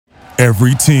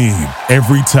Every team,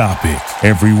 every topic,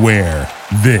 everywhere.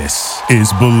 This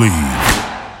is Believe.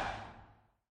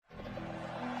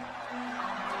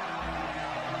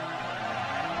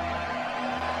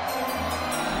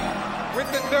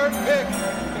 With the third pick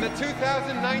in the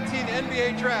 2019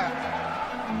 NBA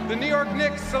Draft, the New York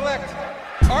Knicks select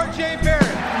R.J. Barrett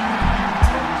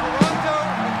from Toronto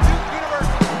and Duke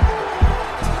University.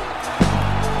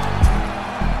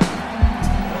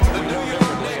 The New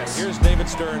York Knicks. Here's David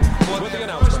Stern with the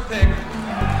announcement. First pick,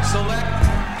 select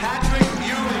Patrick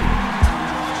Ewing.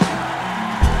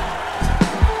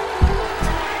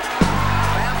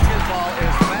 Basketball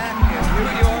is back in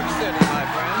New York City, my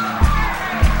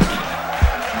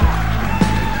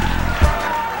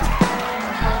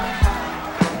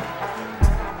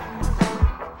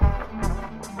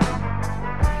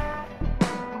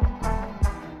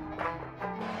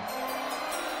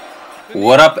friends.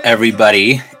 What up,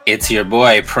 everybody? It's your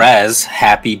boy, Prez.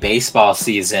 Happy baseball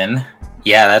season.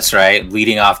 Yeah, that's right.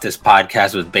 Leading off this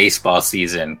podcast with baseball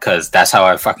season, because that's how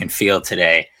I fucking feel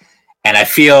today. And I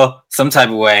feel some type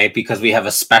of way because we have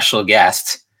a special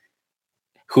guest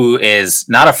who is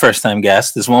not a first-time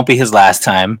guest. This won't be his last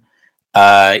time.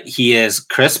 He is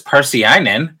Kris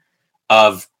Pursiainen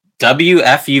of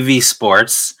WFUV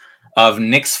Sports, of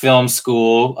Knicks Film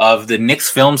School, of the Knicks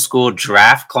Film School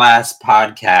Draft Class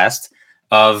podcast,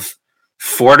 of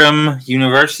Fordham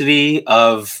University,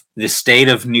 of the state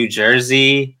of New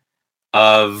Jersey,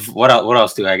 of what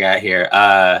else do I got here?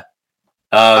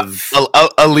 Of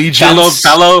allegiance,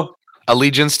 fellow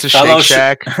allegiance to fellow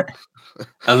Shake Shack.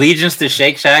 Allegiance to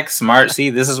Shake Shack. Smart.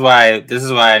 See, this is why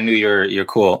I knew you're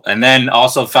cool. And then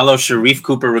also fellow Sharif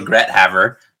Cooper regret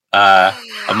haver,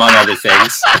 among other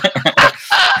things.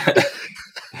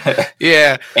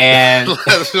 Yeah, and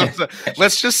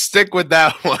let's just stick with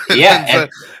that one. Yeah, and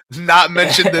not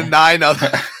mention the nine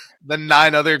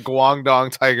other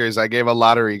Guangdong Tigers. I gave a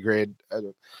lottery grade.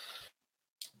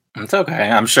 It's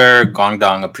okay. I'm sure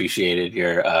Guangdong appreciated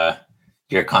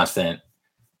your constant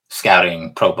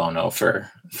scouting pro bono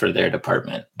for their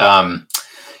department.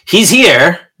 He's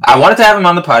here. I wanted to have him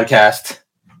on the podcast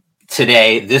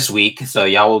today, this week, so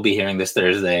y'all will be hearing this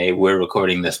Thursday. We're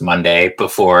recording this Monday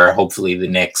before hopefully the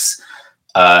Knicks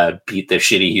beat the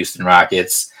shitty Houston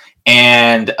Rockets.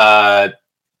 And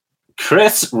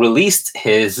Kris released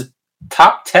his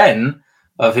top 10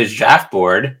 of his draft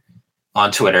board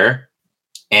on Twitter.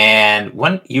 And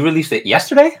when you released it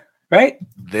yesterday, right?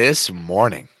 This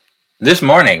morning.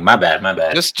 My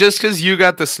bad. Just because you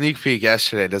got the sneak peek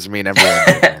yesterday doesn't mean everyone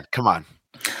did. Come on.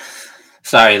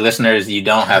 Sorry, listeners, you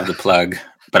don't have the plug,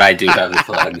 but I do have the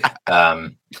plug.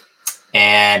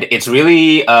 And it's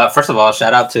really, first of all,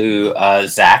 shout out to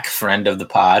Zach, friend of the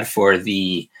pod, for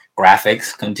the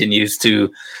graphics. Continues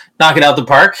to knock it out the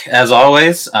park, as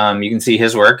always. You can see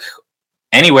his work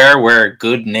anywhere where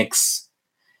good Knicks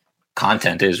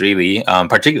content is, really,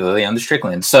 particularly on the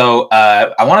Strickland. So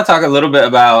I want to talk a little bit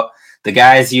about the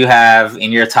guys you have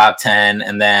in your top 10,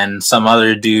 and then some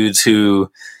other dudes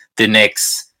who the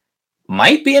Knicks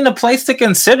might be in a place to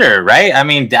consider, right? I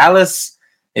mean, Dallas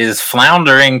is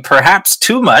floundering perhaps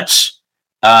too much.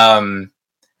 Although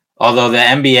the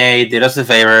NBA did us a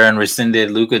favor and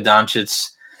rescinded Luka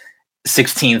Doncic's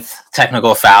 16th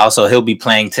technical foul, so he'll be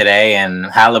playing today, and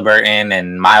Halliburton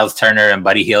and Miles Turner and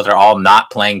Buddy Hield are all not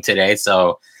playing today,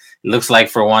 so it looks like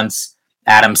for once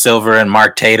Adam Silver and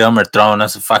Mark Tatum are throwing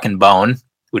us a fucking bone,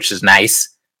 which is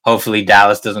nice. Hopefully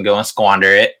Dallas doesn't go and squander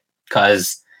it,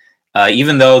 because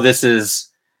even though this is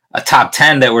a top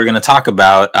 10 that we're going to talk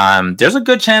about, there's a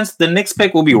good chance the Knicks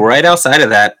pick will be right outside of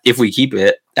that if we keep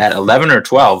it at 11 or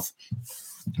 12,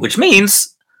 which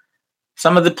means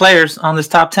some of the players on this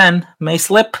top 10 may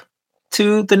slip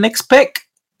to the Knicks pick.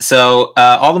 So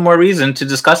all the more reason to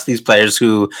discuss these players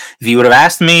who, if you would have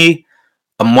asked me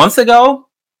a month ago,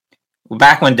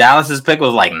 back when Dallas's pick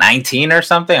was like 19 or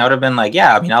something, I would have been like,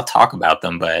 yeah, I mean, I'll talk about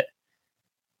them, but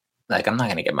like, I'm not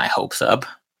going to get my hopes up.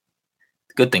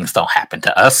 Good things don't happen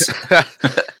to us.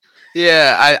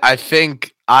 Yeah, I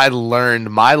think I learned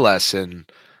my lesson.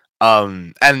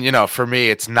 And, you know, for me,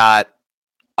 it's not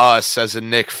us as a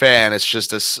Knick fan. It's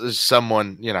just as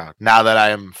someone, you know, now that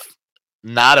I am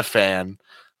not a fan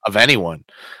of anyone.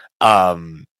 But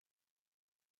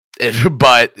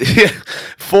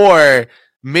for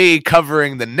me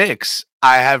covering the Knicks,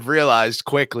 I have realized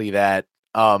quickly that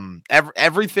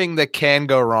everything that can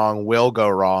go wrong will go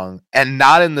wrong, and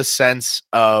not in the sense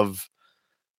of,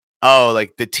 oh,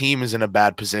 like the team is in a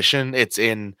bad position. It's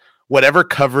in whatever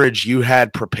coverage you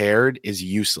had prepared is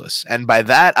useless. And by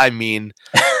that, I mean,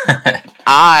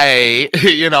 I,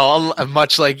 you know,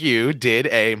 much like you, did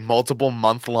a multiple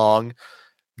month long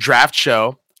draft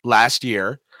show last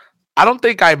year, I don't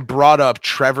think I brought up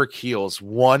Trevor Keels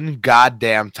one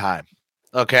goddamn time.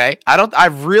 Okay.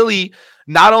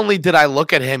 Not only did I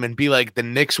look at him and be like, the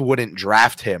Knicks wouldn't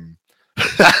draft him,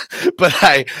 but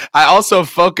I also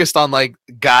focused on like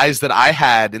guys that I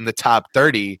had in the top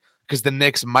 30 because the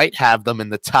Knicks might have them in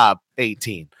the top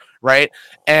 18. Right.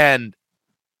 And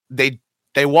they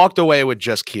walked away with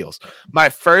just Keels. My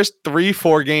first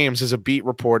 3-4 games as a beat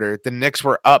reporter, the Knicks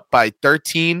were up by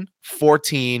 13,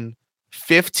 14,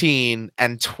 15,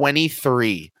 and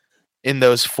 23 in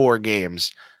those 4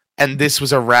 games. And this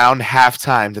was around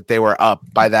halftime that they were up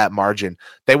by that margin.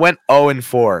 They went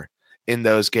 0-4 in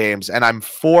those games, and I'm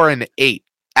 4-8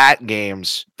 at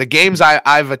games. The games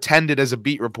I've attended as a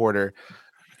beat reporter,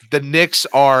 the Knicks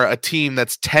are a team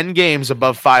that's 10 games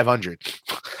above 500.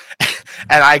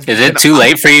 Is it too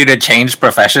late for you to change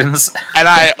professions? And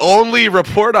I only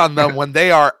report on them when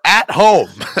they are at home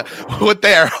with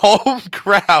their home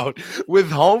crowd,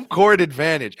 with home court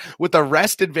advantage, with a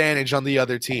rest advantage on the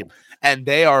other team. And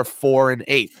they are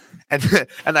 4-8.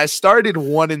 And I started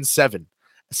 1-7.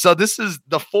 So this is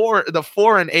the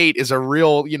 4-8 is a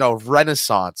real,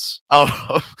 renaissance of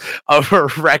a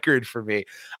record for me.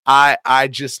 I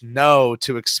just know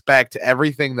to expect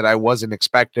everything that I wasn't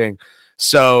expecting.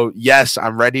 So yes,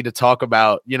 I'm ready to talk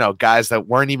about, guys that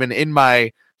weren't even in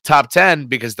my top 10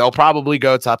 because they'll probably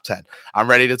go top 10. I'm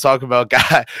ready to talk about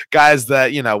guys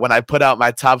that, when I put out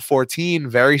my top 14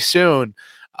 very soon,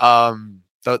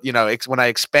 so, when I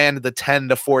expand the 10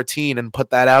 to 14 and put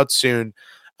that out soon,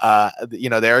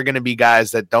 there are going to be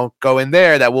guys that don't go in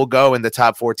there that will go in the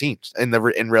top 14 in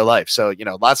real life. So,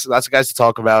 lots of guys to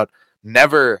talk about.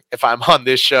 Never, if I'm on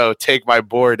this show, take my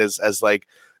board as like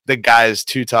the guys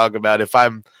to talk about. If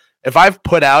I've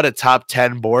put out a top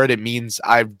 10 board, it means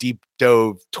I've deep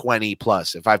dove 20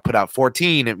 plus. If I've put out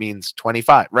 14, it means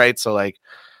 25, right? So like,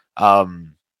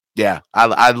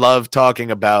 I love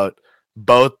talking about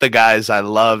both the guys I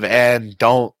love and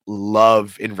don't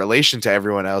love in relation to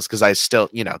everyone else. Cause I still,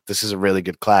 this is a really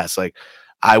good class. Like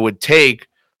I would take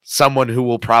someone who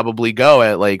will probably go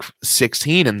at like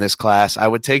 16 in this class. I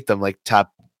would take them like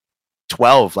top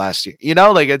 12 last year,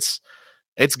 like it's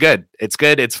good. It's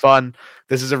good. It's fun.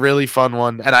 This is a really fun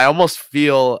one. And I almost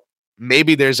feel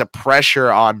maybe there's a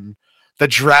pressure on the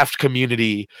draft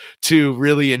community to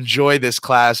really enjoy this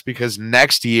class because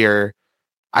next year,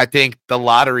 I think the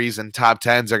lotteries and top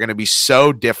 10s are going to be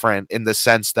so different in the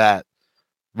sense that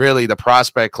really the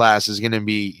prospect class is going to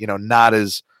be, not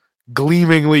as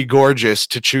gleamingly gorgeous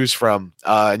to choose from.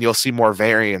 And you'll see more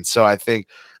variance. So I think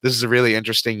this is a really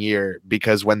interesting year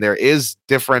because when there is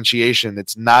differentiation,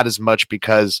 it's not as much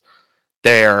because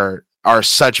there are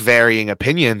such varying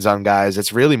opinions on guys.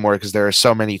 It's really more because there are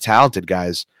so many talented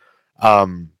guys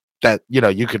that,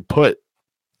 you could put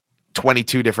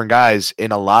 22 different guys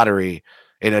in a lottery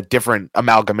in a different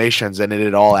amalgamations and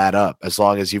it'd all add up as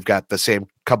long as you've got the same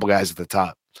couple guys at the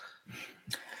top.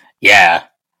 Yeah,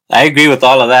 I agree with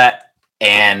all of that.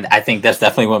 And I think that's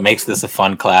definitely what makes this a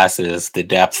fun class is the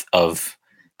depth of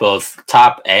both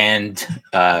top and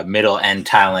middle end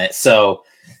talent. So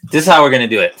this is how we're going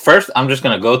to do it. First, I'm just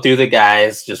going to go through the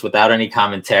guys just without any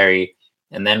commentary,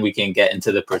 and then we can get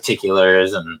into the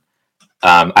particulars. And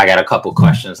I got a couple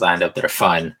questions lined up that are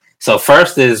fun. So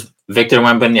first is Victor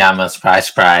Wembanyama, surprise,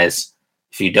 surprise.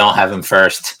 If you don't have him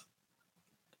first,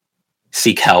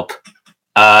 seek help.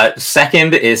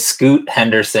 Second is Scoot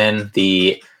Henderson,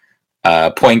 the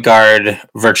point guard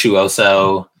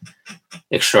virtuoso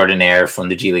extraordinaire from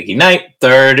the G League Ignite.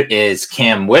 Third is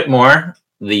Cam Whitmore,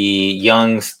 the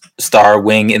young star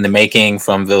wing in the making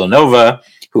from Villanova,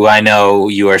 who I know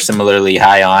you are similarly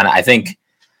high on.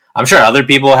 I'm sure other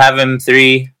people have him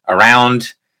 3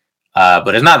 around, but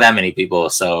there's not that many people.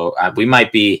 So we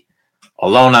might be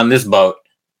alone on this boat,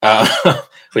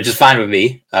 which is fine with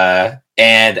me.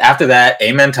 And after that,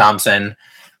 Amen Thompson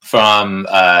from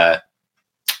the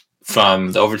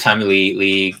Overtime Elite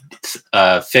League.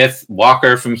 5th,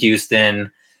 Walker from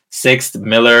Houston. 6th,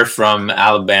 Miller from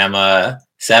Alabama.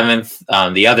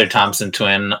 7th, the other Thompson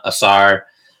twin, Asar.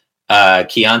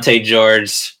 Keontae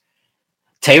George.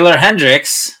 Taylor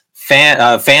Hendricks,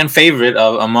 fan favorite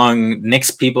among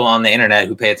Knicks people on the internet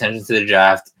who pay attention to the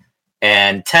draft.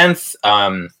 And 10th,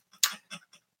 I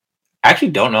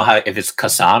actually don't know if it's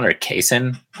Kassan or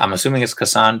Kason. I'm assuming it's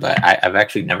Kassan, but I've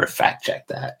actually never fact checked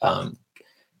that.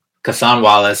 Kassan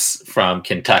Wallace from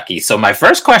Kentucky. So my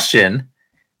first question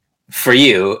for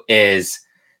you is,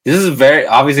 this is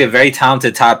obviously a very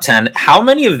talented top 10. How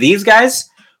many of these guys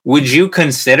would you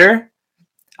consider?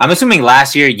 I'm assuming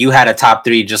last year you had a top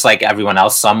 3 just like everyone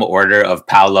else, some order of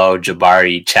Paolo,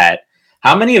 Jabari, Chet.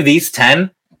 How many of these 10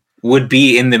 would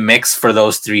be in the mix for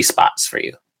those 3 spots for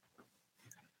you?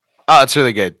 Oh, it's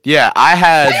really good. Yeah, I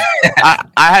had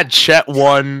I had Chet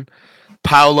 1,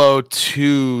 Paolo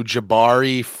 2,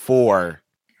 Jabari 4,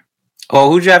 Oh,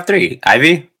 who'd you have 3?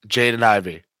 Ivy? Jaden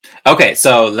Ivey. Okay,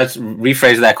 so let's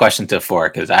rephrase that question to 4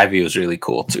 because Ivy was really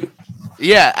cool too.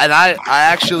 Yeah, and I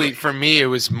actually, for me, it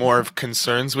was more of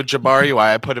concerns with Jabari.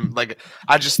 Why I put him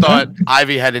I just thought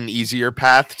Ivy had an easier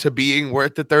path to being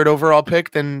worth the 3rd overall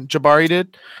pick than Jabari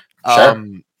did. Sure.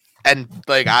 And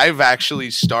I've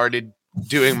actually started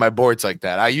doing my boards like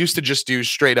that. I used to just do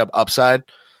straight up upside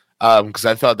because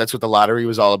I thought that's what the lottery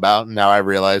was all about. And now I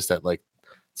realize that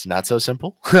it's not so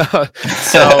simple.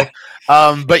 So,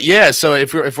 but yeah, so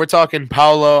if we're talking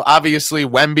Paolo, obviously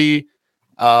Wemby,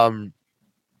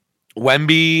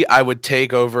 I would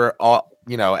take over all,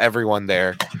 everyone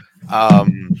there.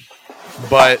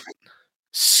 But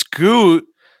Scoot,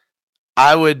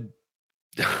 I want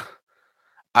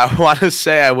to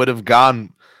say I would have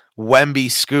gone Wemby,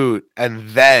 Scoot, and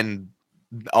then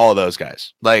all those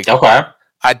guys. Okay.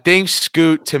 I think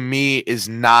Scoot to me is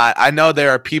not. I know there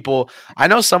are people. I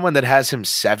know someone that has him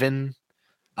 7.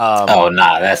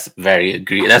 That's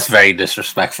very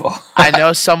disrespectful. I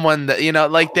know someone that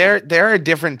there are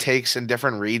different takes and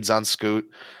different reads on Scoot.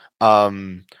 But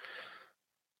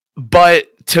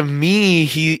to me,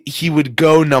 he would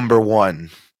go number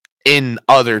 1 in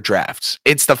other drafts.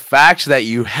 It's the fact that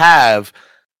you have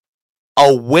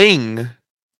a wing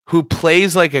who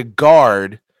plays like a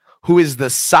guard, who is the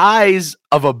size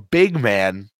of a big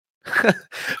man,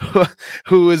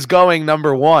 who is going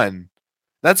number 1.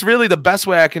 That's really the best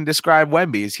way I can describe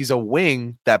Wemby. Is he's a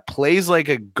wing that plays like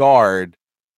a guard,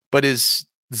 but is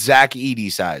Zach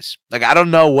Edey size. I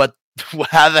don't know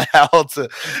how the hell to,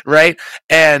 right?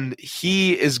 And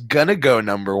he is gonna go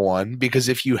number 1 because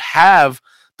if you have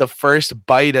the first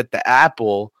bite at the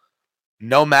apple,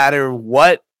 no matter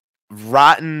what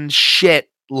rotten shit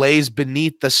lays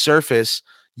beneath the surface,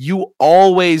 you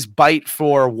always bite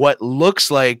for what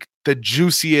looks like the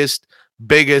juiciest,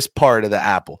 biggest part of the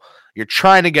apple. You're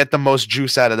trying to get the most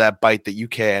juice out of that bite that you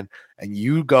can, and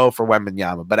you go for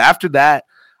Wembanyama. But after that,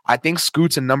 I think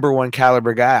Scoot's a number 1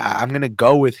 caliber guy. I'm going to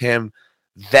go with him.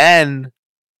 Then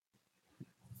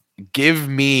give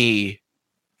me...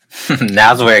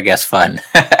 Now's where it gets fun.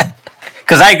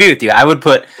 Because I agree with you. I would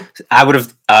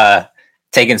have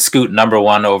taken Scoot number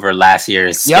 1 over last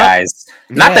year's guys.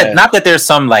 Not that there's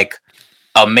some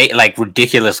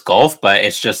ridiculous gulf, but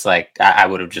it's just I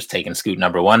would have just taken Scoot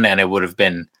number 1, and it would have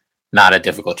been not a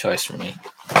difficult choice for me.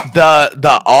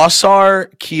 The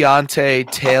Osar,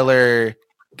 Keontae, Taylor,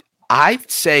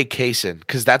 I'd say Kaysen,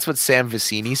 because that's what Sam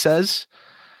Vicini says.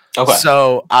 Okay.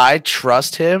 So I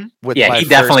trust him with he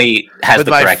definitely has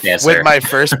the correct answer. With my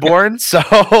firstborn. So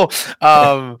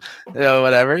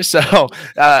whatever. So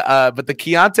but the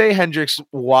Keontae Hendricks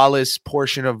Wallace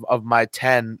portion of my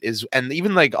 10 is, and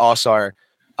even Osar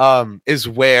is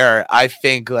where I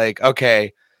think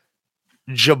okay,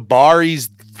 Jabari's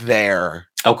there.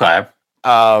 Okay.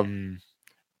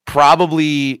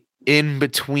 Probably in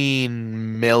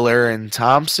between Miller and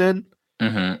Thompson.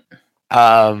 Mm-hmm.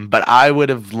 But I would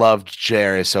have loved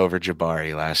Jarris over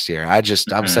Jabari last year.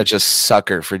 I'm such a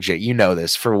sucker for J. You know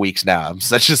this for weeks now.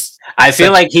 I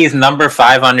feel like he's number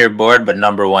 5 on your board, but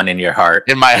number 1 in your heart.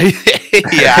 In my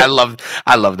yeah,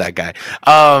 I love that guy.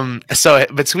 So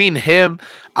between him,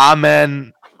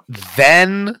 Amen,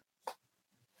 then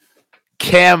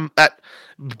Cam,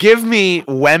 give me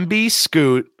Wemby,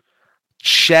 Scoot,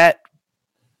 Chet,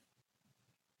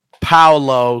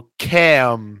 Paolo,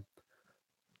 Cam,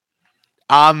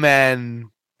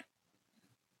 Amen,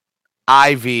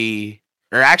 Ivy,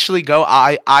 or actually go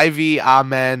Ivy,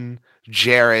 Amen,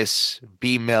 Jarris,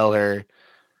 B. Miller,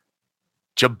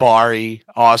 Jabari,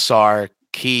 Osar,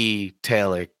 Key,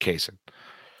 Taylor, Kaysen.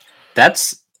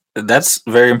 That's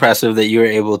very impressive that you were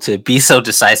able to be so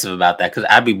decisive about that, because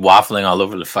I'd be waffling all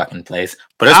over the fucking place.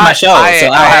 But it's my show, so I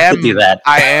have to do that.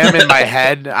 I am in my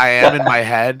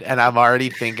head. And I'm already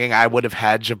thinking I would have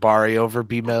had Jabari over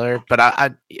B. Miller.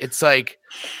 But it's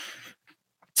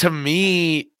to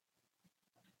me,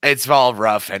 it's all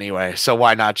rough anyway. So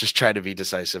why not just try to be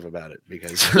decisive about it?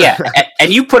 Because yeah,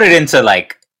 and you put it into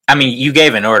you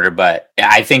gave an order, but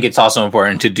I think it's also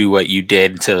important to do what you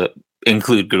did to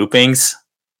include groupings.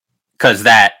 Because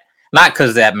that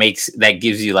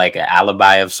gives you an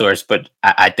alibi of sorts, but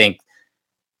I think,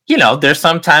 there's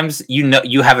sometimes,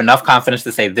 you have enough confidence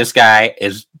to say this guy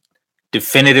is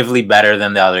definitively better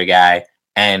than the other guy.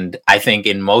 And I think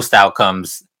in most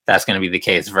outcomes, that's going to be the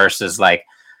case versus I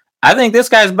think this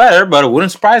guy's better, but it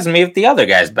wouldn't surprise me if the other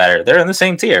guy's better. They're in the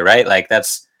same tier, right?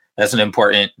 That's an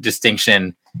important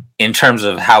distinction in terms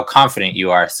of how confident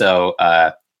you are. So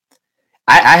I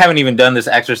haven't even done this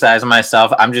exercise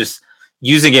myself. I'm just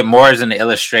using it more as an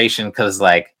illustration because,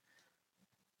 like,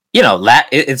 you know,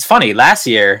 it's funny. Last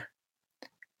year,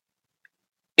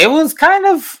 it was kind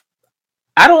of,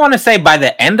 I don't want to say by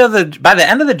the end of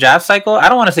the draft cycle, I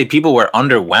don't want to say people were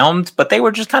underwhelmed, but they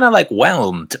were just kind of like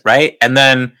whelmed, right? And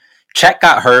then Chet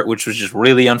got hurt, which was just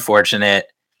really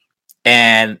unfortunate.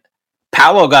 And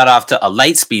Paolo got off to a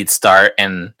light speed start,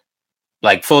 and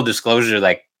like full disclosure,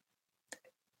 like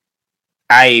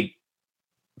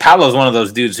Paolo's one of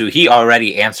those dudes who he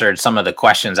already answered some of the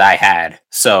questions I had.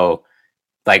 So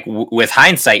like with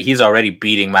hindsight, he's already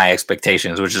beating my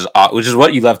expectations, which is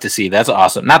what you love to see. That's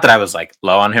awesome. Not that I was like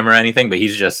low on him or anything, but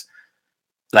he's just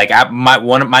like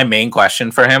one of my main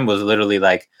question for him was literally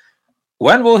like,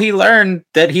 when will he learn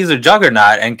that he's a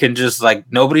juggernaut and can just like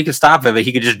nobody can stop him, but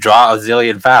he could just draw a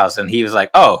zillion fouls? And he was like,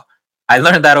 "Oh, I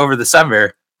learned that over the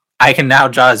summer. I can now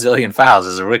draw a zillion fouls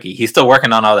as a rookie." He's still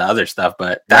working on all the other stuff,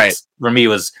 but that's for me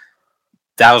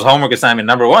that was homework assignment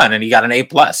number 1, and he got an A+.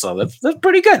 So that's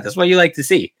pretty good. That's what you like to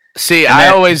see. See, I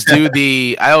always do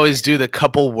the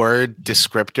couple word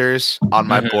descriptors on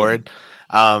my board,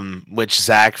 which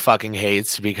Zach fucking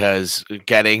hates because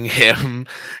getting him,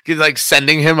 like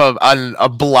sending him a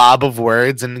blob of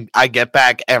words, and I get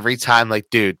back every time like,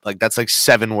 dude, like that's like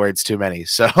 7 words too many.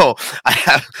 So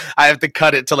I have to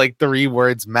cut it to like 3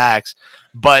 words max.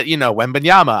 But you know,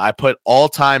 Wembanyama, I put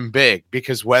all-time big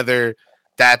because whether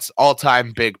that's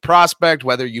all-time big prospect,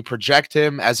 whether you project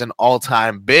him as an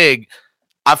all-time big,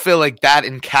 I feel like that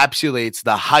encapsulates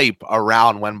the hype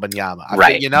around Wembanyama.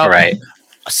 Right.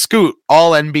 Scoot,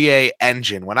 all NBA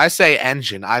engine. When I say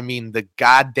engine, I mean the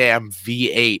goddamn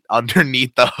V8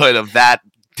 underneath the hood of that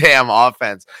damn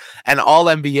offense. And all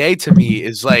NBA to me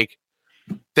is like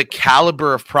the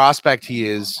caliber of prospect he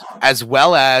is, as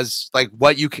well as like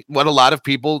what a lot of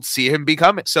people see him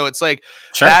becoming. So it's like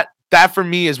that for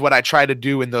me is what I try to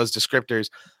do in those descriptors.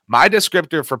 My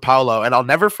descriptor for Paolo, and I'll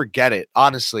never forget it,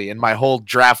 honestly, in my whole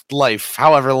draft life,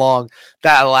 however long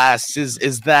that lasts,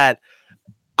 is that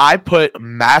I put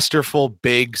masterful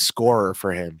big scorer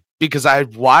for him because I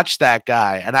watched that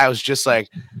guy and I was just like,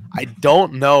 I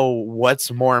don't know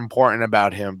what's more important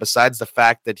about him besides the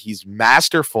fact that he's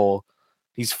masterful.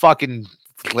 He's fucking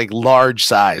like large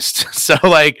sized. So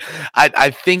like I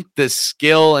think the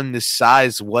skill and the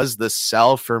size was the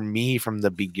sell for me from the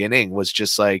beginning, was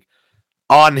just like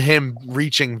on him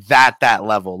reaching that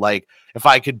level. Like if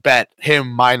I could bet him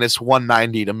minus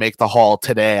 190 to make the Hall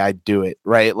today, I'd do it,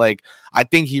 right? Like I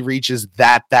think he reaches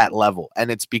that level, and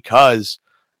it's because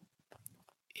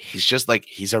he's just like,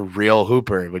 he's a real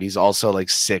hooper, but he's also like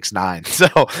 6'9".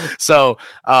 So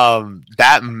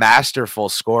that masterful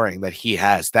scoring that he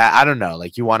has, that I don't know,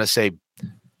 like you want to say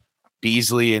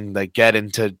Beasley and like get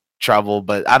into trouble,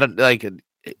 but I don't like it.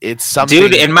 It's something,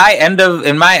 dude. In my end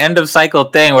of cycle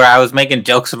thing where I was making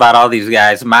jokes about all these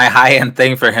guys, my high end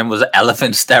thing for him was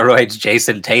elephant steroids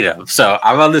Jason Tatum. So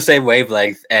I'm on the same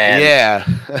wavelength, and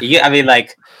I mean,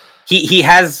 like he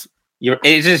has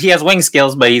he has wing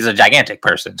skills, but he's a gigantic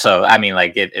person. So I mean,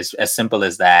 like it's as simple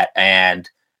as that. And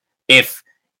if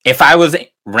I was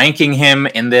ranking him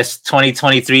in this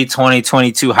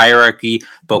 2023-2022 hierarchy,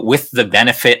 but with the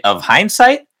benefit of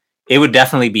hindsight, it would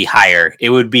definitely be higher. It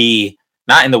would be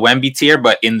not in the Wemby tier,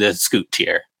 but in the Scoot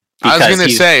tier. I was going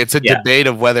to say, it's a debate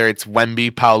of whether it's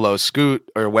Wemby, Paolo, Scoot,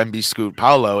 or Wemby, Scoot,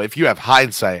 Paolo. If you have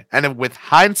hindsight, and with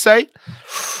hindsight,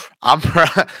 I'm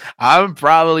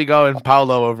probably going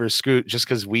Paolo over Scoot just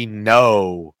because we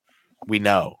know.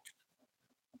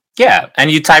 Yeah,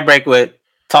 and you tie break with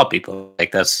tall people.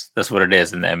 Like that's what it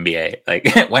is in the NBA.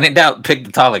 Like when in doubt, pick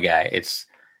the taller guy. It's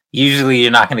usually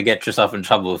you're not going to get yourself in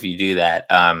trouble if you do that.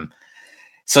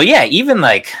 So yeah, even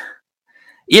like,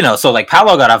 you know, so like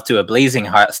Paolo got off to a blazing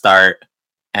hot start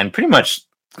and pretty much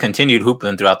continued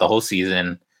hooping throughout the whole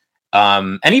season.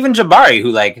 And even Jabari,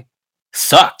 who like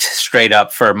sucked straight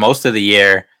up for most of the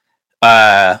year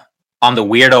on the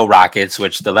weirdo Rockets,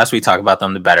 which the less we talk about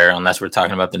them, the better, unless we're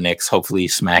talking about the Knicks, hopefully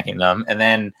smacking them. And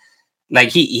then like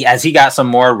he as he got some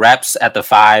more reps at the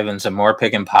 5 and some more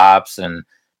pick and pops and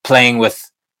playing with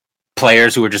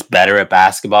players who were just better at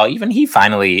basketball, even he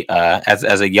finally,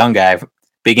 as a young guy,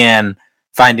 began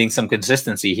finding some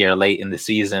consistency here late in the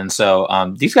season.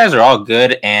 So these guys are all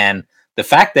good. And the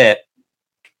fact that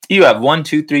you have 1,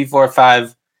 2, 3, 4,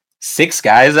 5, 6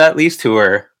 guys at least who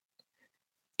are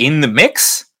in the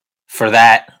mix for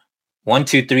that 1,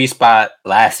 2, 3 spot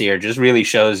last year just really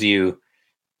shows you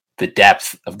the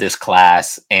depth of this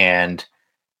class. And,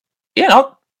 you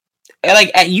know,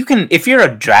 like you can, if you're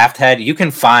a draft head, you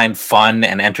can find fun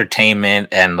and entertainment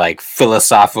and like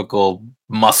philosophical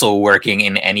muscle working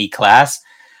in any class.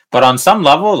 But on some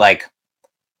level, like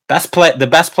the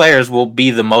best players will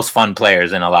be the most fun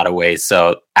players in a lot of ways.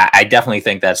 So I definitely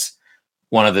think that's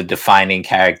one of the defining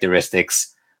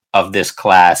characteristics of this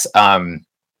class.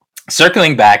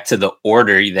 Circling back to the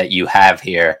order that you have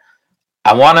here,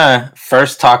 I want to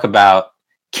first talk about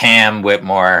Cam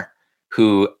Whitmore,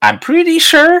 who I'm pretty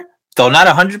sure, though not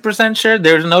 100% sure,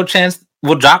 there's no chance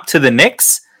will drop to the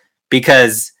Knicks,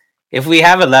 because if we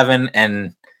have 11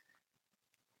 and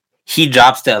he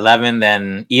drops to 11,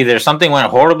 then either something went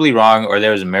horribly wrong or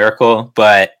there was a miracle.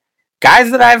 But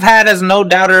guys that I've had as no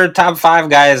doubter top 5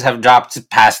 guys have dropped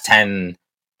past 10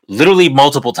 literally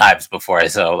multiple times before.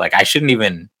 So like, I shouldn't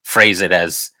even phrase it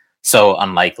as so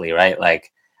unlikely, right?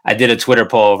 Like, I did a Twitter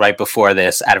poll right before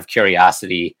this out of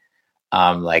curiosity,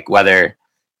 like whether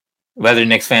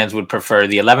Knicks fans would prefer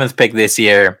the 11th pick this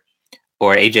year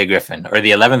or AJ Griffin, or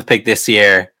the 11th pick this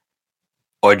year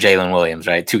or Jalen Williams,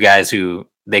 right? 2 guys who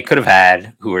they could have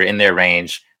had, who were in their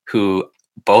range, who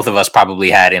both of us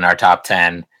probably had in our top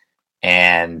 10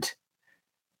 and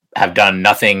have done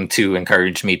nothing to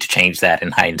encourage me to change that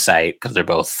in hindsight, because they're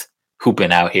both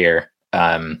hooping out here.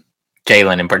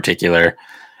 Jalen in particular.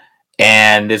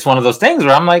 And it's one of those things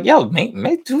where I'm like, yo,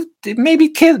 maybe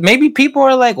people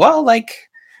are like, well, like,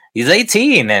 he's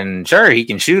 18 and sure, he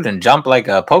can shoot and jump like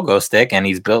a pogo stick and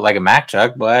he's built like a Mack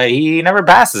truck, but he never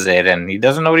passes it and he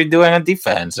doesn't know what he's doing on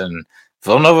defense. And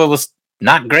Villanova was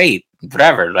not great,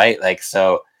 whatever, right? Like,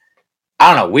 so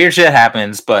I don't know, weird shit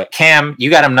happens. But Cam, you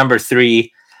got him number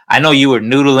 3. I know you were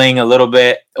noodling a little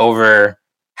bit over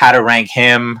how to rank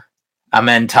him.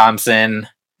 Amen Thompson,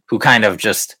 who kind of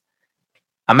just,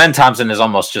 Amen Thompson is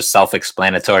almost just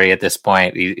self-explanatory at this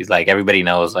point. He's like, everybody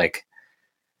knows, like,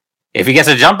 if he gets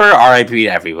a jumper, RIP to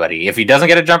everybody. If he doesn't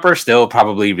get a jumper, still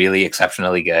probably really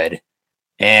exceptionally good.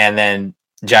 And then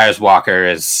Jairus Walker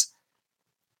is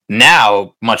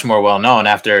now much more well-known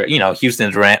after, you know,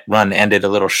 Houston's run ended a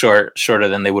little shorter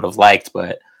than they would have liked,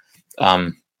 but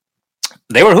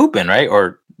they were hooping, right?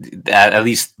 Or at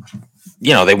least,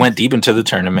 you know, they went deep into the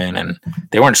tournament and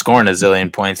they weren't scoring a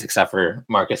zillion points except for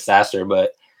Marcus Sasser,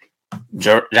 but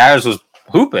Jairus was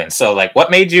hooping. So, like, what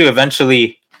made you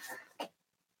eventually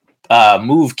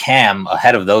move Cam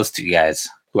ahead of those 2 guys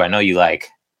who I know you like?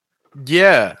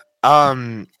 Yeah.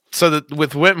 So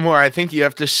with Whitmore, I think you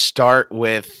have to start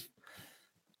with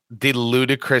the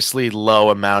ludicrously low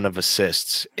amount of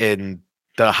assists in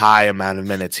the high amount of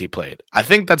minutes he played. I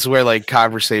think that's where like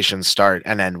conversations start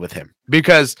and end with him,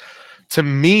 because to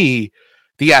me,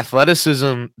 the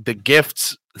athleticism, the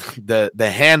gifts,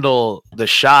 the handle, the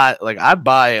shot, like I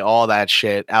buy all that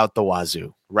shit out the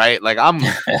wazoo, right? Like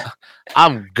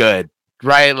I'm good,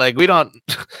 right? Like we don't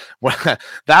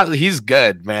that he's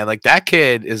good, man. Like that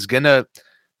kid is gonna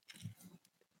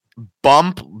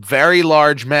bump very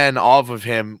large men off of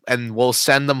him and will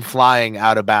send them flying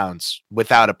out of bounds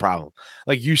without a problem.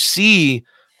 Like you see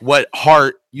what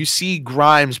Hart, you see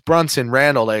Grimes, Brunson,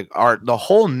 Randall, like the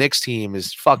whole Knicks team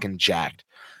is fucking jacked.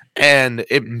 And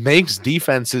it makes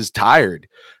defenses tired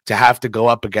to have to go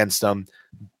up against them.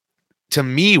 To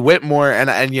me, Whitmore,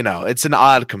 and you know, it's an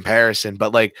odd comparison,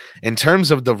 but like in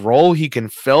terms of the role he can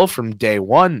fill from day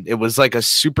one, it was like a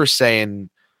Super Saiyan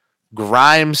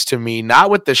Grimes to me, not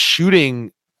with the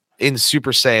shooting in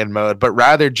Super Saiyan mode, but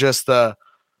rather just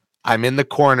I'm in the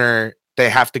corner, they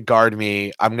have to guard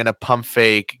me, I'm going to pump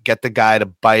fake, get the guy to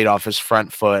bite off his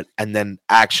front foot, and then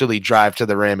actually drive to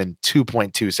the rim in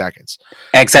 2.2 seconds.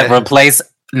 Except replace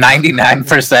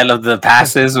 99% of the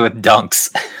passes with dunks.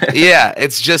 Yeah,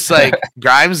 it's just like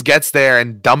Grimes gets there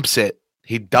and dumps it.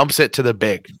 He dumps it to the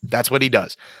big. That's what he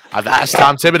does. I've asked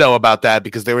Tom Thibodeau about that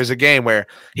because there was a game where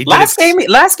he last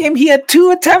game he had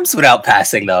 2 attempts without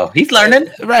passing though. He's learning.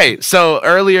 Right. So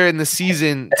earlier in the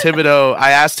season,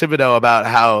 I asked Thibodeau about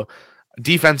how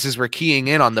defenses were keying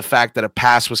in on the fact that a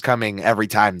pass was coming every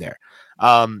time there.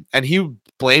 And he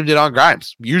blamed it on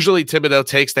Grimes. Usually Thibodeau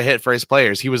takes the hit for his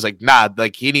players. He was like, nah,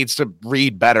 like he needs to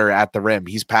read better at the rim.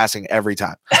 He's passing every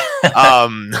time.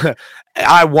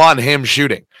 I want him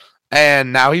shooting.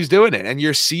 And now he's doing it. And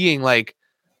you're seeing like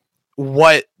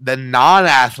what the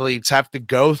non-athletes have to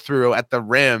go through at the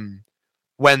rim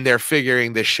when they're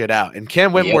figuring this shit out. And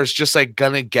Cam Whitmore is just like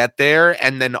gonna get there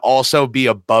and then also be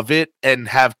above it and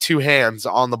have 2 hands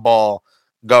on the ball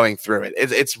going through it.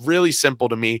 It's really simple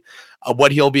to me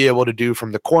what he'll be able to do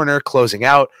from the corner, closing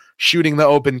out, shooting the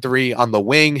open 3 on the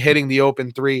wing, hitting the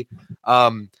open 3.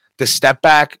 The step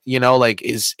back, you know, like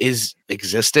is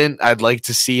existent. I'd like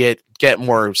to see it get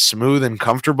more smooth and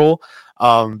comfortable.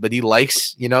 But he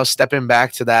likes, you know, stepping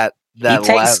back to that He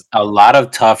takes a lot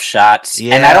of tough shots.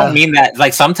 Yeah. And I don't mean that,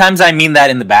 like, sometimes I mean that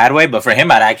in the bad way, but for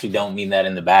him, I actually don't mean that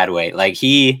in the bad way. Like,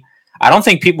 I don't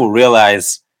think people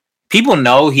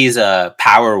know he's a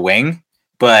power wing,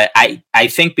 but I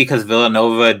think because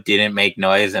Villanova didn't make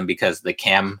noise and because the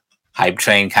Cam hype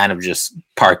train kind of just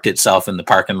parked itself in the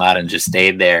parking lot and just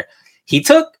stayed there, he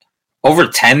took over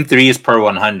 10 threes per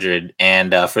 100.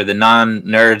 And for the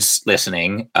non-nerds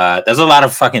listening, there's a lot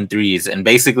of fucking threes. And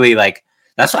basically, like,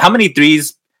 that's how many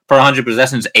threes per 100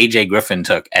 possessions AJ Griffin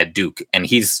took at Duke. And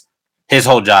his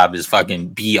whole job is fucking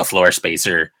be a floor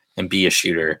spacer and be a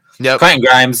shooter. Yep. Quentin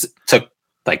Grimes took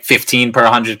like 15 per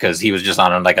 100 because he was just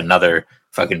on like another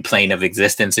fucking plane of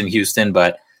existence in Houston.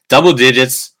 But double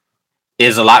digits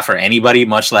is a lot for anybody,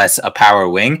 much less a power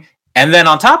wing. And then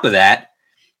on top of that,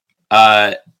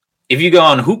 if you go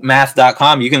on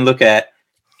hoopmath.com, you can look at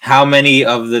how many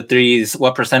of the threes,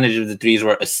 what percentage of the threes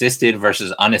were assisted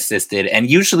versus unassisted. And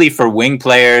usually for wing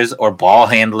players or ball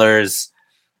handlers,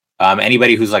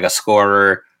 anybody who's like a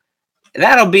scorer,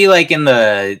 that'll be like in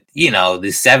the, the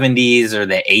 70s or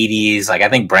the 80s. Like I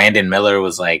think Brandon Miller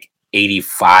was like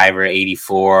 85 or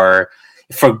 84.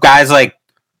 For guys like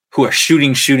who are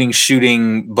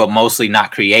shooting, but mostly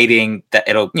not creating, that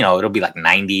it'll be like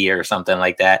 90 or something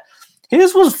like that.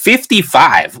 His was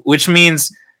 55, which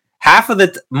means half of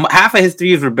his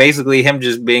threes were basically him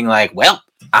just being like, well,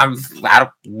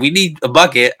 we need a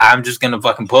bucket. I'm just going to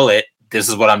fucking pull it. This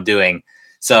is what I'm doing.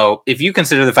 So if you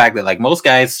consider the fact that like most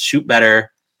guys shoot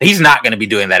better, he's not going to be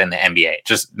doing that in the NBA.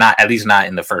 Just not, at least not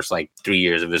in the first like 3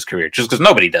 years of his career, just because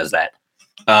nobody does that.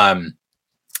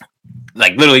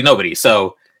 Like literally nobody.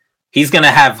 So he's going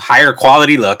to have higher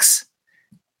quality looks.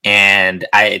 And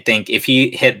I think if he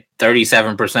hit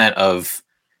 37% of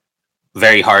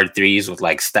very hard threes with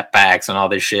like step backs and all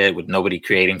this shit with nobody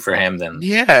creating for him, then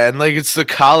yeah, and like it's the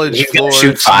college he's floor,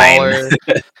 shoot smaller.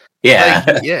 fine. Yeah.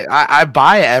 Like, yeah, I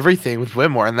buy everything with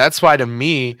Whitmore, and that's why to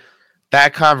me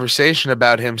that conversation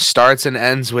about him starts and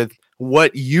ends with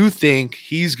what you think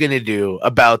he's gonna do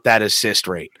about that assist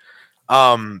rate.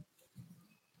 I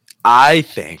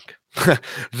think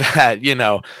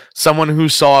that, someone who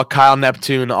saw Kyle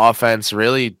Neptune offense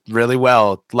really, really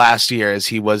well last year as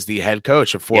he was the head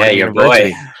coach of Fordham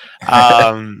University.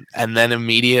 And then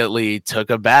immediately took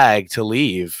a bag to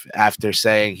leave after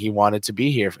saying he wanted to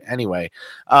be here anyway.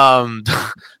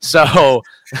 So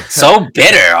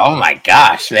bitter. Oh my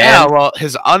gosh, man. Yeah, well,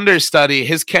 his understudy,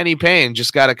 his Kenny Payne,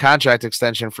 just got a contract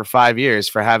extension for 5 years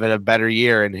for having a better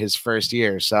year in his first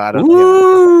year. So I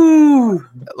don't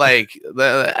like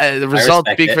the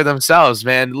results speak for themselves,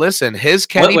 man. Listen, his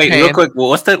Kenny Payne. Real quick,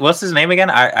 what's his name again?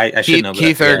 I should know.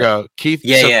 Keith Ergo. Keith.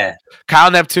 Yeah.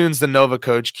 Kyle Neptune's the Nova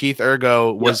coach. Keith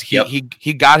Ergo was he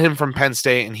got him from Penn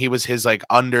State, and he was his like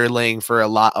underling for a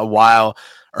while.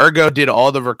 Ergo did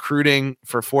all the recruiting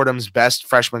for Fordham's best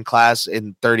freshman class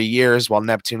in 30 years, while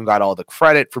Neptune got all the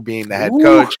credit for being the head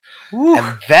coach.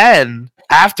 And then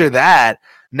after that,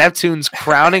 Neptune's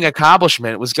crowning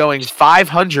accomplishment was going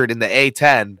 500 in the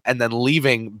A10 and then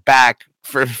leaving back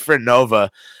for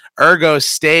Nova. Ergo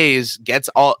stays, gets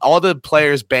all the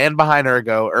players banned behind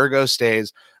Ergo. Ergo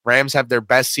stays. Rams have their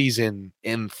best season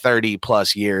in 30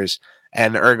 plus years,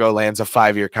 and Ergo lands a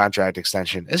 5-year contract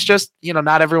extension. It's just,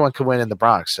 not everyone can win in the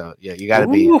Bronx. So yeah, you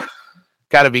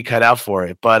gotta be cut out for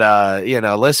it. But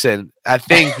listen, I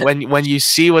think when you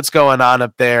see what's going on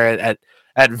up there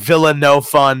at Villa No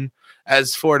Fun,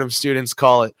 as Fordham students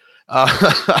call it,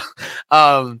 I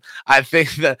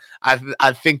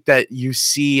think that you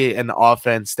see an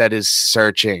offense that is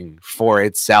searching for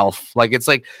itself. Like it's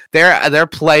like they're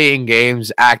playing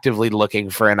games actively looking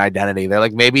for an identity. They're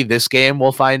like, maybe this game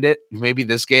we'll find it. Maybe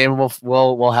this game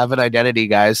we'll have an identity,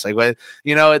 guys. Like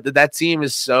that team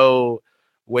is so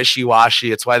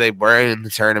wishy-washy. It's why they were in the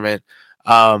tournament.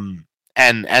 And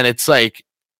it's like,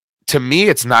 to me,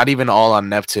 it's not even all on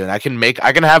Neptune. I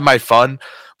can have my fun,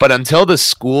 but until the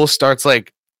school starts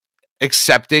like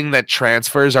accepting that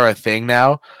transfers are a thing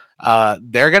now,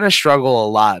 they're going to struggle a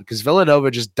lot because Villanova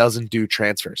just doesn't do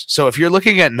transfers. So if you're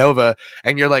looking at Nova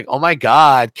and you're like, oh my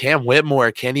God, Cam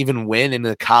Whitmore can't even win in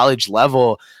the college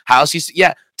level. How's he?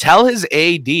 Yeah. Tell his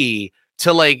AD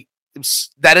to like,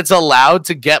 that it's allowed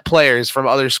to get players from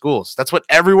other schools. That's what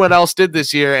everyone else did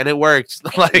this year, and it worked.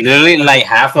 Like literally, like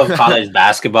half of college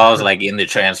basketball is like in the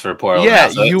transfer portal. Yeah,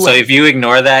 so if you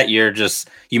ignore that,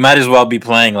 you might as well be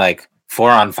playing like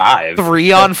 4-on-5,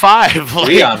 3-on-5,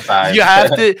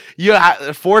 3-on-5. You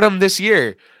have Fordham this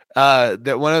year.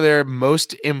 That one of their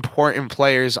most important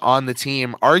players on the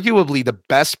team, arguably the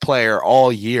best player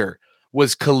all year,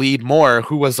 was Khalid Moore,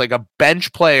 who was like a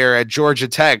bench player at Georgia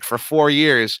Tech for 4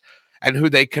 years. and who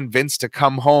they convinced to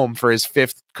come home for his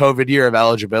 5th COVID year of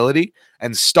eligibility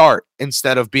and start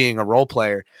instead of being a role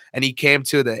player. And he came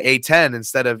to the A10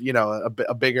 instead of,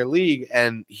 a bigger league.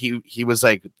 And he was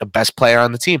like the best player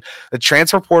on the team. The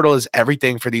transfer portal is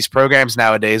everything for these programs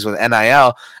nowadays with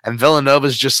NIL. And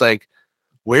Villanova's just like,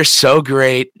 we're so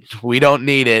great. We don't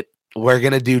need it. We're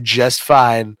going to do just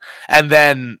fine. And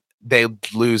then they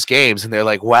lose games and they're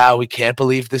like, wow, we can't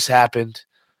believe this happened.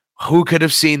 Who could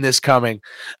have seen this coming?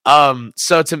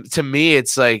 So to me,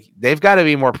 it's like they've got to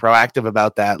be more proactive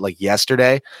about that, like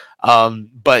yesterday.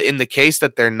 But in the case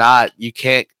that they're not, you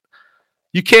can't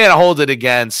hold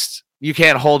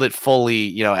it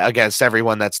fully, against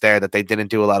everyone that's there, that they didn't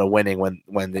do a lot of winning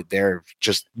when they're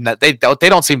just not, they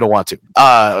don't seem to want to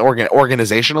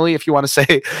organizationally, if you want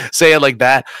to say it like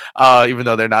that, even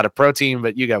though they're not a pro team,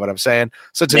 but you get what I'm saying.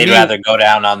 So to they'd me, rather go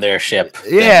down on their ship.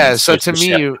 Yeah. So to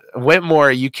me,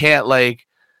 Whitmore, you can't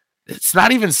it's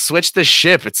not even switch the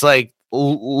ship. It's like,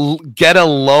 get a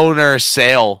loaner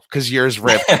sail because yours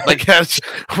ripped. Like,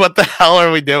 what the hell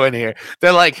are we doing here?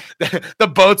 They're like,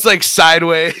 the boat's like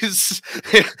sideways.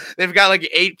 They've got like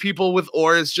 8 people with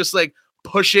oars just like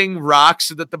pushing rocks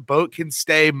so that the boat can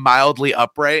stay mildly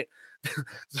upright.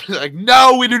 Like,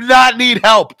 no, we do not need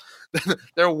help.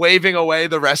 They're waving away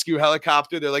the rescue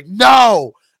helicopter. They're like,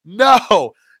 no.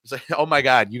 It's like, oh my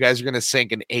God, you guys are going to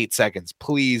sink in 8 seconds.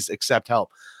 Please accept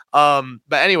help. But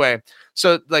anyway,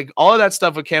 so like all of that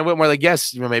stuff with Cam Whitmore, like,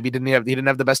 yes, maybe he didn't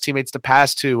have the best teammates to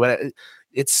pass to.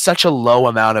 It's such a low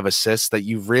amount of assists that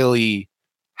you really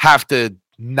have to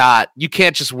you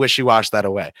can't just wishy-wash that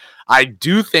away. I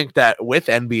do think that with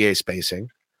NBA spacing,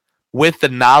 with the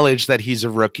knowledge that he's a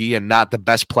rookie and not the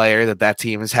best player that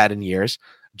team has had in years,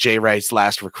 Jay Wright's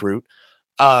last recruit,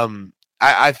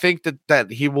 I think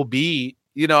that he will be,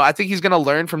 I think he's going to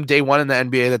learn from day one in the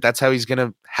NBA that's how he's going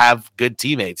to have good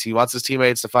teammates. He wants his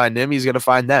teammates to find him. He's going to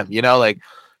find them,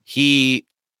 he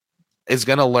is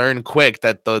going to learn quick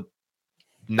that the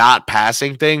not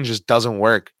passing thing just doesn't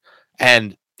work,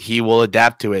 and he will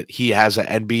adapt to it. He has an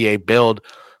NBA build.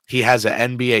 He has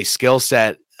an NBA skill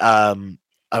set of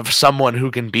someone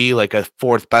who can be like a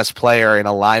 4th best player in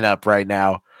a lineup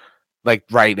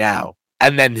right now.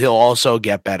 And then he'll also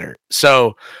get better.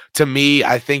 So to me,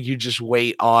 I think you just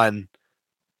wait on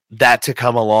that to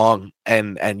come along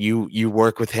and you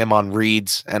work with him on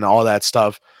reads and all that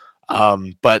stuff.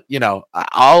 But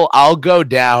I'll go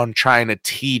down trying to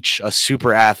teach a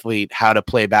super athlete how to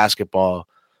play basketball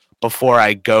before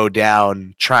I go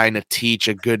down trying to teach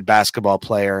a good basketball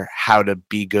player how to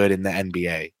be good in the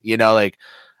NBA.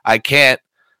 I can't,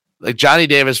 Johnny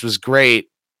Davis was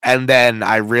great. And then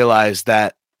I realized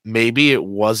that maybe it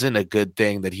wasn't a good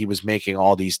thing that he was making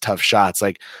all these tough shots.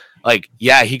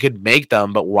 Yeah, he could make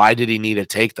them, but why did he need to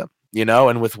take them?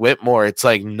 And with Whitmore, it's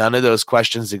like none of those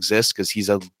questions exist because he's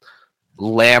a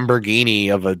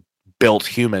Lamborghini of a built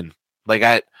human.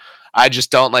 I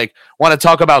just don't want to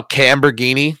talk about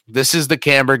Camborghini. This is the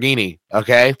Camborghini.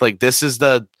 Okay. This is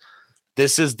the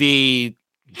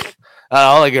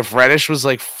if Reddish was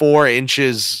 4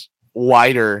 inches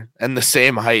wider and the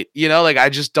same height, I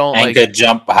just don't and could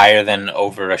jump higher than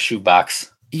over a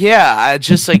shoebox. Yeah, I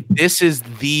just this is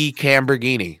the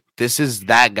Camborghini. This is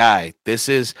that guy. This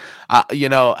is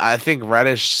I think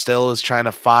Reddish still is trying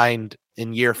to find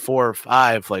in year 4 or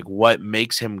 5 what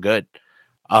makes him good.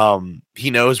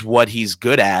 He knows what he's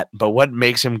good at, but what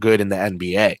makes him good in the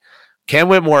NBA? Cam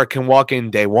Whitmore can walk in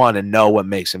day one and know what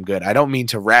makes him good. I don't mean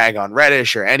to rag on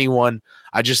Reddish or anyone.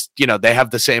 I just, they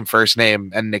have the same first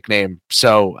name and nickname,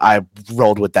 so I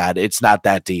rolled with that. It's not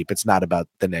that deep. It's not about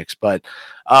the Knicks, but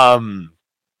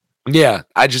yeah,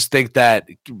 I just think that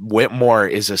Whitmore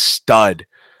is a stud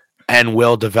and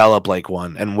will develop like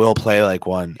one and will play like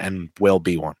one and will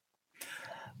be one.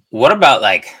 What about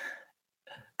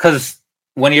because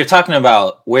when you're talking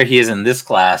about where he is in this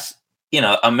class,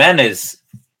 Amen is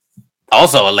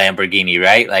also a Lamborghini,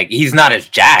 right? He's not as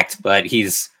jacked, but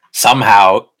he's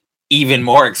somehow even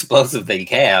more explosive than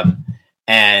Cam.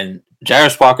 And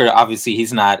Jarvis Walker, obviously,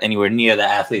 he's not anywhere near the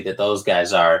athlete that those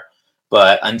guys are.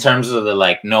 But in terms of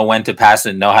the know when to pass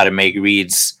and know how to make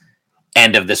reads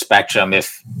end of the spectrum,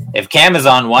 if Cam is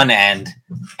on one end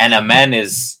and Amen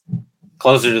is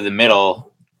closer to the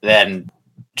middle, then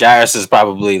Jarvis is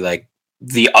probably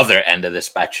the other end of the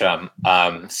spectrum.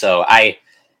 So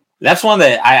that's one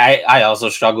that I also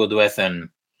struggled with, and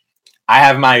I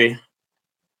have my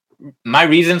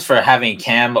reasons for having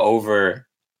Cam over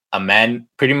Amen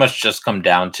pretty much just come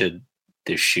down to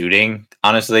the shooting.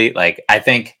 Honestly, I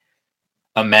think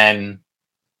Amen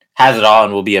has it all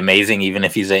and will be amazing even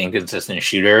if he's an inconsistent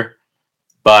shooter.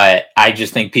 But I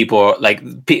just think people like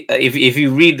if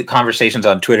you read the conversations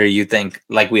on Twitter, you think,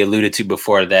 like we alluded to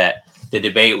before, that the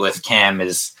debate with Cam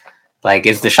is like,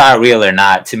 is the shot real or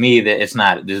not? To me, that it's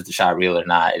not. Is the shot real or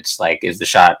not? It's like, is the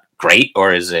shot great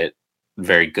or is it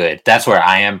very good? That's where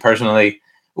I am personally.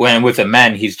 When with the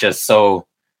men, he's just so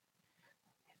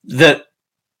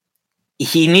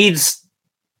he needs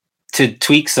to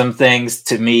tweak some things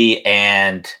to me,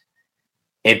 and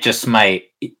it just might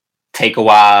take a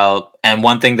while. And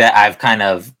one thing that I've kind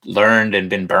of learned and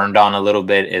been burned on a little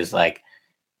bit is like,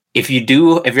 if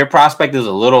your prospect is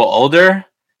a little older,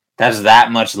 that's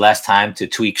that much less time to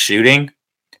tweak shooting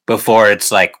before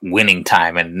it's like winning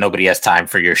time, and nobody has time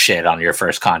for your shit on your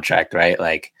first contract, right?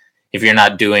 Like, if you're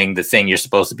not doing the thing you're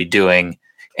supposed to be doing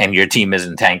and your team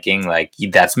isn't tanking, like,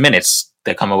 that's minutes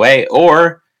that come away.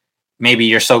 Or maybe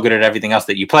you're so good at everything else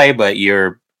that you play, but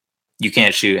you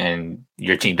can't shoot and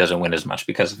your team doesn't win as much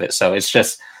because of it. So it's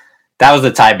just, that was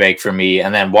the tie break for me.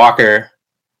 And then Walker,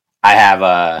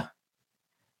 for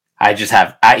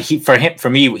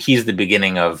me, he's the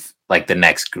beginning of like the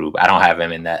next group. I don't have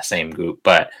him in that same group,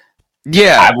 but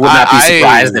yeah, I would not be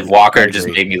surprised if Walker just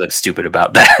made me look stupid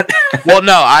about that. Well,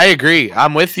 no, I agree.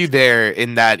 I'm with you there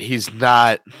in that he's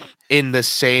not in the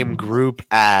same group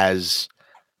as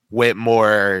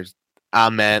Whitmore,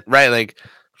 Ahmed, right? Like,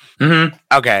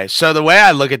 okay. So the way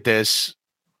I look at this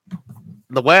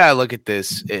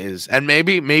is, and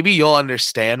maybe you'll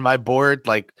understand my board.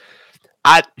 Like,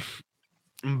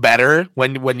 better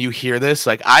when you hear this.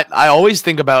 Like, I always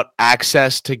think about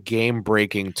access to game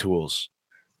breaking tools.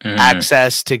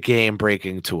 Access to game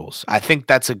breaking tools. I think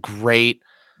that's a great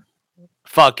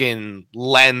fucking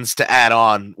lens to add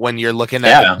on when you're looking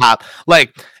at the top.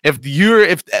 Like, if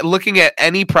looking at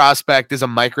any prospect is a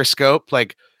microscope,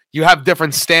 like, you have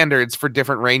different standards for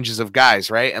different ranges of guys,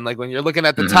 right? And like, when you're looking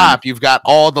at the top, you've got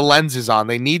all the lenses on.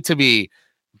 They need to be,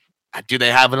 do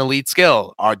they have an elite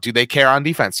skill, or do they care on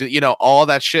defense? You know, all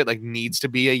that shit like needs to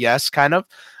be a yes, kind of.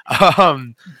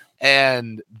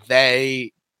 And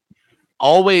they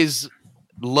always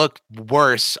look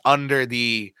worse under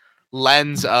the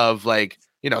lens of, like,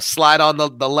 you know, slide on the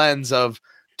lens of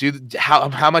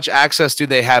how much access do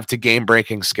they have to game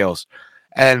breaking skills.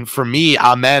 And for me,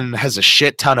 Amen has a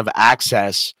shit ton of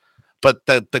access, but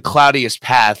the cloudiest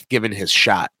path given his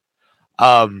shot.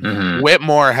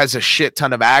 Whitmore has a shit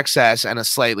ton of access and a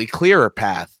slightly clearer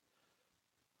path.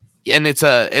 And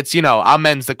it's you know,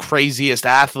 Amen's the craziest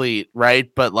athlete, right?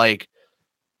 But like,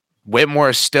 Whitmore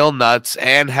is still nuts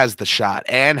and has the shot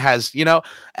and has, you know,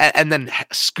 and then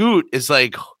Scoot is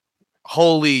like,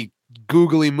 holy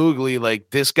googly moogly, like,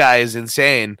 this guy is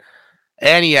insane.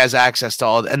 And he has access to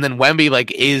all, and then Wemby like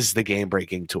is the game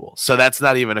breaking tool. So that's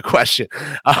not even a question.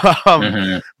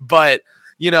 But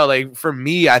you know, like, for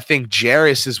me, I think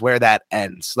Jarris is where that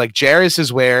ends. Like, Jarris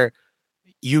is where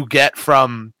you get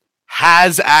from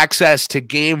has access to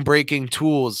game breaking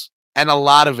tools, and a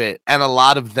lot of it, and a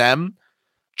lot of them.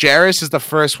 Jarris is the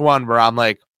first one where I'm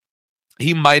like,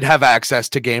 he might have access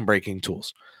to game breaking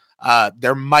tools.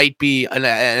 There might be an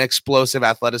explosive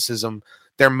athleticism.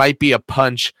 There might be a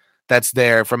punch that's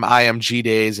there from IMG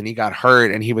days, and he got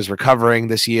hurt and he was recovering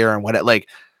this year, and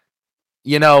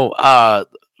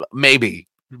maybe,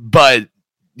 but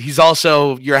he's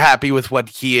also, you're happy with what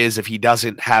he is if he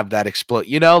doesn't have that explode.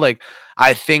 You know, like,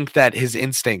 I think that his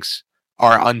instincts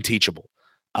are unteachable.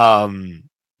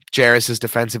 Jarris's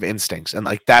defensive instincts, and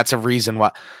like, that's a reason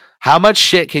why. How much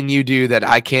shit can you do that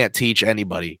I can't teach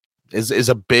anybody is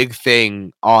a big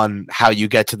thing on how you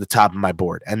get to the top of my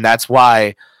board, and that's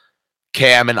why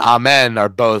Cam and Amen are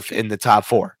both in the top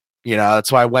 4. You know,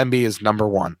 that's why Wemby is number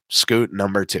 1, Scoot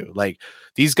number 2. Like,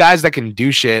 these guys that can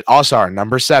do shit also are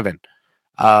number 7.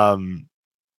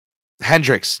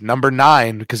 Hendricks number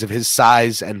 9 because of his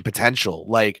size and potential.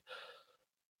 Like,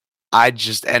 I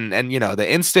just and you know, the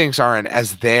instincts aren't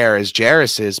as there as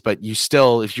Jarris is, but you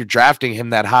still, if you're drafting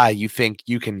him that high, you think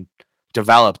you can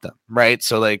develop them, right?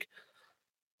 So like,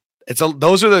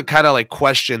 those are the kind of like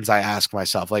questions I ask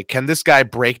myself. Like, can this guy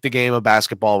break the game of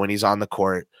basketball when he's on the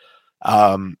court?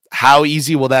 How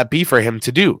easy will that be for him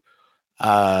to do?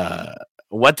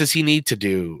 What does he need to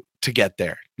do to get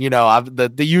there? You know,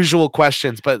 the usual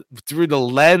questions, but through the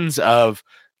lens of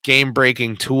game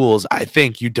breaking tools, I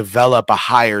think you develop a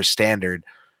higher standard,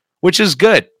 which is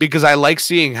good because I like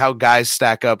seeing how guys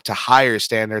stack up to higher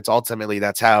standards. Ultimately,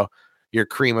 that's how your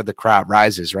cream of the crop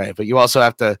rises, right? But you also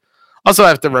have to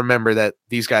remember that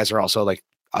these guys are also like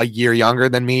a year younger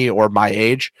than me or my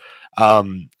age.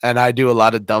 And I do a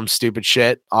lot of dumb, stupid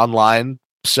shit online.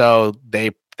 So they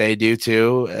do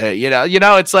too. You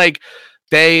know, it's like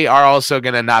they are also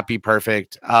going to not be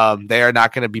perfect. They are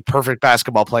not going to be perfect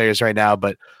basketball players right now,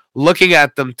 but looking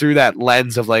at them through that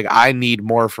lens of like, I need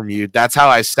more from you. That's how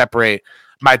I separate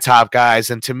my top guys.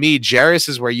 And to me, Jarris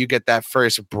is where you get that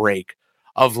first break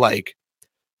of like,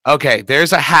 okay,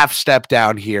 there's a half step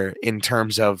down here in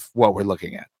terms of what we're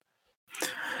looking at.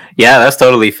 Yeah, that's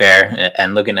totally fair.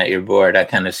 And looking at your board, I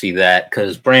kind of see that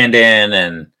because Brandon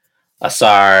and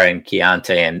Asar and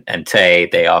Keontae and Tay,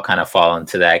 they all kind of fall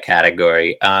into that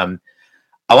category. I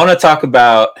want to talk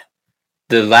about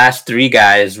the last three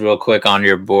guys real quick on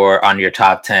your board, on your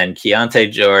top 10,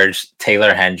 Keontae George,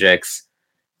 Taylor Hendricks,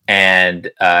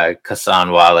 and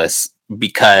Kassan Wallace,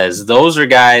 because those are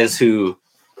guys who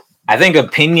I think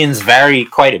opinions vary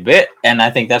quite a bit. And I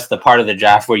think that's the part of the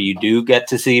draft where you do get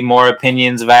to see more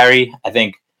opinions vary. I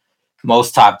think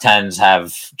most top 10s have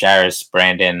Jarris,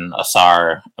 Brandon,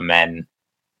 Asar, Amen,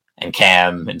 and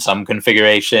Cam in some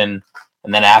configuration.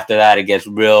 And then after that, it gets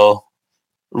real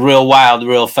wild,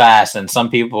 real fast. And some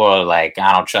people are like,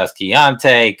 I don't trust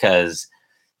Keontae because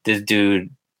this dude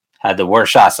had the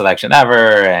worst shot selection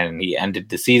ever and he ended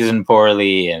the season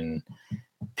poorly. And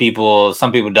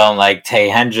some people don't like Tay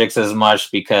Hendricks as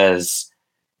much because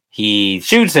he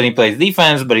shoots and he plays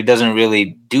defense, but he doesn't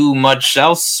really do much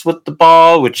else with the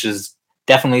ball, which is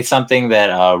definitely something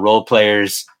that role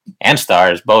players and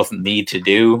stars both need to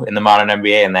do in the modern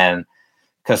NBA. And then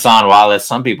Kassan Wallace,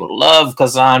 some people love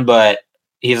Kassan, but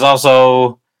he's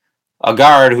also a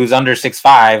guard who's under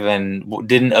 6'5" and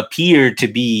didn't appear to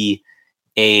be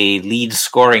a lead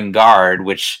scoring guard,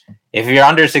 which if you're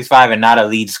under 6'5" and not a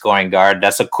lead scoring guard,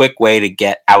 that's a quick way to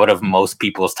get out of most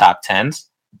people's top 10s.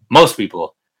 Most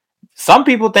people. Some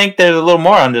people think there's a little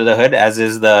more under the hood, as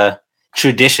is the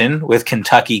tradition with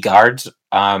Kentucky guards.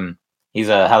 He's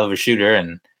a hell of a shooter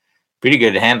and pretty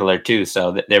good handler too,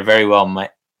 so there very well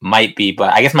might be.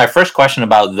 But I guess my first question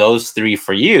about those three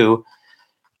for you,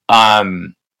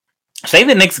 say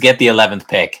the Knicks get the 11th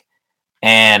pick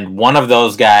and one of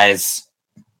those guys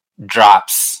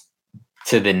drops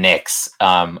to the Knicks.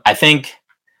 I think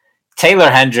Taylor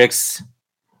Hendricks,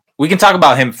 we can talk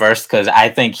about him first because I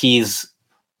think he's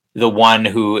the one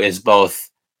who is both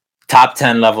top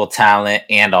 10 level talent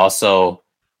and also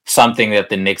something that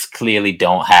the Knicks clearly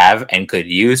don't have and could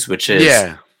use, which is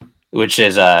a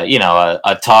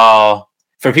tall,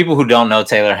 for people who don't know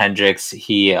Taylor Hendricks,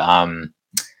 he's a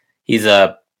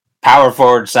power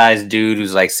forward sized dude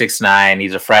who's like 6'9".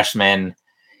 He's a freshman.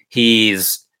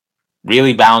 He's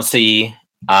really bouncy.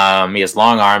 He has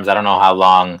long arms. I don't know how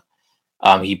long.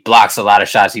 He blocks a lot of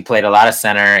shots. He played a lot of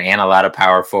center and a lot of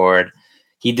power forward.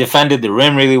 He defended the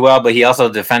rim really well, but he also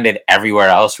defended everywhere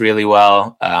else really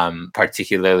well,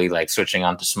 particularly like switching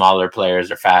onto smaller players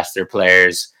or faster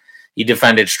players. He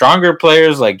defended stronger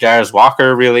players like Jarris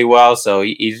Walker really well. So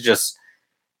he's just,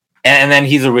 and then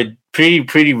he's a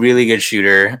pretty really good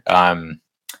shooter.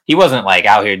 He wasn't like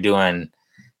out here doing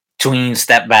tween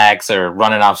step backs or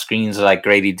running off screens like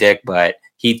Grady Dick, but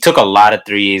he took a lot of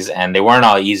threes and they weren't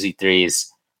all easy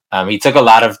threes. He took a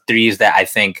lot of threes that I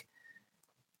think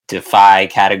defy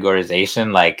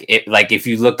categorization. Like if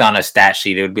you looked on a stat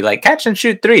sheet, it would be like catch and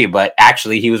shoot 3, but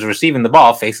actually he was receiving the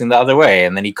ball facing the other way.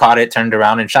 And then he caught it, turned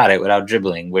around and shot it without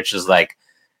dribbling, which is like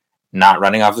not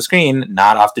running off the screen,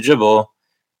 not off the dribble,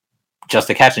 just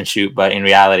a catch and shoot. But in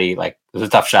reality, like it was a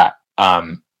tough shot.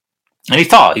 And he's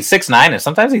tall, he's 6'9", and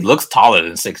sometimes he looks taller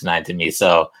than 6'9" to me.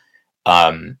 So,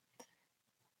 are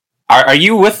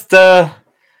you with the,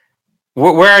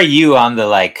 where are you on the,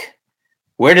 like,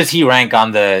 where does he rank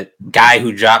on the guy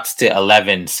who drops to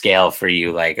 11 scale for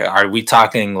you? Like, are we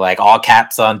talking like all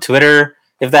caps on Twitter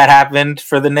if that happened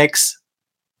for the Knicks?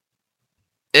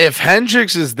 If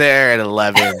Hendricks is there at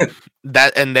 11,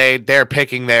 they're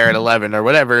picking there at 11 or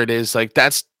whatever it is, like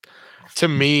that's, to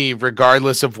me,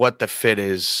 regardless of what the fit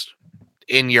is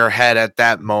in your head at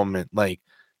that moment, like,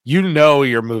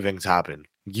 your moving's happened.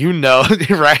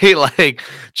 Right? Like,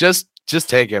 just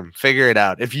take him, figure it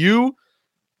out. If you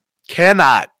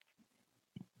cannot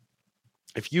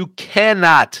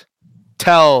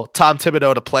tell Tom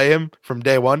Thibodeau to play him from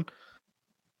day one,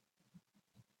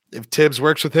 if Tibbs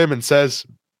works with him and says,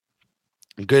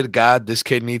 good God, this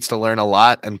kid needs to learn a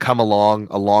lot and come along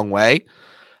a long way,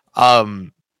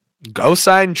 go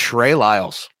sign Trey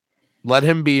Lyles. Let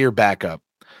him be your backup.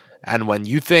 And when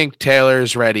you think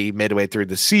Taylor's ready midway through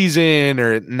the season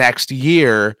or next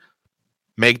year,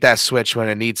 make that switch when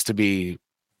it needs to be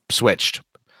switched.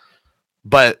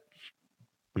 But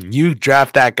you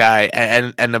draft that guy,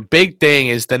 and the big thing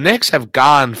is the Knicks have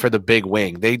gone for the big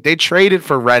wing. They traded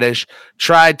for Reddish,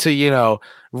 tried to,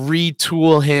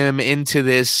 retool him into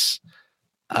this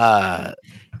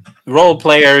role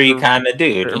player-y kind of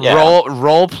dude. Yeah.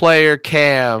 Role player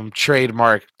Cam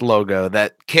trademark logo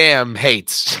that Cam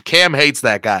hates. Cam hates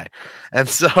that guy. And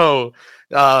so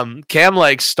Cam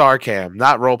likes star Cam,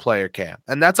 not role player Cam.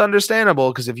 And that's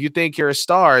understandable because if you think you're a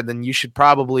star, then you should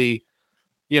probably,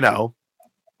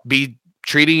 be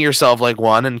treating yourself like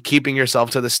one and keeping yourself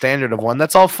to the standard of one.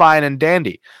 That's all fine and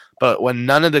dandy. But when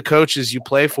none of the coaches you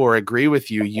play for agree with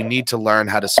you, you need to learn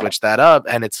how to switch that up.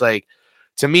 And it's like,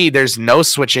 to me, there's no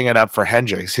switching it up for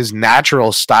Hendricks. His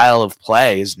natural style of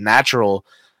play, his natural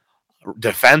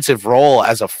defensive role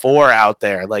as a 4 out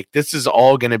there, like this is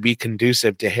all going to be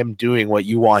conducive to him doing what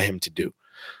you want him to do.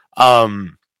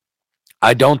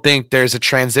 I don't think there's a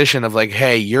transition of like,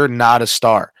 hey, you're not a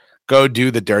star. Go do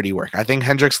the dirty work. I think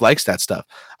Hendricks likes that stuff.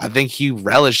 I think he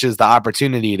relishes the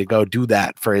opportunity to go do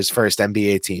that for his first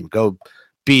NBA team. Go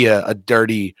be a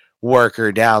dirty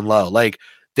worker down low. Like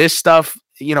this stuff,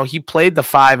 he played the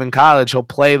 5 in college. He'll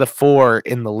play the 4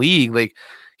 in the league. Like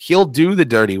he'll do the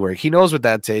dirty work. He knows what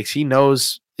that takes. He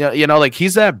knows, like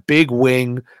he's that big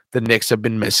wing the Knicks have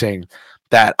been missing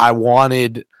that I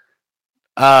wanted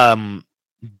them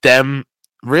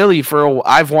really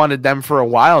I've wanted them for a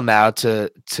while now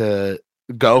to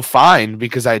go find,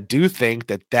 because I do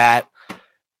think that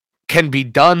can be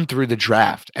done through the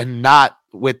draft and not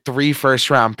with 3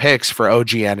 first-round picks for OG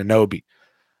Anunoby.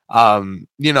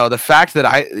 The fact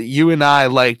that you and I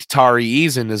liked Tari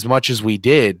Eason as much as we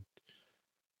did,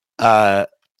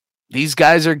 these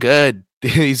guys are good.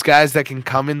 These guys that can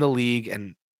come in the league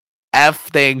and F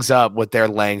things up with their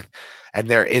length and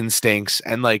their instincts,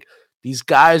 and like these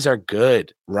guys are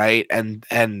good, right?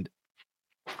 And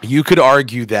you could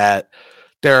argue that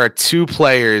there are two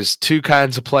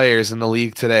kinds of players in the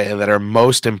league today that are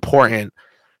most important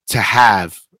to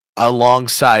have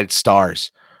alongside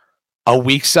stars. A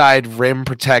weak side rim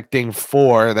protecting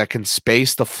 4 that can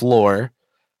space the floor,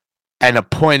 and a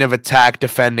point of attack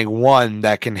defending 1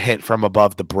 that can hit from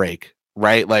above the break,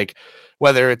 right? Like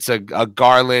whether it's a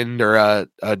Garland or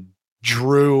a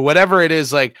Drew, whatever it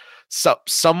is, like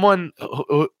someone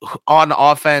who, on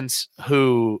offense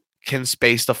who can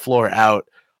space the floor out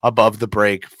above the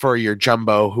break for your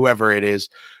jumbo, whoever it is.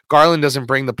 Garland doesn't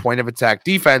bring the point of attack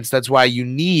defense. That's why you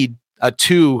need a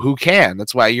 2 who can.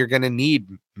 That's why you're going to need,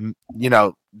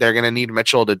 they're going to need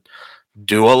Mitchell to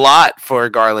do a lot for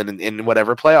Garland in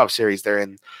whatever playoff series they're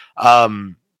in.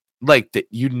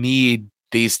 You need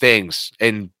these things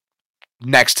in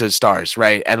next to stars,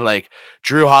 right? And like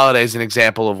Drew Holiday is an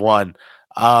example of one.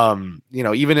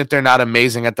 Even if they're not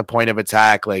amazing at the point of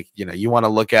attack, like, you want to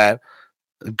look at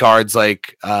guards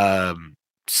like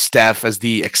Steph as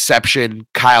the exception,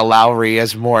 Kyle Lowry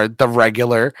as more the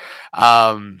regular,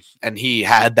 and he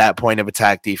had that point of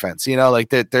attack defense.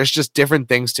 There's just different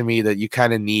things to me that you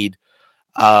kind of need,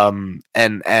 and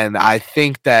I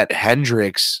think that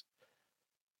Hendricks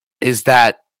is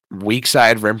that weak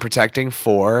side rim protecting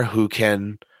 4 who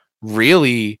can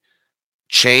really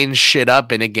change shit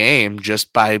up in a game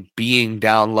just by being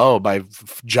down low, by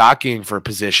jockeying for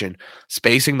position,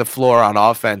 spacing the floor on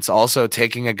offense, also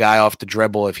taking a guy off the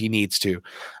dribble if he needs to.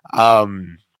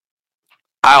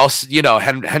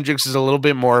 Hendricks is a little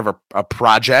bit more of a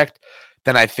project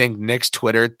than I think Knicks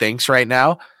Twitter thinks right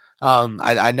now.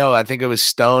 I think it was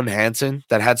Stone Hansen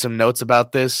that had some notes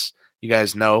about this. You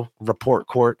guys know, report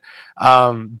court.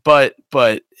 But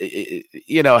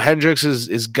Hendricks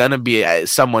is going to be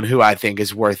someone who I think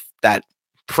is worth that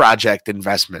project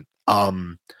investment.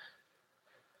 I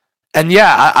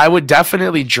would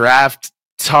definitely draft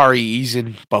Tari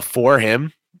Eason before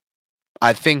him.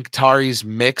 I think Tari's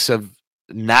mix of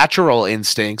natural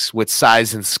instincts with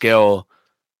size and skill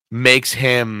makes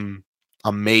him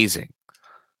amazing.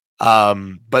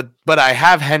 But I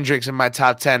have Hendricks in my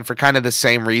top 10 for kind of the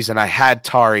same reason I had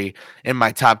Tari in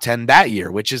my top 10 that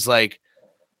year, which is like,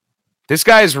 this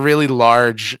guy is really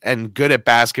large and good at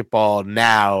basketball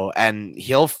now, and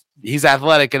he's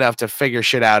athletic enough to figure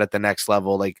shit out at the next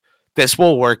level. Like, this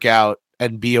will work out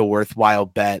and be a worthwhile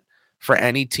bet for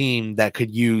any team that could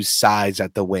use size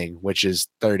at the wing, which is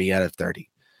 30 out of 30.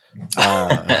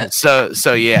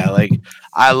 So yeah, like,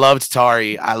 I loved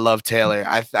Tari. I love Taylor.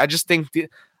 I just think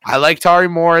I like Tari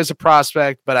more as a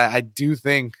prospect, but I do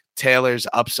think Taylor's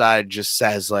upside just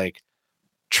says, like,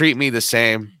 treat me the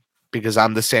same because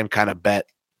I'm the same kind of bet.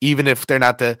 Even if they're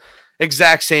not the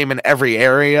exact same in every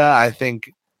area, I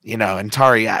think, and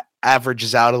Tari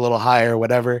averages out a little higher,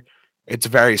 whatever. It's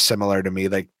very similar to me,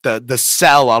 like the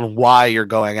sell on why you're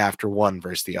going after one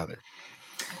versus the other.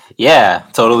 Yeah,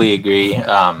 totally agree.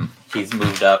 He's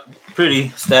moved up pretty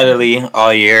steadily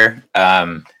all year.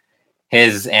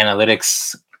 His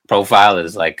analytics profile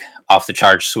is like off the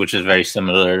charts, which is very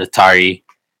similar to Tari.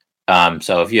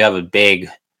 So if you have a big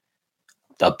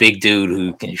dude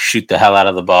who can shoot the hell out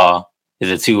of the ball, is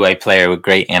a two-way player with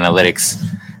great analytics,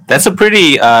 that's a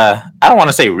pretty, I don't want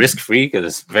to say risk-free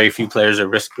because very few players are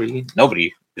risk-free.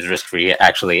 Nobody is risk-free,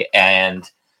 actually. And,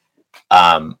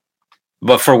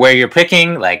 but for where you're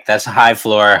picking, like, that's a high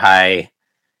floor, high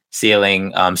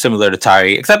ceiling, similar to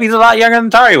Tari, except he's a lot younger than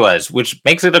Tari was, which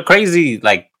makes it a crazy,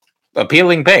 like,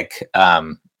 appealing pick.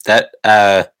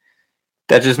 That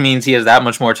just means he has that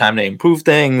much more time to improve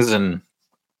things and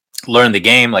learn the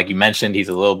game. Like you mentioned, he's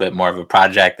a little bit more of a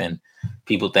project than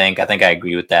people think. I think I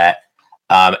agree with that.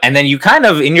 And then you kind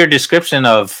of, in your description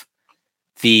of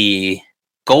the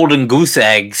golden goose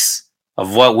eggs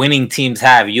of what winning teams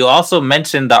have, you also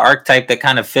mentioned the archetype that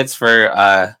kind of fits for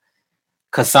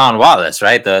Kassan Wallace,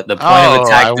 right? The point of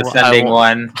attack defending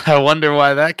one. I wonder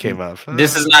why that came up.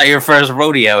 This is not your first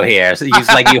rodeo here. So it's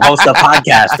like you host a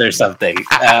podcast or something.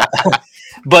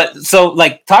 But so,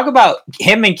 like, talk about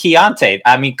him and Keontae.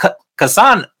 I mean,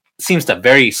 Kassan seems to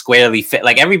very squarely fit.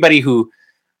 Like, everybody who,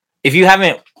 if you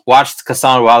haven't watched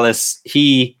Kassan Wallace,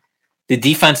 the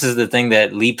defense is the thing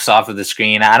that leaps off of the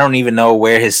screen. I don't even know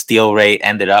where his steal rate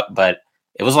ended up, but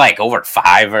it was like over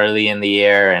 5 early in the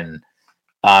year. And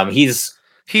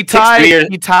he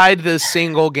tied the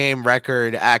single game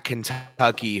record at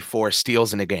Kentucky for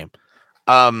steals in a game,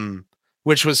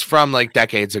 which was from like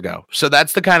decades ago. So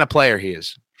that's the kind of player he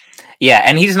is. Yeah,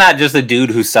 and he's not just a dude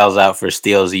who sells out for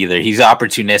steals either. He's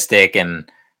opportunistic and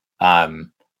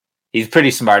he's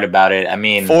pretty smart about it. I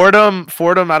mean, Fordham,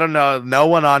 I don't know. No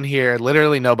one on here,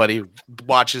 literally nobody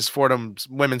watches Fordham's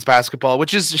women's basketball,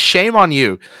 which is a shame on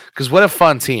you because what a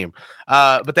fun team.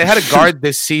 But they had a guard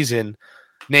this season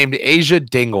named Asia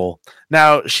Dingle.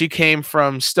 Now, she came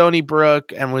from Stony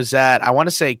Brook and was at, I want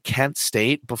to say, Kent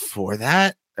State before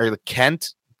that, or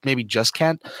Kent, maybe just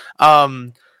Kent.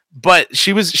 But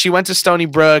she went to Stony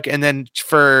Brook, and then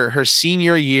for her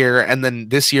senior year, and then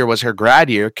this year was her grad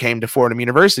year, came to Fordham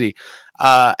University.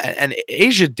 And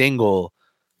Asia Dingle,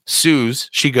 Suze,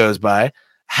 she goes by,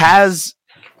 has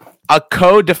a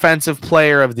co-defensive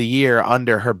player of the year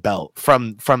under her belt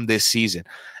from this season.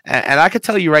 And I could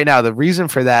tell you right now, the reason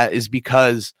for that is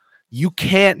because you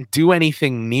can't do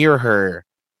anything near her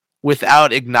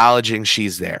without acknowledging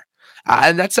she's there.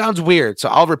 And that sounds weird, so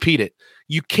I'll repeat it.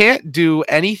 You can't do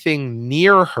anything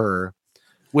near her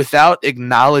without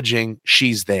acknowledging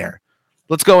she's there.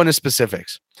 Let's go into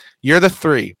specifics. You're the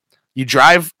 3. You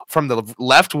drive from the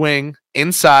left wing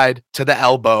inside to the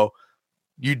elbow.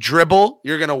 You dribble.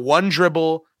 You're going to one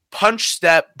dribble, punch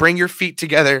step, bring your feet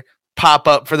together, pop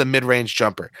up for the mid-range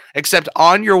jumper. Except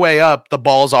on your way up, the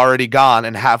ball's already gone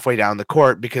and halfway down the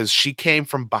court because she came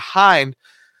from behind,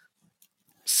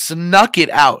 snuck it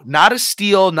out. Not a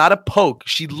steal, not a poke.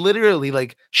 She literally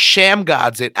like sham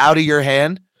gods it out of your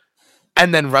hand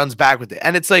and then runs back with it.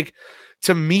 And it's like,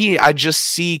 to me, I just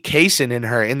see Kaysen in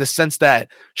her in the sense that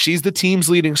she's the team's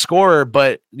leading scorer,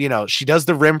 but you know, she does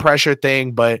the rim pressure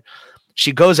thing, but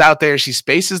she goes out there, she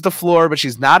spaces the floor, but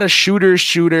she's not a shooter.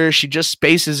 She just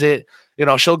spaces it. You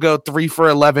know, she'll go 3 for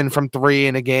 11 from 3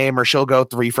 in a game, or she'll go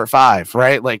 3 for 5,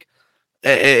 right? Like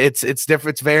it's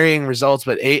different, it's varying results,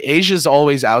 but Asia's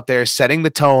always out there setting the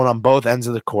tone on both ends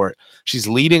of the court. She's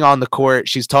leading on the court.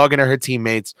 She's talking to her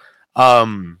teammates.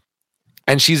 And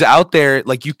she's out there,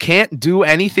 like, you can't do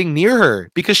anything near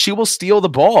her because she will steal the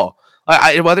ball.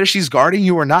 Whether she's guarding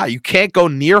you or not, you can't go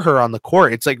near her on the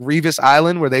court. It's like Revis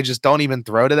Island where they just don't even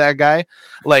throw to that guy.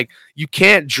 Like, you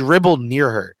can't dribble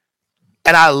near her.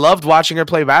 And I loved watching her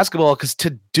play basketball because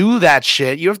to do that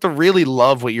shit, you have to really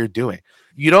love what you're doing.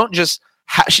 You don't just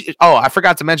I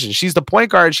forgot to mention, she's the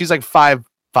point guard. She's like 5'5".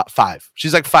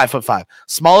 She's like 5'5".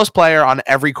 Smallest player on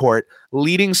every court,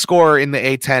 leading scorer in the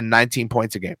A10, 19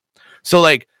 points a game. So,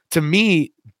 like, to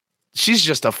me, she's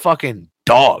just a fucking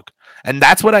dog. And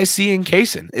that's what I see in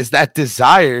Kaysen, is that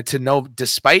desire to know,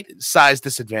 despite size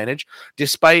disadvantage,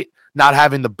 despite not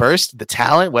having the burst, the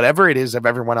talent, whatever it is of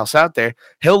everyone else out there,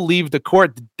 he'll leave the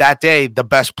court that day the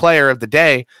best player of the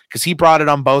day because he brought it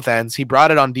on both ends. He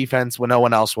brought it on defense when no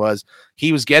one else was.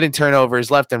 He was getting turnovers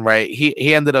left and right.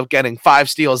 He ended up getting 5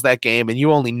 steals that game, and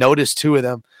you only noticed 2 of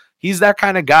them. He's that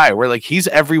kind of guy where, like, he's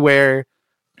everywhere.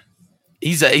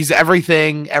 He's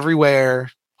everything, everywhere,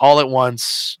 all at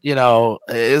once, you know,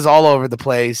 is all over the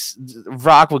place.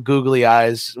 Rock with googly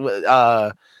eyes.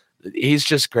 He's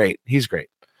just great. He's great.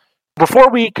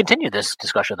 Before we continue this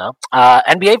discussion, though,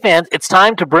 NBA fans, it's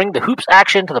time to bring the hoops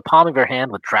action to the palm of your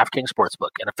hand with DraftKings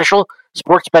Sportsbook, an official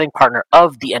sports betting partner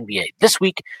of the NBA. This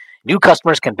week, new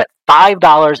customers can bet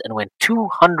 $5 and win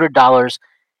 $200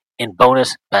 in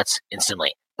bonus bets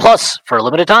instantly. Plus, for a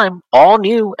limited time, all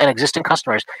new and existing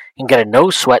customers can get a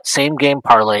no-sweat same-game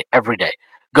parlay every day.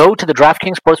 Go to the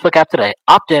DraftKings Sportsbook app today,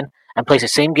 opt in, and place a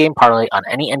same-game parlay on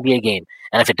any NBA game.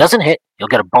 And if it doesn't hit, you'll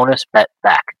get a bonus bet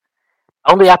back.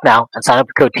 Download the app now and sign up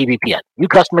with code TBPN. New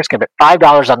customers can bet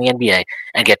 $5 on the NBA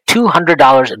and get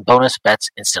 $200 in bonus bets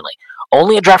instantly.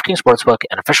 Only at DraftKings Sportsbook,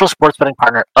 an official sports betting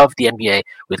partner of the NBA,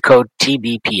 with code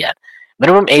TBPN.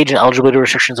 Minimum age and eligibility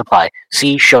restrictions apply.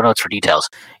 See show notes for details.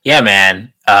 Yeah,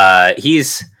 man.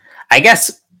 He's, I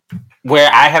guess,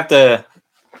 where I have to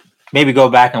maybe go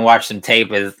back and watch some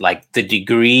tape is like the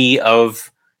degree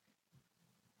of.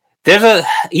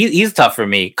 He's tough for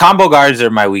me. Combo guards are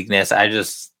my weakness. I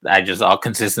just all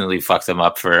consistently fucks him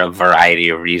up for a variety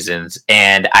of reasons.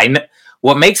 And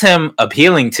what makes him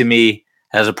appealing to me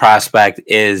as a prospect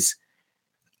is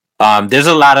there's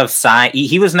a lot of sign.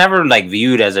 He was never like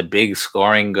viewed as a big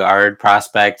scoring guard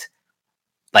prospect,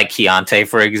 like Keontae,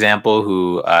 for example,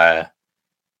 who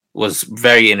was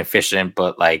very inefficient,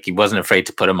 but like he wasn't afraid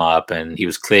to put him up, and he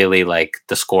was clearly like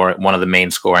one of the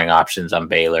main scoring options on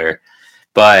Baylor.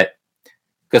 But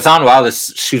Ghassan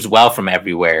Wallace shoots well from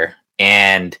everywhere,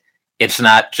 and it's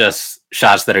not just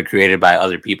shots that are created by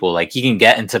other people. Like he can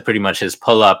get into pretty much his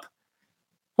pull up.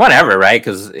 Whatever, right?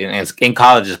 Because in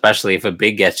college, especially if a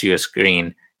big gets you a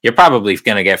screen, you're probably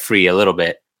going to get free a little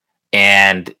bit.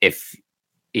 And if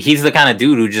he's the kind of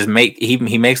dude who just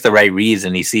he makes the right reads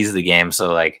and he sees the game.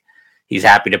 So like he's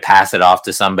happy to pass it off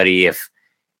to somebody if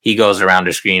he goes around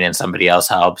a screen and somebody else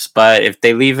helps. But if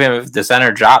they leave him, if the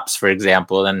center drops, for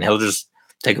example, then he'll just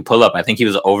take a pull up. I think he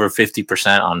was over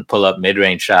 50% on pull up mid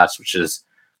range shots, which is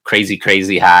crazy,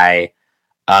 crazy high.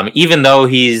 Even though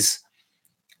he's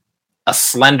a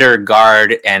slender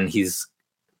guard and he's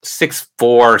 6'4",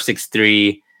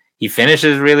 6'3", he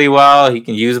finishes really well. He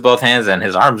can use both hands and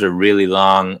his arms are really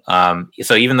long.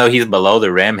 So even though he's below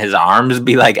the rim, his arms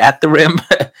be like at the rim.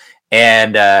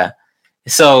 And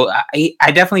so I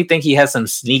definitely think he has some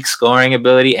sneak scoring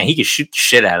ability and he can shoot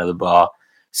shit out of the ball.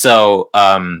 So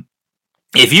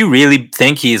if you really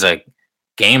think he's a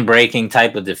game breaking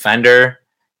type of defender,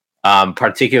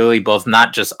 particularly both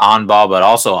not just on ball, but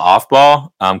also off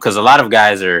ball. Because a lot of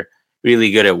guys are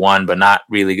really good at one, but not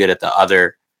really good at the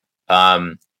other.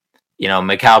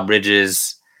 Mikal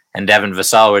Bridges and Devin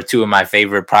Vassell were two of my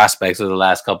favorite prospects of the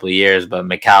last couple of years, but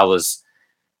Mikal was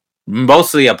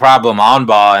mostly a problem on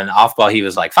ball, and off ball he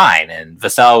was like fine. And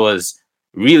Vassell was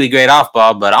really great off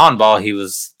ball, but on ball he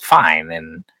was fine.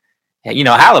 And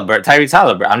Tyrese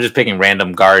Halliburton, I'm just picking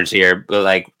random guards here, but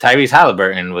like Tyrese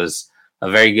Halliburton was a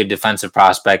very good defensive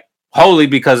prospect wholly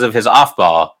because of his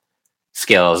off-ball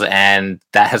skills, and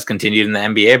that has continued in the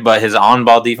NBA, but his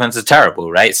on-ball defense is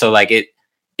terrible, right? So like it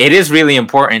is really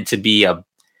important to be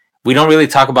we don't really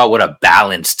talk about what a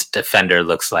balanced defender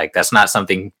looks like. That's not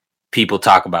something people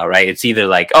talk about, right? It's either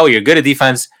like, oh, you're good at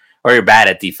defense or you're bad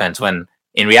at defense, when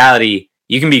in reality,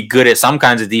 you can be good at some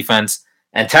kinds of defense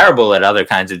and terrible at other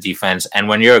kinds of defense. And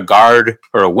when you're a guard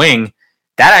or a wing,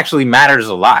 that actually matters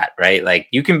a lot, right? Like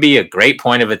you can be a great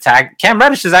point of attack. Cam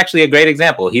Reddish is actually a great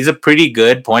example. He's a pretty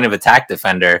good point of attack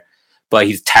defender, but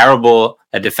he's terrible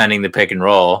at defending the pick and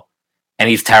roll, and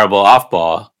he's terrible off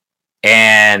ball.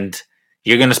 And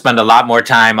you're going to spend a lot more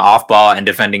time off ball and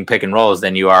defending pick and rolls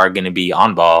than you are going to be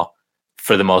on ball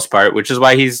for the most part, which is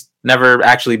why he's never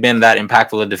actually been that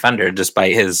impactful a defender,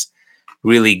 despite his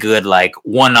really good, like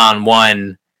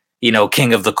one-on-one,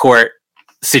 king of the court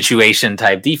situation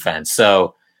type defense.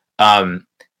 So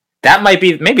that might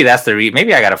be, maybe that's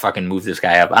maybe I gotta fucking move this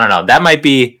guy up. I don't know. That might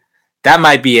be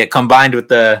it, combined with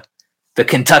the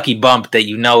Kentucky bump that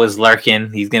is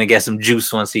lurking. He's gonna get some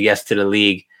juice once he gets to the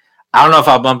league. I don't know if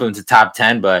I'll bump him to top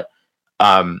 10, but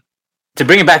to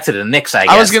bring it back to the Knicks, I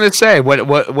guess. I was gonna say,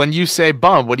 what when you say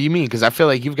bump, what do you mean? Because I feel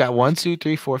like you've got 1, 2,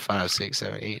 3, 4, 5, 6,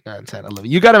 7, 8, 9, 10, 11.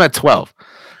 You got him at 12.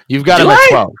 You've got him at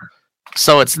 12.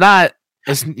 So it's not.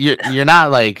 You're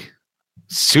not like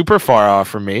super far off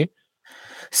from me.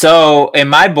 So in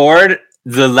my board,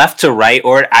 the left to right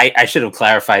order, I should have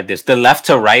clarified this. The left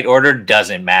to right order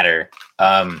doesn't matter.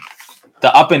 The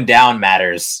up and down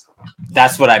matters.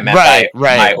 That's what I meant by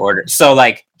my order. So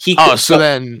like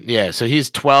so he's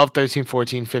 12, 13,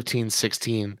 14, 15,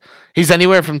 16. He's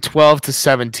anywhere from 12 to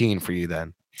 17 for you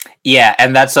then. Yeah,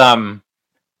 and that's and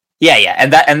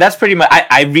that's pretty much.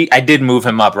 I did move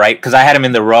him up, right? Because I had him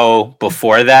in the row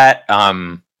before that.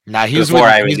 He's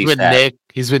with Nick.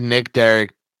 He's with Nick,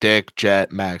 Derek, Dick,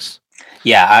 Jet, Max.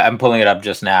 Yeah, I'm pulling it up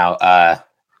just now,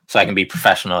 so I can be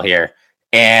professional here.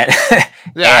 And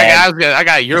I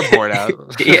got your board out.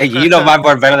 Yeah, you know my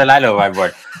board better than I know my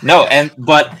board. No,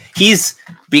 but he's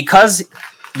because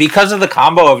of the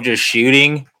combo of just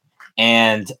shooting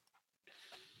and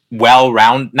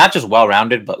not just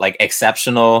well-rounded, but like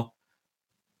exceptional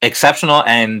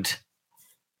and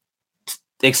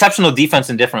exceptional defense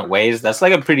in different ways. That's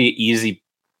like a pretty easy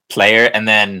player. And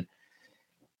then,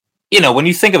 when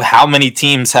you think of how many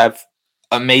teams have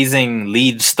amazing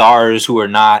lead stars who are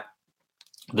not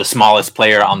the smallest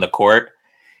player on the court,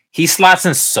 he slots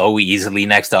in so easily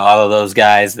next to all of those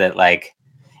guys that like,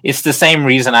 it's the same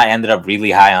reason I ended up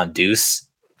really high on Deuce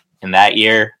in that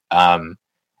year.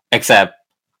 Except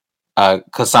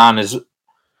Kasan is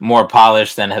more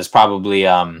polished and has probably,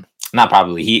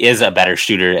 he is a better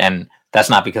shooter. And that's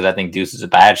not because I think Deuce is a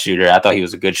bad shooter. I thought he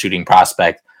was a good shooting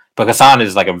prospect, but Kasan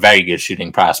is like a very good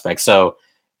shooting prospect. So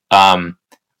I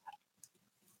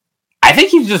think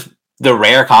he's just the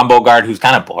rare combo guard who's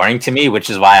kind of boring to me,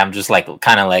 which is why I'm just like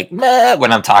kind of like meh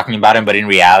when I'm talking about him. But in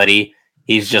reality,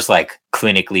 he's just like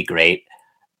clinically great.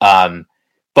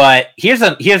 But here's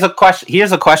a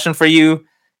question for you,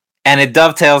 and it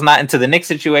dovetails not into the Knicks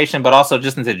situation, but also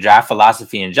just into draft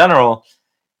philosophy in general.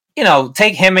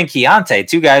 Take him and Keontae,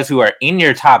 two guys who are in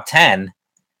your top 10.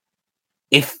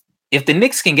 If the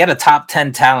Knicks can get a top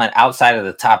 10 talent outside of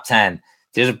the top 10,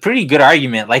 there's a pretty good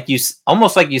argument,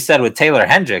 almost like you said with Taylor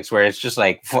Hendricks, where it's just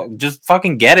like, just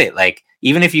fucking get it. Like,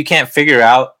 even if you can't figure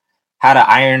out how to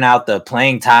iron out the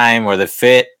playing time or the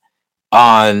fit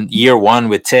on year one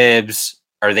with Tibbs,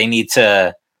 or they need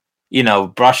to,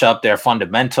 brush up their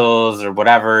fundamentals or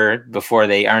whatever before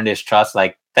they earn his trust,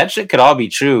 like that shit could all be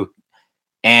true.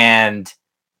 And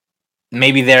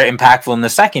maybe they're impactful in the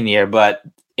second year, but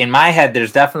in my head,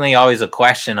 there's definitely always a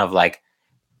question of like,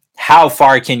 how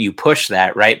far can you push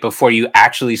that, right, before you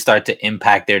actually start to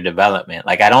impact their development?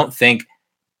 Like, I don't think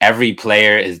every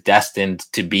player is destined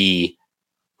to be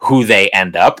who they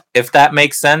end up, if that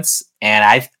makes sense.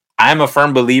 And I'm a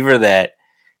firm believer that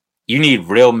you need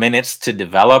real minutes to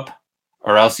develop,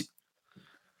 or else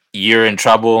you're in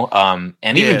trouble. And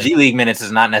even G League minutes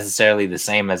is not necessarily the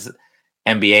same as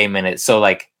NBA minutes. So,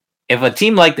 like, if a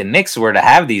team like the Knicks were to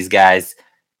have these guys,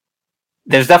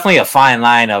 there's definitely a fine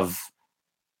line of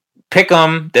pick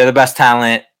them, they're the best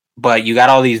talent, but you got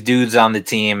all these dudes on the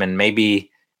team, and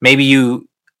maybe you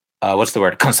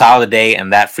consolidate,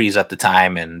 and that frees up the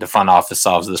time, and the front office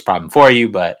solves this problem for you.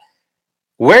 But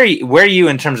where are you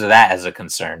in terms of that as a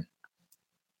concern?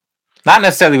 Not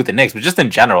necessarily with the Knicks, but just in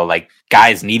general, like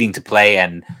guys needing to play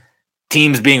and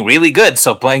teams being really good,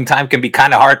 so playing time can be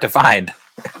kind of hard to find.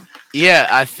 Yeah,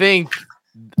 I think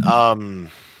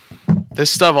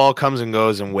this stuff all comes and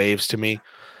goes in waves to me.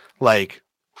 Like,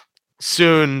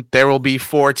 soon there will be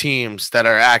 4 teams that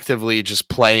are actively just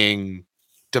playing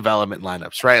development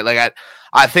lineups, right? Like,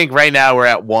 I think right now we're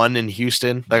at 1 in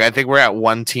Houston. Like, I think we're at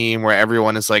 1 team where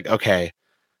everyone is like, okay.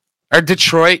 Or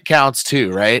Detroit counts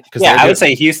too, right? Yeah, I would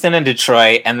say Houston and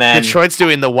Detroit, and then Detroit's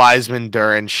doing the Wiseman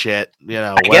Duran shit.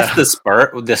 I guess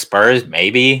the Spurs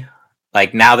maybe.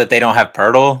 Like, now that they don't have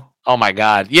Pirtle. Oh my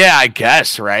God, yeah, I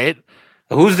guess, right?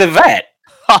 Who's the vet?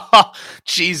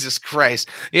 Jesus Christ!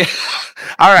 Yeah,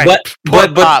 all right.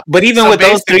 But even with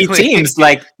those 3 teams,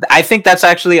 like, I think that's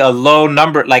actually a low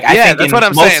number. Like, I think that's what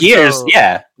I'm saying. Years, so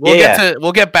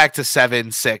we'll get back to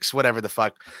 7, 6, whatever the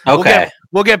fuck. Okay,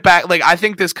 we'll get back. Like, I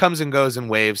think this comes and goes in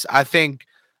waves. I think,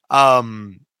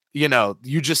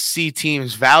 you just see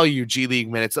teams value G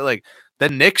League minutes. Like, the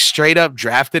Knicks straight up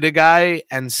drafted a guy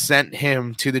and sent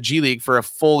him to the G League for a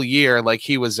full year, like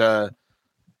he was a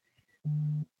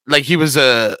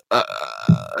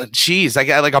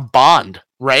bond,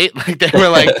 right? Like, they were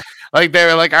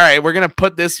like, all right, we're gonna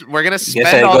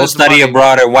spend all this study money.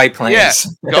 Abroad or White Plains.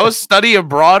 Yeah, go study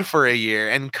abroad for a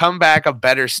year and come back a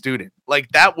better student. Like,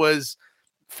 that was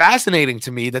fascinating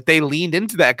to me that they leaned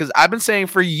into that, because I've been saying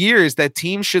for years that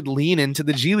teams should lean into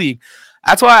the G League.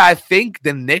 That's why I think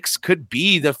the Knicks could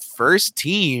be the first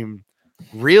team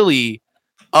really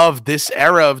of this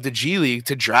era of the G League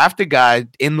to draft a guy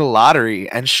in the lottery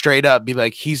and straight up be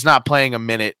like, he's not playing a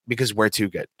minute because we're too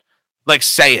good. Like,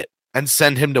 say it and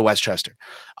send him to Westchester.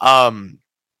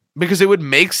 Because it would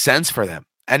make sense for them.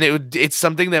 And it's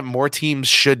something that more teams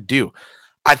should do.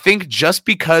 I think just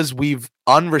because we've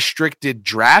unrestricted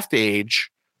draft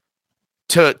age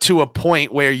to a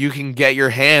point where you can get your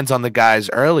hands on the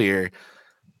guys earlier,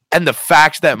 and the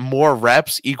fact that more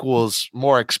reps equals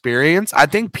more experience, I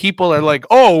think people are like,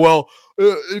 oh, well,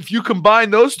 if you combine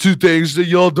those 2 things, then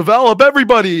you'll develop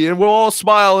everybody and we'll all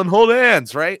smile and hold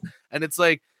hands, right? And it's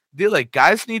like,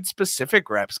 guys need specific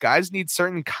reps. Guys need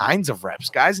certain kinds of reps.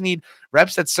 Guys need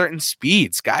reps at certain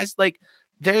speeds. Guys, like,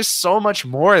 there's so much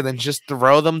more than just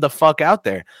throw them the fuck out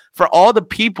there. For all the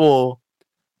people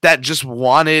that just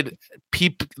wanted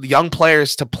young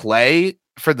players to play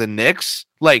for the Knicks,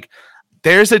 like,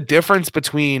 there's a difference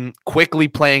between quickly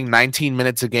playing 19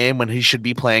 minutes a game when he should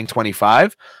be playing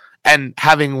 25 and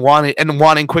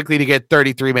wanting quickly to get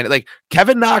 33 minutes. Like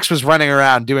Kevin Knox was running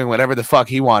around doing whatever the fuck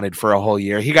he wanted for a whole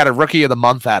year. He got a rookie of the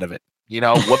month out of it.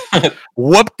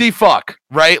 Whoop the fuck,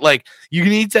 right? Like you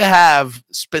need to have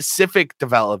specific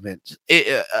development,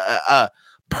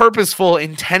 purposeful,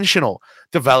 intentional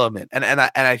development. And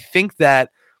I think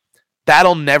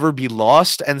that'll never be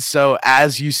lost. And so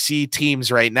as you see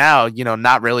teams right now,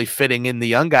 not really fitting in the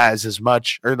young guys as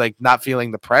much or like not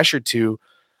feeling the pressure to,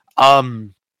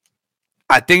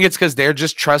 I think it's because they're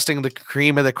just trusting the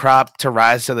cream of the crop to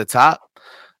rise to the top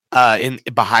in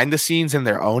behind the scenes in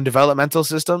their own developmental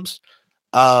systems.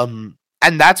 And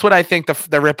that's what I think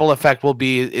the ripple effect will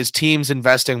be is teams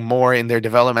investing more in their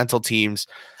developmental teams.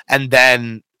 And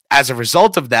then as a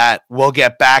result of that, we'll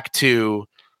get back to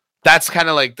that's kind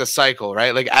of like the cycle,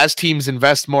 right? Like as teams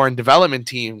invest more in development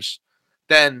teams,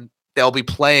 then they'll be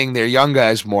playing their young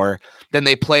guys more. Then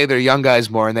they play their young guys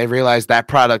more and they realize that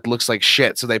product looks like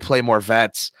shit. So they play more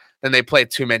vets. Then they play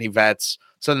too many vets.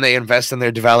 So then they invest in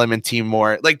their development team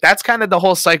more. Like that's kind of the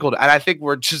whole cycle. And I think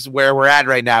we're just where we're at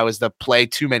right now is the play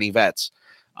too many vets.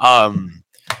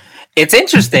 It's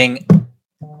interesting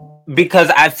because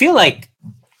I feel like,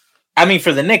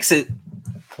 for the Knicks,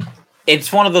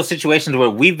 it's one of those situations where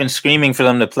we've been screaming for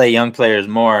them to play young players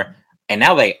more. And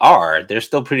now they are. They're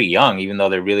still pretty young, even though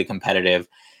they're really competitive.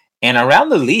 And around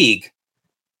the league,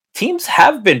 teams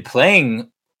have been playing.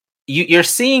 You're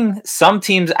seeing some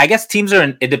teams. I guess teams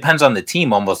are. It depends on the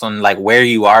team, almost on like where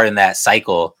you are in that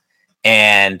cycle,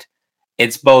 and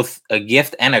it's both a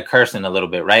gift and a curse in a little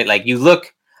bit, right? Like you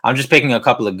look. I'm just picking a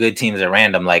couple of good teams at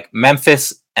random, like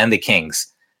Memphis and the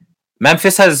Kings.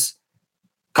 Memphis has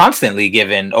constantly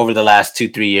given over the last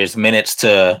 2-3 years minutes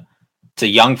to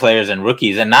young players and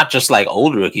rookies, and not just like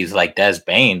old rookies like Des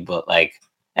Bane, but like,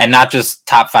 and not just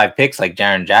top 5 picks like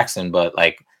Jaren Jackson, but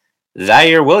like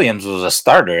Zaire Williams was a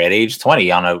starter at age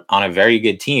 20 on a very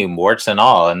good team, warts and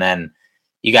all. And then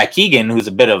you got Keegan, who's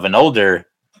a bit of an older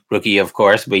rookie, of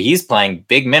course, but he's playing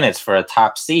big minutes for a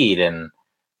top seed. And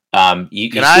Can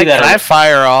I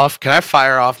fire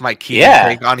off my key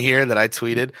take on here that I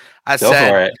tweeted?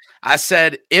 I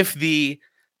said if the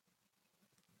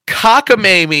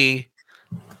cockamamie,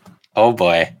 oh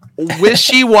boy,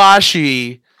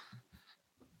 wishy-washy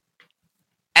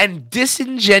and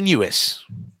disingenuous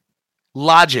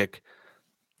logic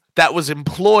that was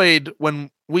employed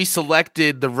when we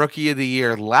selected the rookie of the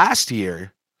year last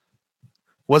year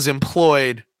was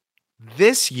employed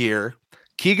this year,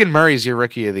 Keegan Murray's your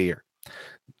rookie of the year.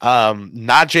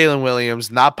 Not Jalen Williams,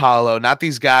 not Paolo, not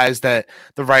these guys that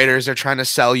the writers are trying to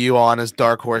sell you on as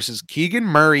dark horses. Keegan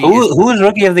Murray. Who was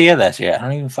rookie of the year last year? I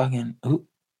don't even fucking who.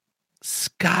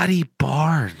 Scotty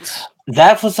Barnes.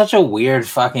 That was such a weird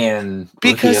fucking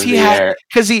because he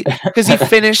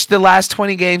finished the last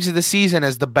 20 games of the season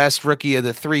as the best rookie of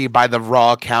the 3 by the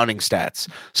raw counting stats.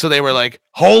 So they were like,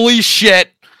 "Holy shit!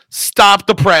 Stop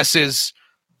the presses."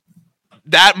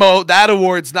 That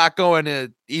award's not going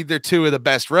to either 2 of the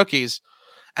best rookies.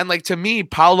 And like to me,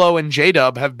 Paolo and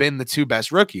J-Dub have been the 2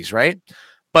 best rookies, right?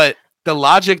 But the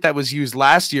logic that was used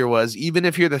last year was even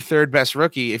if you're the 3rd best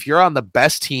rookie, if you're on the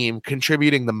best team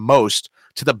contributing the most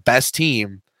to the best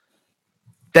team,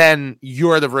 then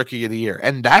you're the rookie of the year.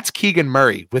 And that's Keegan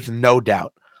Murray with no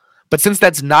doubt. But since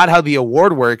that's not how the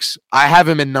award works, I have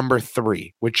him in number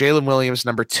 3 with Jalen Williams,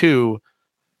 number 2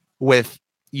 with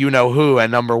you know who,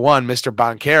 and number 1, Mr.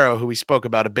 Boncaro, who we spoke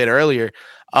about a bit earlier.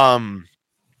 And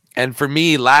for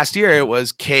me, last year it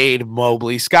was Cade,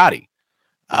 Mobley, Scotty.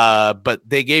 But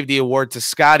they gave the award to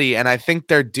Scotty, and I think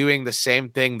they're doing the same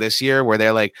thing this year where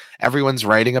they're like, everyone's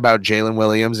writing about Jalen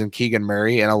Williams and Keegan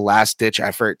Murray in a last-ditch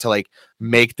effort to like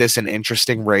make this an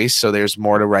interesting race so there's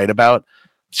more to write about.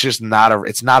 It's just not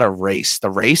a race. The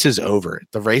race is over.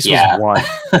 The race was won.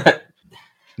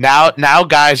 Now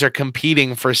guys are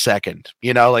competing for second,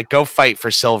 like go fight for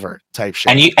silver type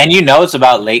shit. And it's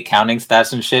about late counting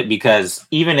stats and shit, because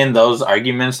even in those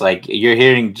arguments, like you're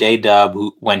hearing J-Dub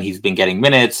when he's been getting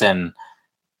minutes and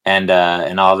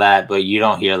all that, but you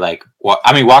don't hear like,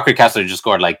 Walker Kessler just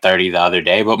scored like 30 the other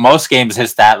day, but most games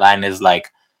his stat line is like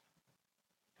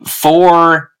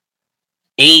 4,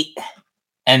 8,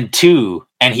 and 2,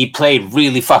 and he played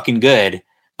really fucking good,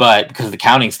 but because the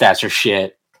counting stats are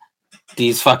shit,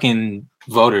 these fucking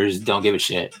voters don't give a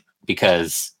shit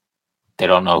because they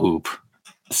don't know hoop.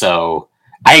 So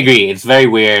I agree. It's very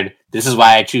weird. This is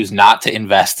why I choose not to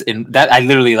invest in that. I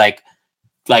literally like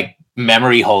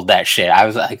memory hold that shit. I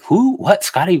was like, who, what,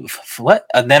 Scotty, what?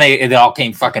 And then it all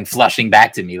came fucking flushing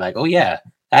back to me like, oh yeah,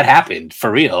 that happened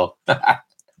for real. But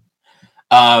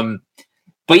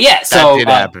But yeah, That so did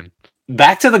happen.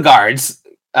 back to the guards,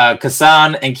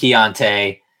 Kassan and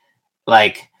Keontae.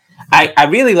 Like, I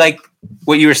really like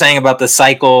what you were saying about the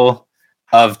cycle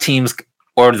of teams,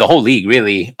 or the whole league,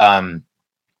 really, kind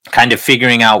of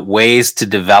figuring out ways to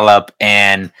develop.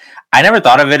 And I never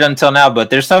thought of it until now, but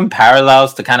there's some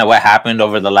parallels to kind of what happened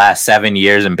over the last 7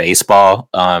 years in baseball.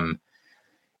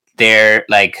 There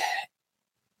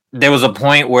was a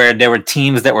point where there were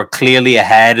teams that were clearly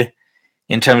ahead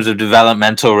in terms of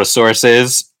developmental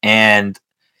resources, and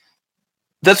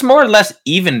that's more or less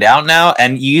evened out now.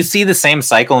 And you see the same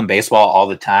cycle in baseball all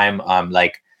the time.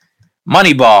 Like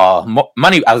Moneyball,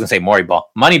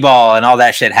 Moneyball, and all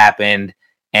that shit happened.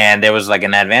 And there was like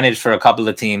an advantage for a couple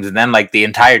of teams. And then like the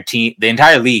entire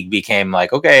league became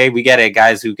like, okay, we get it.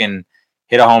 Guys who can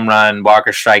hit a home run, walk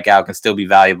or strike out can still be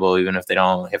valuable, even if they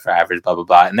don't hit for average, blah, blah,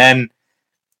 blah. And then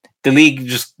the league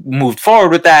just moved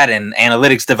forward with that, and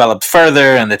analytics developed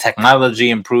further, and the technology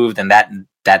improved. And that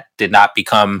did not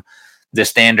become the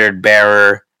standard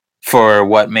bearer for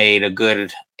what made a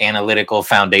good analytical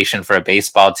foundation for a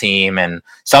baseball team. And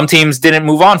some teams didn't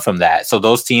move on from that. So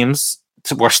those teams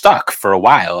were stuck for a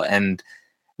while. And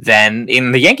then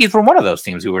the Yankees were one of those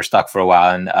teams who were stuck for a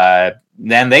while. And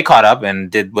then they caught up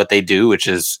and did what they do, which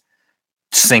is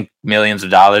sink millions of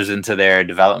dollars into their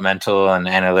developmental and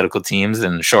analytical teams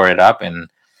and shore it up. And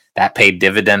that paid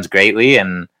dividends greatly.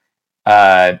 And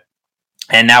now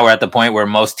we're at the point where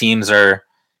most teams are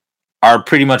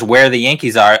pretty much where the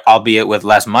Yankees are, albeit with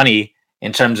less money,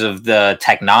 in terms of the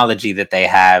technology that they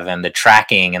have and the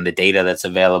tracking and the data that's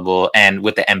available. And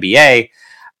with the NBA,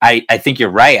 I think you're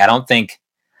right.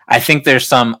 I think there's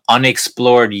some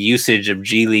unexplored usage of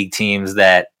G League teams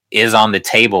that is on the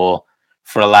table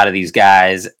for a lot of these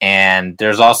guys. And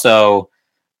there's also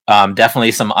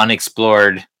definitely some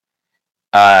unexplored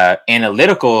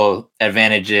analytical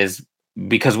advantages,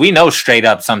 because we know straight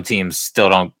up some teams still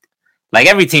don't, like,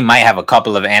 every team might have a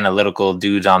couple of analytical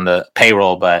dudes on the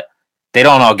payroll, but they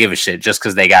don't all give a shit just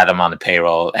because they got them on the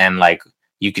payroll. And like,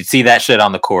 you could see that shit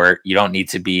on the court. You don't need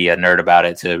to be a nerd about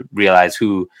it to realize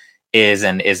who is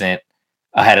and isn't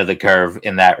ahead of the curve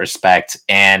in that respect.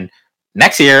 And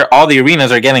next year, all the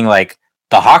arenas are getting like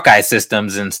the Hawkeye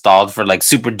systems installed for like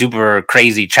super duper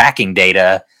crazy tracking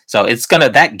data. So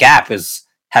that gap has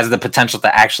the potential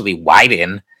to actually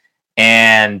widen.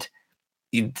 And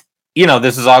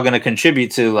this is all going to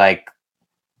contribute to, like,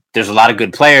 there's a lot of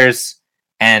good players,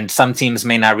 and some teams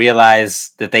may not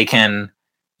realize that they can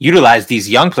utilize these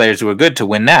young players who are good to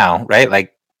win now, right?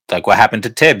 Like what happened to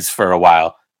Tibbs for a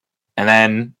while. And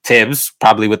then Tibbs,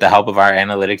 probably with the help of our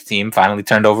analytics team, finally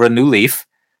turned over a new leaf.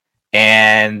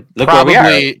 And look where we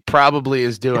are. Probably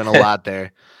is doing a lot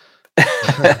there.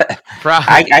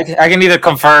 I can neither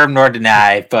confirm nor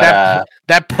deny, but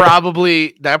that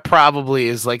probably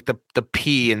is like the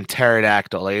P in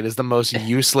pterodactyl. Like, it is the most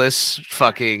useless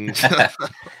fucking.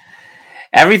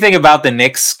 Everything about the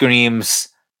Knicks screams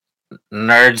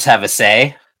nerds have a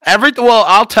say. Well,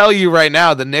 I'll tell you right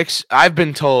now, the Knicks, I've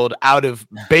been told, out of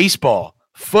baseball,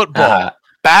 football,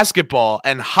 basketball,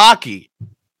 and hockey.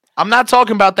 I'm not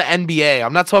talking about the NBA.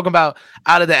 I'm not talking about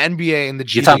out of the NBA and the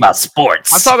G League. You're talking about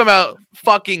sports. I'm talking about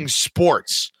fucking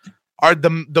sports. Are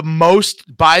the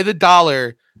most by the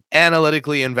dollar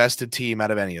analytically invested team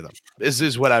out of any of them. This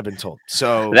is what I've been told.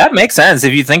 So that makes sense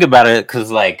if you think about it,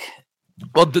 because like,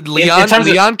 well,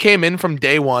 Leon came in from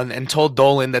day one and told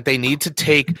Dolan that they need to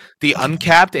take the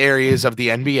uncapped areas of the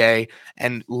NBA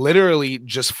and literally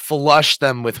just flush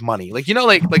them with money. Like,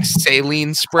 like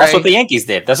saline spray. That's what the Yankees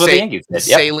did.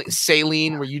 Yep.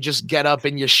 Saline, where you just get up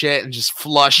in your shit and just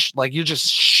flush, like you're just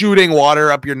shooting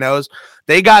water up your nose.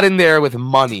 They got in there with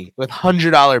money, with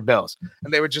 $100 bills,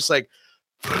 and they were just like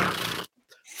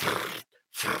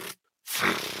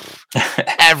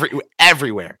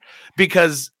everywhere.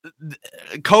 Because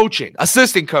coaching,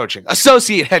 assistant coaching,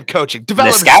 associate head coaching,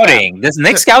 development, scouting. This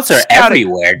Knicks scouts are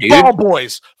everywhere, dude. Ball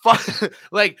boys,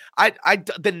 like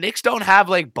the Knicks don't have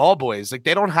like ball boys. Like,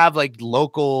 they don't have like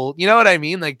local. You know what I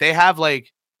mean? Like, they have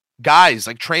like guys,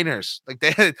 like trainers. Like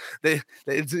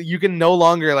you can no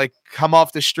longer like come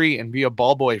off the street and be a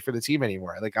ball boy for the team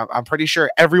anymore. Like, I'm pretty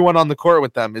sure everyone on the court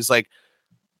with them is like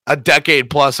a decade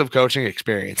plus of coaching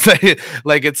experience.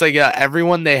 Like, it's like,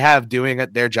 everyone they have doing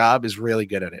their job is really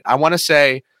good at it. I want to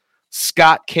say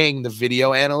Scott King, the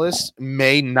video analyst,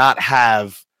 may not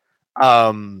have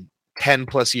 10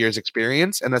 plus years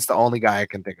experience, and that's the only guy I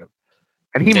can think of.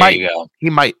 And he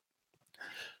might.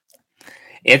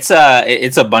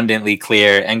 It's abundantly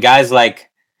clear. And guys like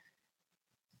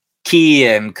Key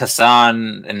and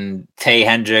Kassan and Tay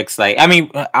Hendricks, like, I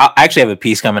mean, I actually have a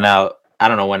piece coming out. I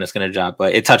don't know when it's going to drop,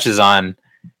 but it touches on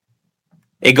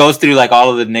it goes through like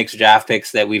all of the Knicks draft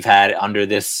picks that we've had under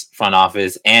this front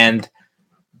office and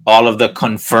all of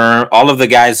the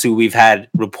guys who we've had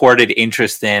reported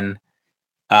interest in,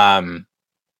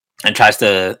 and tries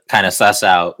to kind of suss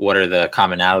out what are the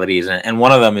commonalities. And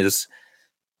one of them is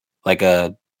like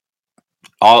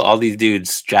all these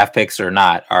dudes, draft picks or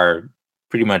not, are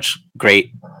pretty much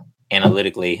great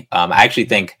analytically. I actually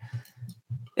think,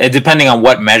 depending on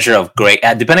what measure of great,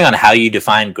 depending on how you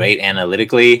define great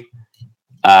analytically,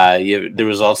 the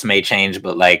results may change.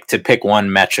 But like, to pick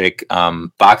one metric,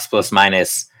 box plus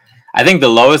minus, I think the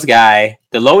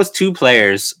lowest two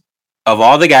players of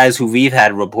all the guys who we've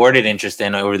had reported interest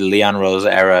in over the Leon Rose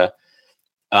era,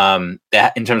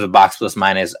 that in terms of box plus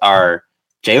minus, are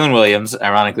Jalen Williams,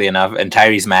 ironically enough, and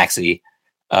Tyrese Maxey,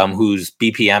 whose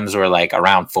BPMs were like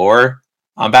around 4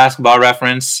 on Basketball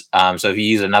Reference. So if you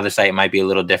use another site, it might be a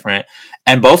little different.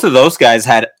 And both of those guys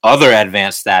had other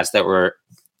advanced stats that were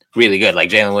really good. Like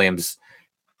Jalen Williams,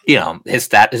 his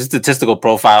statistical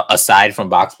profile aside from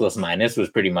box plus minus was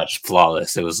pretty much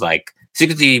flawless. It was like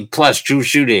 60 plus true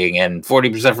shooting and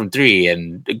 40% from 3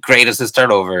 and great assist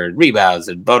turnover, rebounds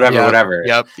and whatever.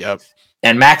 Yep.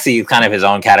 And Maxey is kind of his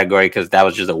own category because that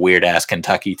was just a weird ass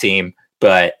Kentucky team.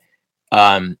 But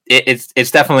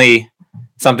it's definitely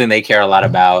something they care a lot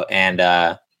about.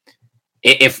 And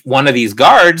if one of these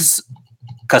guards,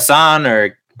 Kassan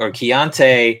or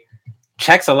Keontae,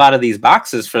 checks a lot of these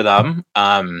boxes for them,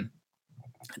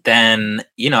 then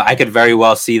I could very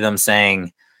well see them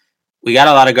saying, we got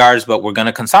a lot of guards, but we're going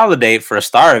to consolidate for a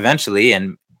star eventually.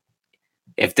 And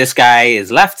if this guy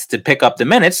is left to pick up the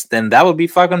minutes, then that would be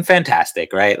fucking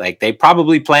fantastic, right? Like, they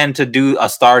probably plan to do a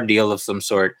star deal of some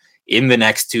sort in the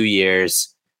next 2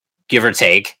 years, give or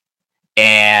take.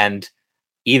 And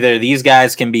either these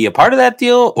guys can be a part of that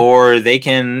deal or they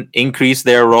can increase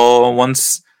their role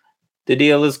once the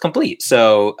deal is complete.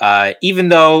 So even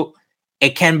though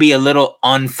it can be a little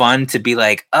unfun to be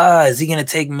like, is he going to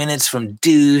take minutes from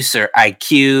Deuce or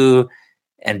IQ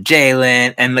and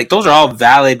Jalen? And like, those are all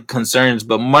valid concerns,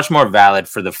 but much more valid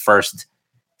for the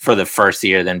first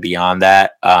year than beyond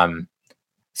that.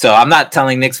 So I'm not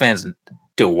telling Knicks fans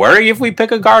to worry if we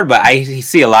pick a guard, but I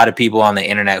see a lot of people on the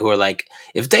internet who are like,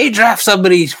 if they draft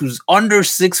somebody who's under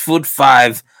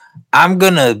 6'5", I'm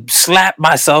going to slap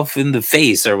myself in the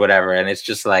face or whatever. And it's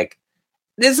just like,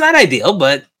 it's not ideal,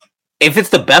 but if it's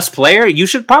the best player, you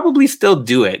should probably still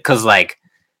do it. Cause like,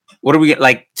 what are we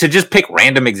like to just pick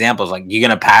random examples? Like, you're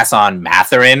going to pass on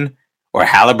Mathurin or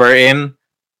Halliburton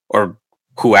or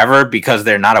whoever because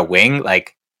they're not a wing.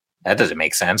 Like, that doesn't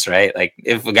make sense, right? Like,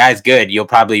 if a guy's good, you'll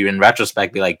probably in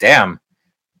retrospect be like, damn,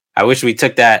 I wish we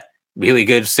took that really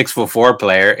good 6'4"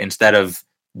 player instead of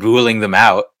ruling them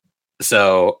out.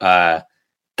 So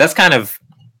that's kind of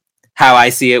how I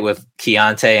see it with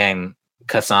Keontae and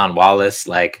Kassan Wallace.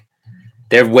 Like,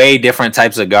 they're way different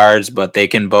types of guards, but they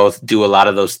can both do a lot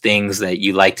of those things that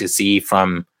you like to see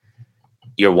from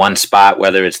your one spot,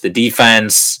 whether it's the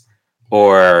defense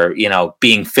or,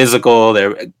 being physical.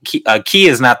 Key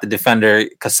is not the defender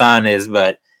Kassan is,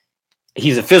 but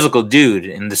he's a physical dude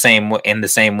in the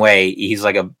same way. He's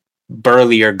like a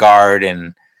burlier guard,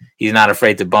 and he's not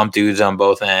afraid to bump dudes on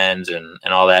both ends and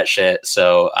all that shit.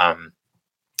 So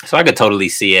I could totally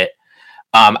see it.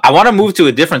 I want to move to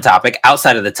a different topic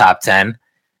outside of the top 10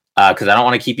 because I don't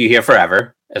want to keep you here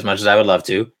forever as much as I would love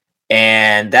to.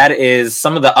 And that is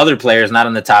some of the other players not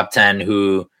in the top 10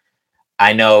 who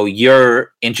I know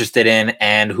you're interested in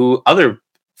and who other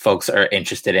folks are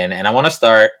interested in. And I want to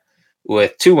start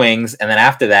with 2 wings. And then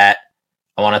after that,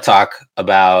 I want to talk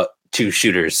about 2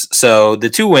 shooters. So the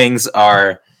 2 wings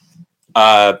are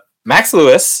Max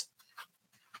Lewis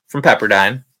from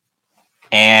Pepperdine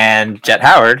and Jet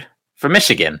Howard from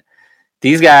Michigan.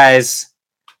 These guys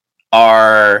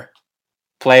are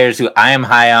players who I am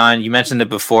high on. You mentioned it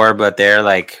before, but they're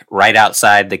like right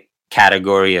outside the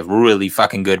category of really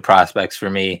fucking good prospects for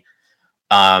me.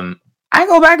 I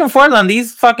go back and forth on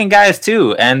these fucking guys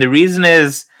too. And the reason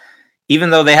is, even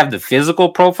though they have the physical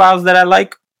profiles that I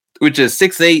like, which is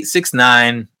 6'8",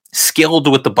 6'9", skilled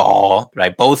with the ball,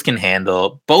 right? Both can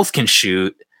handle, both can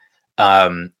shoot.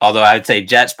 Although I would say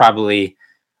Jet's probably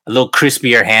a little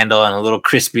crispier handle and a little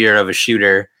crispier of a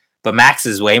shooter, but Max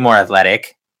is way more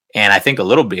athletic and I think a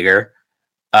little bigger.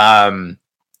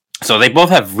 So they both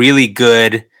have really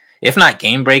good, if not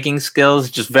game-breaking skills,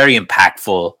 just very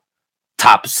impactful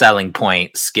top selling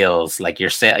point skills, like your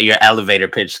elevator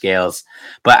pitch skills.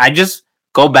 But I just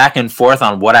go back and forth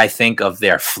on what I think of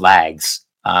their flags.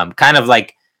 Kind of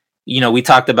like, we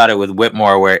talked about it with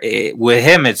Whitmore, where with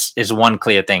him, it's one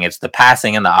clear thing. It's the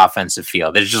passing and the offensive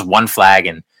field. There's just one flag.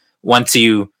 And once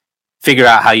you figure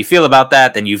out how you feel about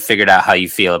that, then you figured out how you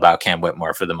feel about Cam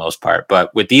Whitmore for the most part.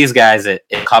 But with these guys, a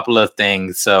couple of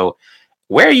things. So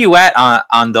where are you at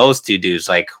on those two dudes?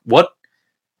 Like, what,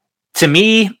 to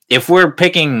me, if we're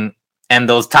picking and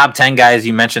those top 10 guys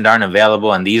you mentioned aren't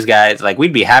available and these guys, like,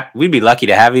 we'd be lucky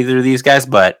to have either of these guys.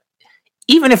 But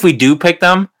even if we do pick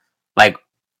them, like,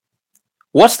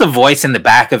 what's the voice in the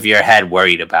back of your head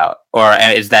worried about? Or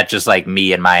is that just like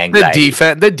me and my anxiety?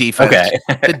 The defense. Okay.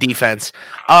 The defense.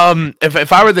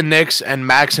 If I were the Knicks and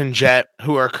Max and Jet,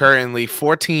 who are currently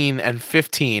 14 and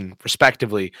 15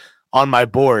 respectively on my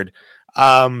board,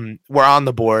 were on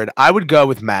the board, I would go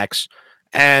with Max.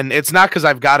 And it's not because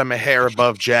I've got him a hair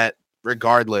above Jet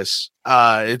regardless.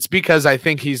 It's because I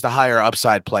think he's the higher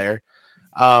upside player.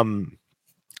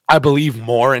 I believe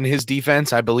more in his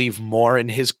defense. I believe more in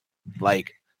his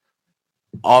like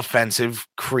offensive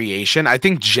creation. I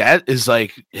think Jet is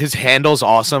like, his handle's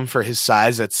awesome for his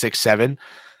size at 6'7",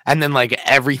 and then like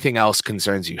everything else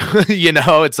concerns you. You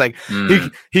know, it's like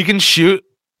he can shoot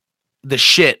the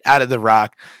shit out of the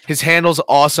rock. His handle's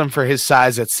awesome for his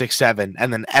size at 6'7",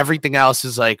 and then everything else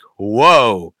is like,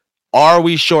 whoa, are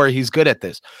we sure he's good at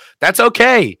this? That's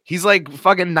okay. He's like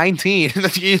fucking 19.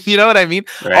 You know what I mean?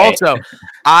 Right. Also,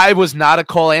 I was not a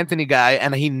Cole Anthony guy,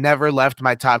 and he never left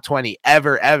my top 20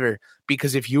 ever.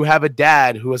 Because if you have a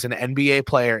dad who is an NBA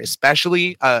player,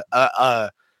 especially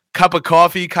a cup of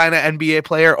coffee kind of NBA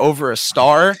player over a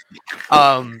star,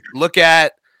 look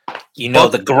at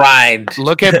the grind.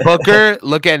 Look at Booker.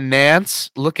 Look at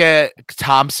Nance. Look at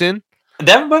Thompson.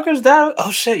 Devin Booker's dad.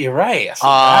 Oh shit, you're right.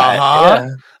 Yeah.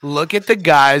 Look at the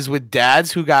guys with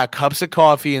dads who got cups of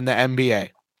coffee in the NBA,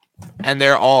 and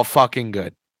they're all fucking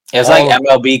good. It's like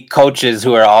MLB coaches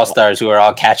who are all stars, who are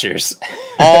all catchers.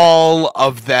 All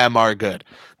of them are good.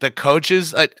 The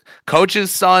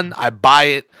coach's son, I buy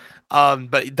it,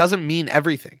 but it doesn't mean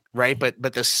everything, right?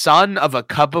 But the son of a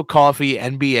cup of coffee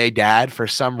NBA dad, for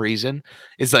some reason,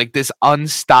 is like this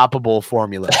unstoppable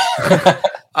formula.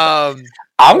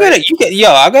 I'm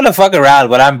gonna fuck around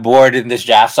when I'm bored in this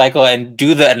draft cycle and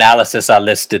do the analysis on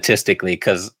this statistically,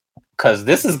 because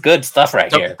this is good stuff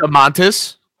right here. The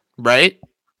Montes, right?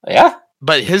 Yeah.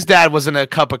 But his dad wasn't a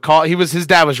cup of coffee. His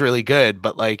dad was really good,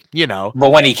 but like, you know.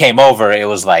 But when he came over, it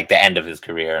was like the end of his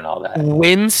career and all that.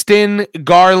 Winston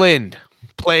Garland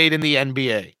played in the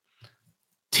NBA.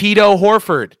 Tito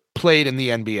Horford played in the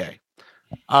NBA.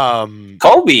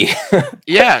 Kobe.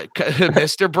 Yeah,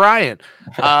 Mr. Bryant.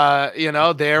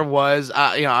 There was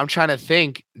I'm trying to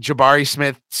think, Jabari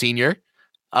Smith Sr.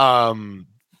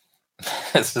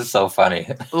 This is so funny.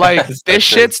 Like this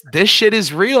shit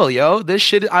is real, yo. This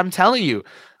shit, I'm telling you.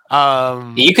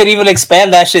 You could even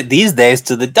expand that shit these days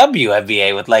to the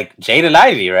WNBA with like Jaden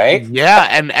Ivey, right? Yeah,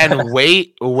 and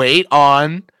wait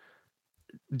on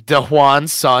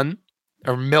DeJuan's son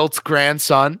or Milt's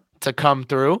grandson to come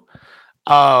through.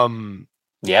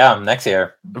 Yeah, next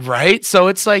year. Right? So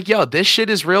it's like, yo, this shit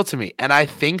is real to me. And I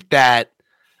think that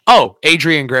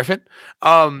Adrian Griffin.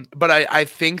 But I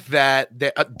think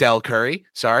that Del Curry,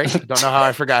 sorry, don't know how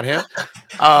I forgot him.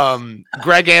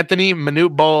 Greg Anthony,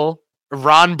 Manute Bol,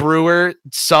 Ron Brewer,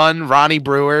 son Ronnie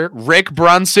Brewer, Rick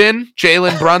Brunson,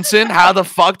 Jalen Brunson. How the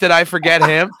fuck did I forget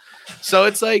him? So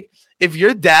it's like, if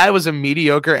your dad was a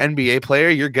mediocre NBA player,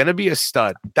 you're gonna be a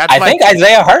stud. I think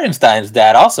Isaiah Hartenstein's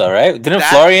dad also, right? Didn't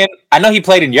Florian? I know he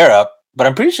played in Europe, but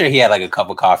I'm pretty sure he had like a cup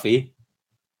of coffee.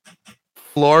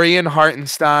 Florian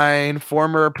Hartenstein,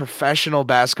 former professional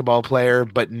basketball player,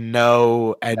 but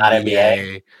no NBA. Not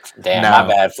NBA. Damn, my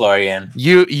bad, Florian.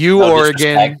 You no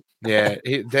Oregon. Yeah,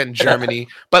 then Germany.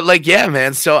 But like, yeah,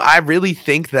 man. So I really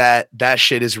think that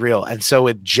shit is real. And so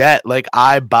with Jet, like,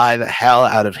 I buy the hell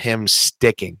out of him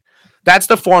sticking. That's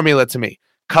the formula to me.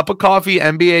 Cup of coffee,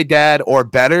 NBA dad, or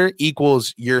better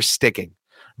equals you're sticking.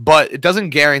 But it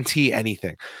doesn't guarantee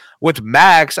anything. With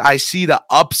Max, I see the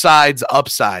upside.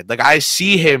 Like, I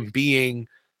see him being,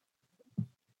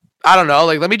 I don't know,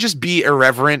 like, let me just be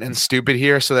irreverent and stupid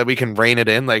here so that we can rein it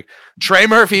in. Like, Trey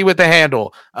Murphy with the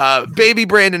handle, baby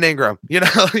Brandon Ingram,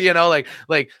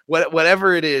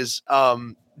 whatever it is,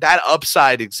 that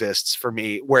upside exists for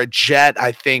me, where Jet,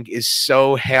 I think, is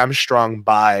so hamstrung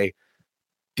by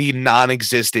the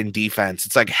non-existent defense.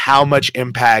 It's like, how much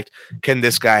impact can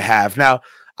this guy have? Now,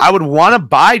 I would want to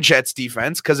buy Jet's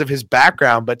defense because of his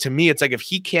background, but to me, it's like, if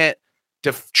he can't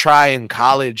try in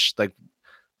college, like,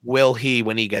 will he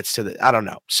when he gets to I don't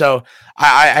know. So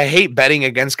I hate betting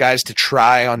against guys to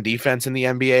try on defense in the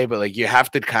NBA, but like, you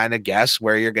have to kind of guess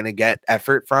where you're going to get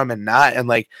effort from and not. And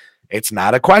like, it's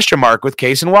not a question mark with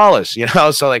Case and Wallace,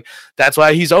 So like, that's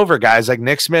why he's over guys like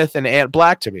Nick Smith and Ant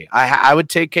Black to me. I would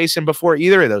take Case before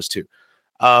either of those two.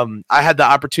 I had the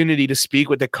opportunity to speak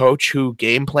with the coach who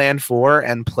game planned for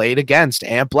and played against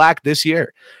Ant Black this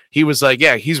year. He was like,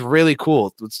 yeah, he's really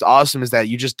cool. What's awesome is that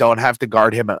you just don't have to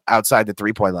guard him outside the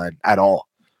 3-point line at all,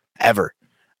 ever.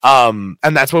 And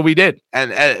that's what we did.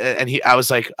 And I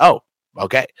was like, oh,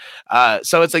 okay.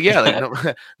 So it's like, yeah,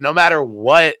 like no matter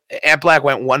what, Ant Black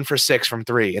went 1 for 6 from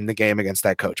 3 in the game against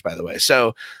that coach, by the way.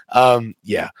 So,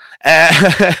 yeah.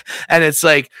 And it's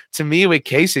like, to me with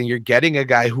Kaysen, you're getting a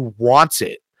guy who wants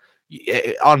it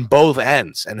on both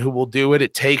ends and who will do what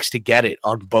it takes to get it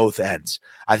on both ends.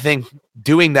 I think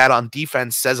doing that on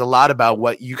defense says a lot about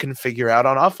what you can figure out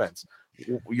on offense,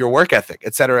 your work ethic,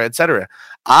 et cetera, et cetera.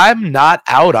 I'm not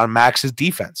out on Max's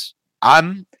defense.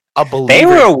 I'm a believer. They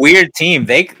were a weird team.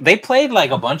 They played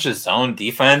like a bunch of zone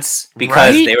defense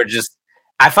because they were just,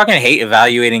 I fucking hate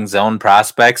evaluating zone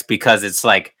prospects because it's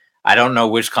like, I don't know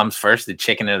which comes first, the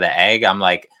chicken or the egg. I'm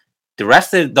like, the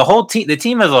rest of the whole team, the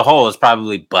team as a whole is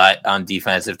probably butt on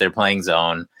defense if they're playing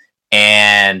zone.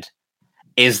 And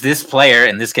is this player,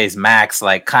 in this case, Max,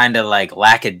 like kind of like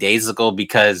lackadaisical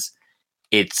because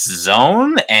it's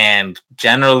zone and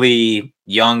generally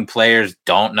young players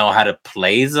don't know how to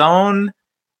play zone?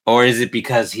 Or is it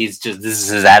because this is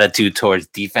his attitude towards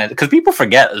defense? Because people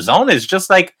forget zone is just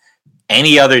like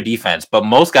any other defense, but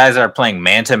most guys are playing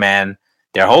man-to-man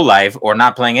their whole life or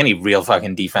not playing any real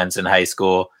fucking defense in high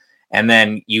school. And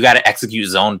then you got to execute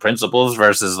zone principles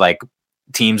versus like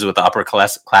teams with upper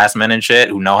classmen and shit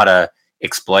who know how to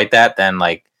exploit that. Then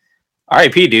like,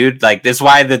 RIP, dude. Like this is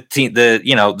why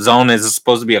the zone is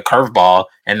supposed to be a curveball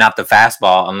and not the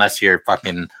fastball unless you're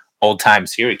fucking old time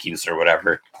Syracuse or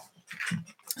whatever.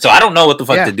 So I don't know what the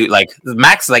fuck to do. Like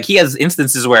Max, like he has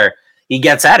instances where he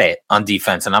gets at it on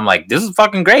defense, and I'm like, this is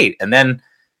fucking great. And then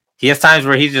he has times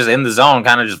where he's just in the zone,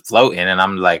 kind of just floating, and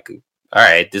I'm like, all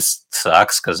right, this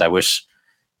sucks because I wish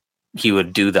he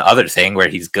would do the other thing where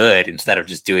he's good instead of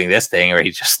just doing this thing where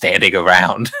he's just standing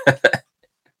around.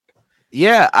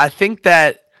 Yeah, I think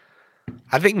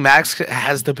Max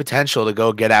has the potential to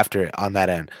go get after it on that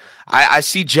end. I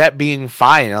see Jet being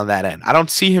fine on that end. I don't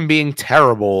see him being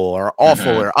terrible or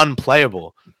awful or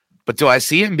unplayable. But do I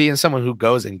see him being someone who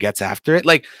goes and gets after it?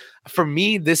 Like for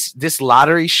me, this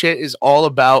lottery shit is all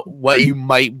about what you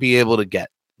might be able to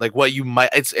get. Like what you might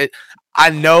I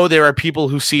know there are people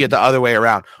who see it the other way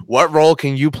around. What role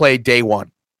can you play day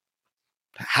one?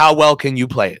 How well can you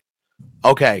play it?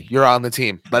 Okay, you're on the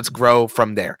team. Let's grow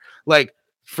from there. Like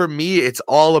for me, it's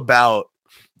all about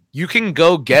you can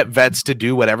go get vets to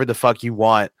do whatever the fuck you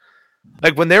want.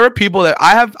 Like when there are people that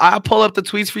I'll pull up the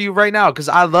tweets for you right now because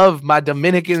I love my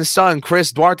Dominican son,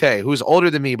 Kris Duarte, who's older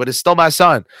than me, but is still my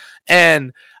son.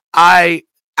 And I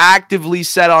actively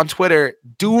said on Twitter,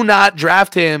 do not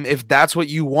draft him if that's what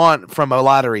you want from a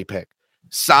lottery pick.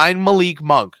 Sign Malik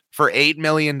Monk for $8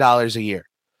 million a year.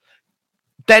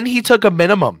 Then he took a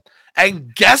minimum.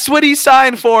 And guess what he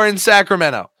signed for in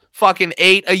Sacramento? Fucking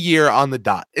 8 a year on the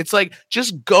dot. It's like,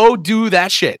 just go do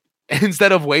that shit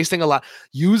instead of wasting a lot.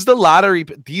 Use the lottery.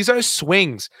 These are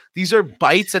swings. These are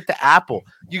bites at the apple.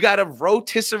 You got a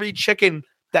rotisserie chicken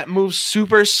that moves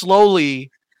super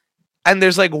slowly, and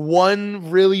there's like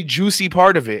one really juicy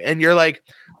part of it. And you're like,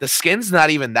 the skin's not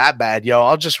even that bad, yo.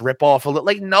 I'll just rip off a little.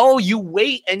 Like, no, you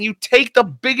wait and you take the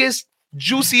biggest,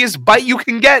 juiciest bite you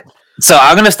can get. So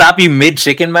I'm going to stop you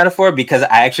mid-chicken metaphor because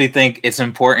I actually think it's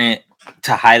important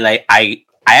to highlight. I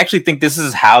actually think this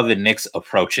is how the Knicks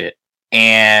approach it.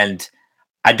 And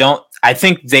I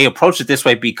think they approach it this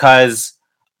way because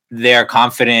they're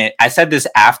confident. I said this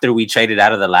after we traded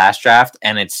out of the last draft,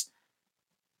 and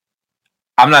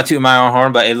I'm not tooting my own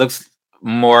horn, but it looks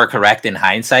more correct in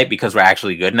hindsight because we're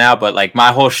actually good now. But like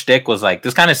my whole shtick was like,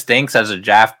 this kind of stinks as a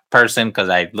draft person because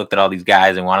I looked at all these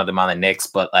guys and wanted them on the Knicks,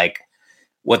 but like,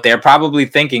 what they're probably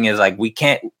thinking is like,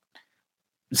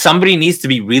 somebody needs to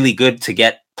be really good to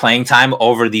get playing time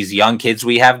over these young kids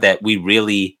we have that we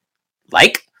really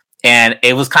like. And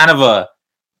it was kind of a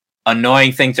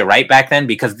annoying thing to write back then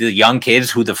because the young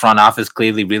kids who the front office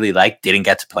clearly really liked didn't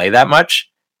get to play that much.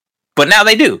 But now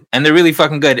they do, and they're really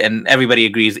fucking good, and everybody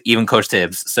agrees, even Coach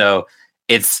Tibbs. So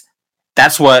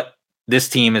that's what this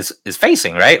team is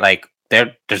facing, right? Like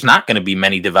there's not going to be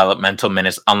many developmental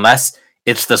minutes unless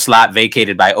it's the slot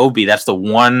vacated by Obi. That's the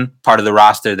one part of the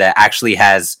roster that actually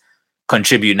has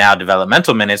contribute now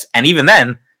developmental minutes. And even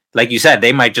then, like you said,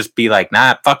 they might just be like,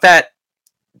 nah, fuck that.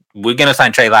 We're going to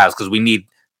sign Trey Lyles because we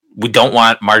don't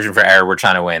want margin for error. We're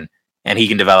trying to win. And he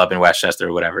can develop in Westchester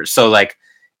or whatever. So like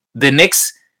the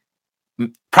Knicks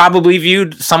probably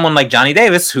viewed someone like Johnny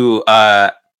Davis, who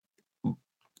a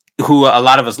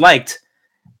lot of us liked,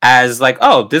 as like,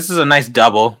 oh, this is a nice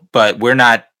double, but we're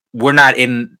not we're not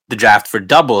in the draft for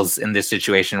doubles in this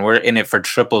situation. We're in it for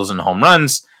triples and home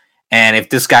runs. And if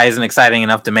this guy isn't exciting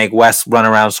enough to make Wes run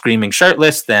around screaming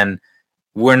shirtless, then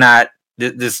we're not.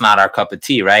 This is not our cup of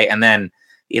tea, right? And then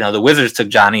the Wizards took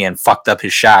Johnny and fucked up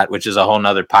his shot, which is a whole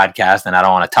nother podcast, and I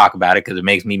don't want to talk about it because it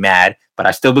makes me mad. But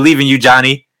I still believe in you,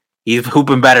 Johnny. He's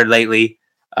hooping better lately.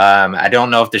 I don't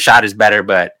know if the shot is better,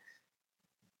 but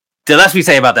the less we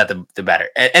say about that, the better.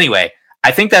 Anyway,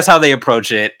 I think that's how they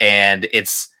approach it, and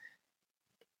it's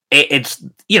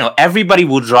everybody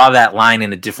will draw that line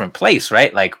in a different place,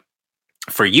 right? Like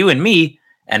for you and me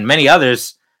and many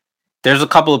others, there's a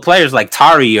couple of players like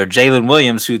Tari or Jalen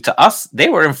Williams who, to us, they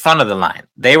were in front of the line.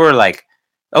 They were like,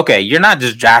 okay, you're not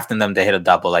just drafting them to hit a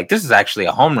double. Like, this is actually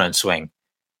a home run swing.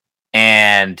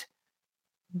 And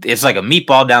it's like a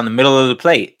meatball down the middle of the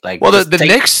plate. Like, well,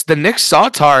 the Knicks saw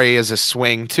Tari as a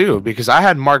swing too, because I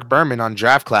had Mark Berman on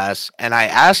Draft Class, and I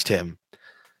asked him,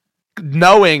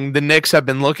 knowing the Knicks have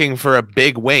been looking for a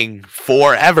big wing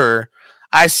forever,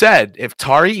 I said, if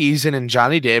Tari Eason and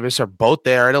Johnny Davis are both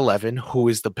there at 11, who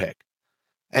is the pick?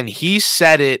 And he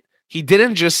said it. He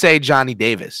didn't just say Johnny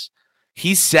Davis.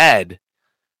 He said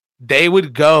they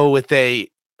would go with a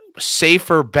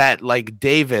safer bet like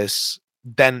Davis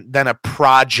than a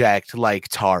project like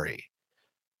Tari.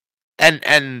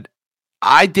 And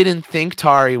I didn't think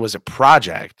Tari was a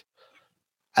project.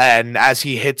 And as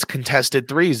he hits contested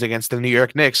threes against the New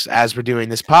York Knicks, as we're doing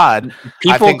this pod,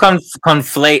 people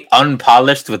conflate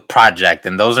unpolished with project,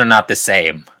 and those are not the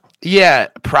same. Yeah,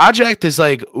 project is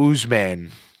like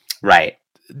Usman. Right.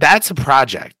 That's a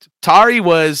project. Tari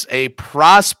was a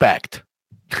prospect.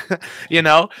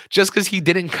 Just because he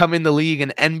didn't come in the league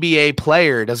an NBA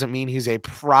player doesn't mean he's a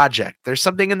project. There's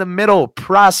something in the middle.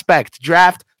 Prospect,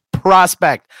 draft,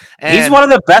 prospect. And he's one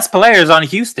of the best players on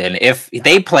Houston. If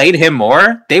they played him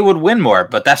more, they would win more,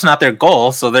 but that's not their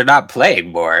goal, so they're not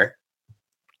playing more.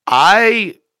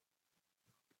 I'm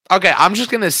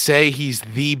just going to say he's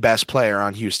the best player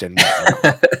on Houston.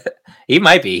 He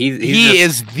might be. He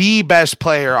is the best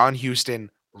player on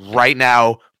Houston right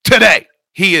now, today.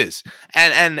 He is.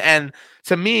 And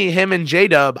to me, him and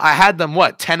J-Dub, I had them,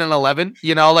 10 and 11?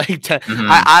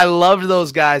 I loved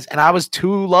those guys, and I was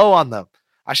too low on them.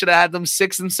 I should have had them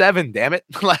 6 and 7, damn it.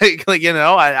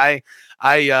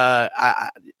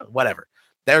 Whatever.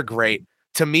 They're great.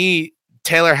 To me,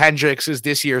 Taylor Hendricks is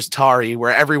this year's Tari,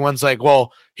 where everyone's like,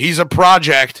 well, he's a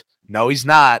project. No, he's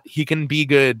not. He can be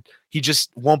good. He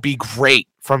just won't be great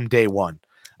from day one.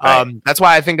 Right. That's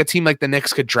why I think a team like the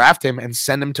Knicks could draft him and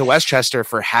send him to Westchester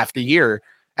for half the year,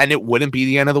 and it wouldn't be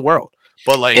the end of the world.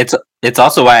 But it's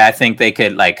also why I think they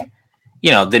could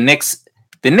the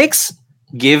Knicks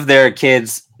give their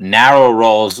kids narrow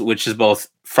roles, which is both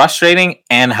frustrating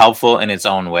and helpful in its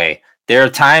own way. There are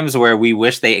times where we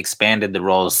wish they expanded the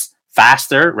roles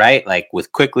faster, right? Like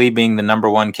with Quickly being the number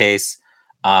one case.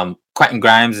 Quentin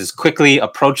Grimes is quickly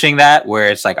approaching that, where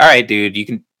it's like, all right, dude,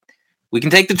 we can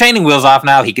take the training wheels off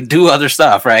now. He can do other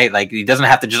stuff, right? Like he doesn't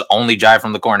have to just only drive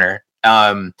from the corner.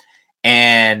 And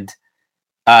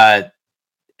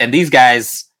these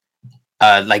guys,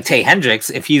 like Tay Hendricks,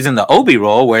 if he's in the Obi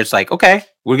role, where it's like, okay,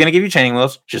 we're gonna give you training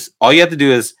wheels. Just all you have to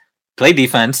do is play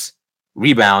defense,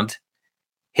 rebound,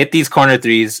 hit these corner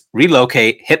threes,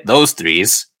 relocate, hit those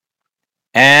threes,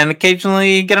 and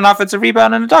occasionally get an offensive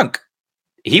rebound and a dunk.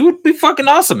 He would be fucking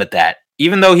awesome at that,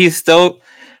 even though he still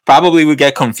probably would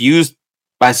get confused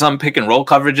by some pick and roll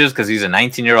coverages because he's a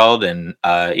 19-year-old, and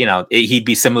he'd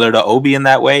be similar to Obi in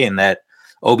that way, in that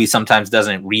Obi sometimes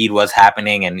doesn't read what's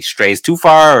happening and he strays too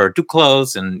far or too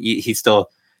close, and he's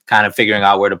still kind of figuring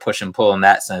out where to push and pull in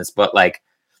that sense. But like,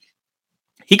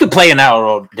 he could play an narrow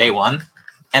roll day one,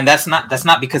 and that's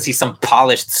not because he's some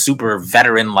polished super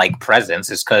veteran like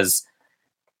presence. It's because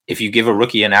if you give a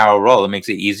rookie an arrow roll, it makes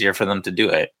it easier for them to do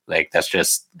it. Like, that's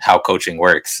just how coaching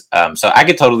works. So I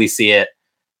could totally see it.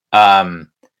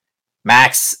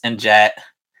 Max and Jet,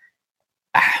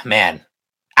 man.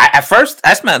 At first,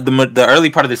 I spent the early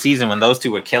part of the season when those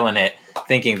two were killing it,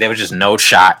 thinking there was just no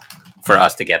shot for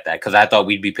us to get that, because I thought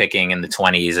we'd be picking in the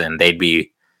 20s and they'd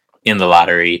be in the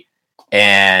lottery.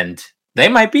 And they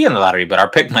might be in the lottery, but our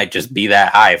pick might just be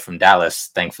that high from Dallas,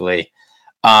 thankfully.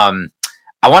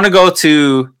 I want to go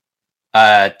to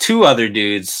two other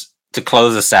dudes to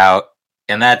close us out,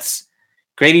 and that's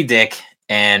Grady Dick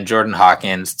and Jordan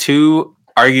Hawkins. Two,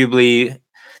 arguably,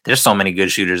 there's so many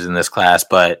good shooters in this class,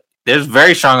 but there's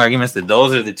very strong arguments that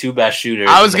those are the two best shooters.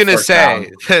 I was gonna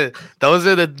say those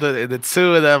are the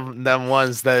two of them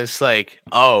ones that it's like,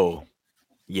 oh,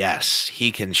 yes,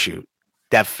 he can shoot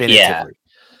definitively.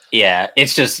 Yeah.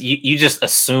 It's just you just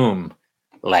assume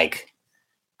like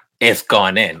it's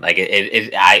going in. Like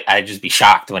I just be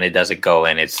shocked when it doesn't go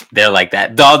in. They're like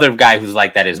that. The other guy who's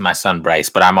like that is my son Bryce,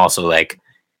 but I'm also like,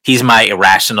 he's my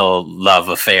irrational love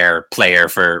affair player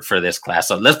for this class.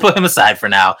 So let's put him aside for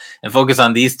now and focus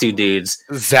on these two dudes.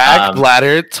 Zach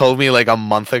Blatter told me like a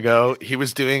month ago, he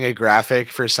was doing a graphic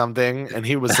for something and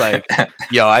he was like,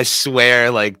 yo, I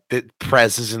swear like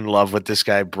Prez is in love with this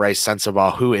guy, Bryce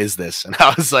Sensabaugh. Who is this? And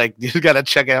I was like, you got to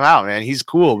check him out, man. He's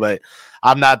cool, but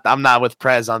I'm not with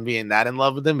Prez on being that in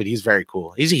love with him, but he's very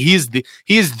cool. He's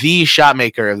the shot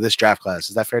maker of this draft class.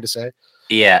 Is that fair to say?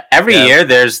 Yeah. Every year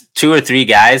there's 2 or 3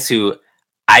 guys who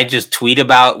I just tweet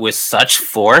about with such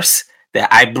force that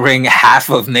I bring half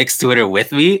of Nick's Twitter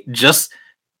with me just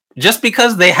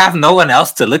because they have no one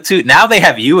else to look to. Now they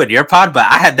have you and your pod, but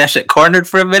I had that shit cornered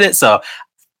for a minute. So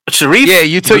Sharif,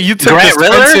 you took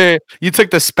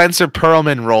the Spencer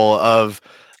Perlman role of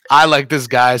I like this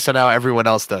guy, so now everyone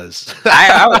else does.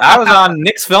 I was on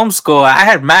Nick's film school. I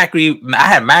had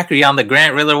Macri on the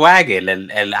Grant Riller wagon,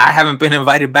 and I haven't been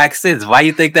invited back since. Why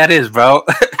you think that is, bro?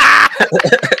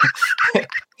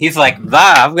 He's like,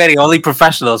 I'm getting only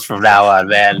professionals from now on,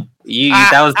 man.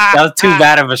 That was too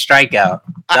bad of a strikeout.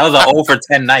 That was an 0 for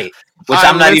 10 night, which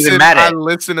I'm not even mad at. I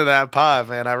listened to that pod,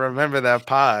 man. I remember that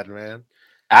pod, man.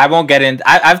 I won't get into.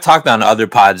 I've talked on other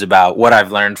pods about what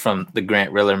I've learned from the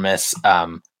Grant Riller miss.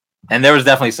 And there was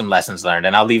definitely some lessons learned,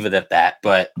 and I'll leave it at that.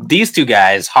 But these two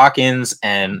guys, Hawkins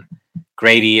and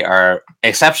Grady, are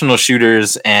exceptional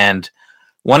shooters, and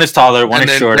one is taller, one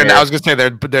is shorter. And I was gonna say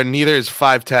they're neither is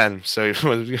 5'10", so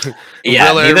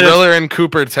yeah, Riller and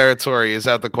Cooper territory is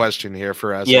out the question here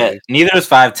for us. Yeah, neither is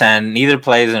 5'10", neither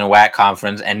plays in a WAC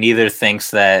conference, and neither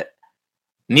thinks that.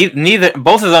 Neither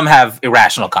both of them have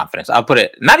irrational confidence. I'll put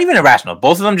it not even irrational.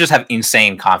 Both of them just have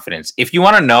insane confidence. If you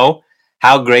want to know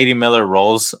how Grady Dick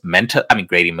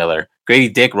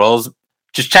rolls,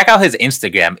 just check out his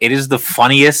Instagram. It is the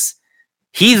funniest.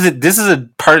 This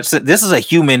is a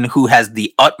human who has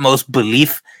the utmost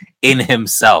belief in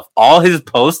himself. All his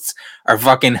posts are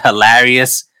fucking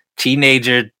hilarious.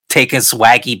 Teenager taking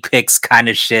swaggy pics kind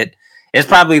of shit. It's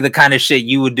probably the kind of shit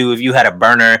you would do if you had a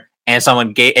burner and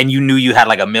someone and you knew you had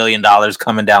like $1 million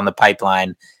coming down the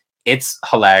pipeline. It's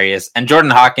hilarious. And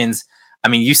Jordan Hawkins, I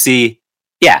mean, you see,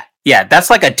 yeah, that's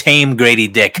like a tame Grady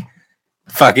Dick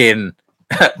fucking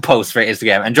post for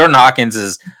Instagram. And Jordan Hawkins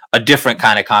is a different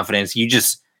kind of confidence. He's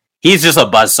just a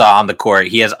buzzsaw on the court.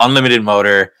 He has unlimited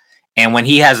motor. And when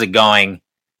he has it going,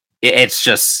 it's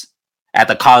just at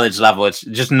the college level, it's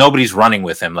just nobody's running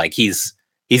with him. Like he's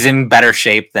in better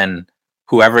shape than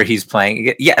whoever he's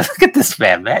playing. Yeah, look at this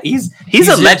man. He's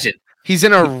a legend. He's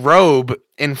in a robe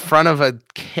in front of a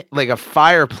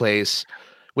fireplace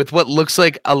with what looks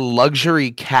like a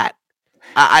luxury cat.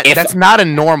 That's not a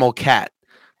normal cat.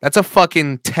 That's a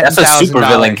fucking $10,000. That's a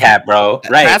supervillain cat, bro.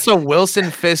 Right. That's a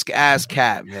Wilson Fisk ass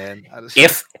cat, man.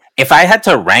 If I had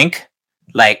to rank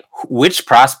like which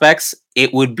prospects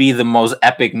it would be the most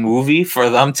epic movie for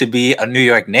them to be a New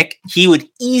York Knick, he would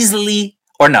easily,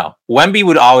 or no, Wemby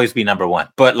would always be number 1.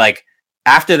 But like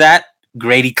after that,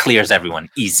 Grady clears everyone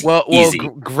easy. Easy.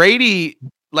 Grady,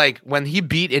 like when he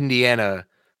beat Indiana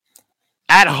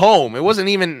at home, it wasn't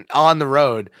even on the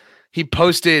road. He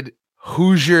posted,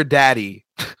 "Who's your daddy?"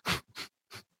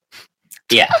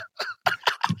 Yeah.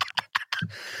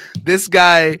 This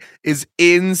guy is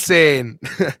insane.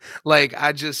 Like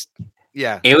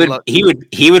he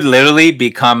would literally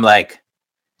become like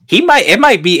it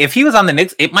might be if he was on the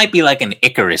Knicks, it might be like an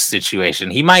Icarus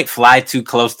situation. He might fly too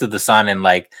close to the sun and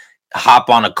like hop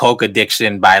on a coke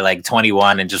addiction by like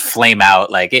 21 and just flame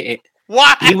out. Like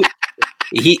what?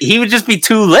 He would just be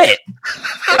too lit.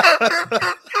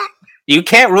 You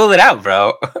can't rule it out,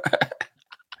 bro.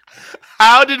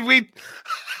 How did we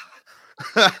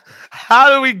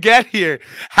get here?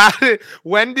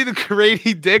 When did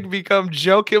Grady Dick become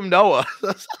Joakim Noah?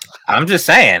 I'm just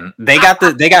saying they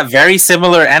got very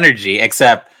similar energy,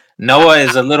 except Noah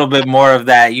is a little bit more of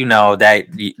that,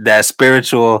 that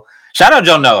spiritual. Shout out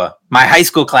Joe Noah, my high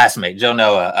school classmate, Joe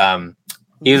Noah.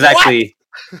 He was actually,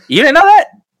 you didn't know that?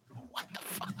 What the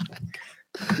fuck?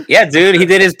 Yeah, dude, he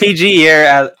did his PG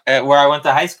year at where I went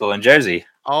to high school in Jersey.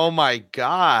 Oh my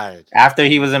god! After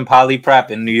he was in Poly Prep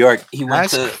in New York,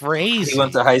 That's crazy. He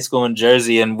went to high school in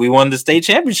Jersey, and we won the state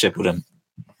championship with him.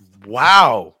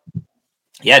 Wow.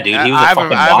 Yeah, dude, he was I fucking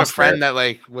monster. have a friend that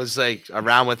was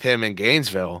around with him in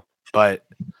Gainesville, but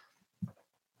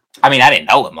I mean, I didn't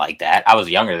know him like that. I was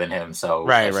younger than him, so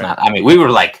right. I mean, we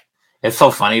were like, it's so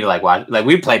funny to like watch. Like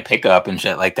we played pickup and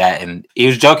shit like that, and he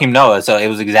was Joakim Noah, so it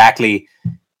was exactly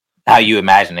how you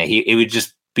imagine it. He would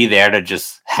just be there to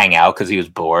just hang out because he was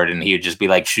bored, and he would just be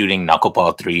like shooting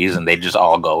knuckleball threes, and they'd just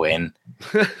all go in.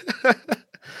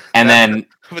 And then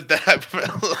with that,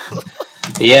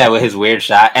 yeah, with his weird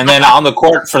shot. And then on the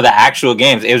court for the actual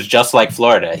games, it was just like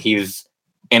Florida. He was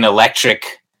an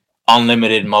electric,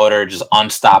 unlimited motor, just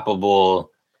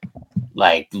unstoppable,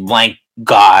 like blank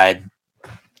god,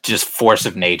 just force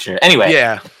of nature. Anyway,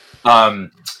 yeah.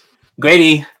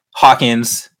 Grady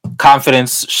Hawkins,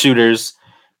 confidence shooters.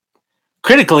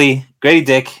 Critically, Grady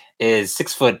Dick is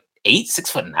 6'8",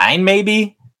 6'9",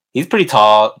 maybe. He's pretty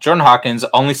tall. Jordan Hawkins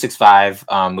only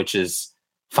 6'5", which is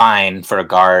fine for a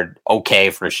guard, okay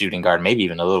for a shooting guard, maybe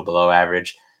even a little below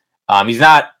average. He's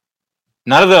not.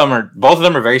 Both of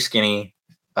them are very skinny.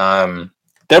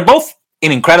 They're both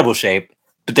in incredible shape,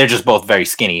 but they're just both very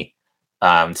skinny.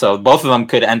 So both of them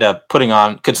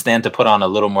could stand to put on a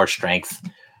little more strength.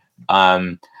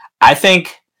 I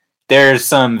think there's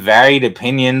some varied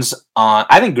opinions on.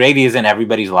 I think Grady is in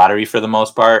everybody's lottery for the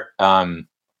most part.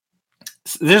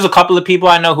 There's a couple of people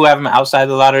I know who have him outside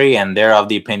the lottery, and they're of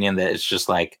the opinion that it's just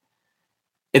like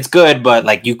it's good, but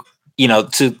like you know,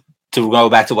 to go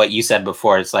back to what you said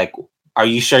before, it's like, are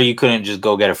you sure you couldn't just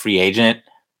go get a free agent,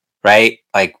 right?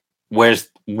 Like,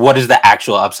 what does the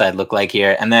actual upside look like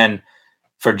here? And then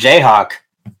for Jayhawk,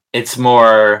 it's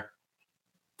more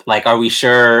like, are we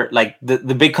sure? Like the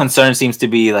big concern seems to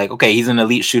be like, okay, he's an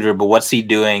elite shooter, but what's he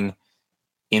doing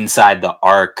inside the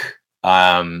arc?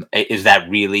 Is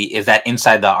that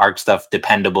inside the arc stuff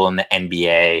dependable in the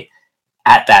NBA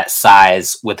at that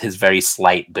size with his very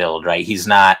slight build, right? He's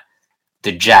not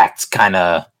the jacked kind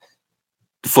of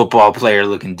football player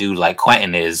looking dude like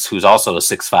Quentin is, who's also a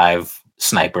 6'5"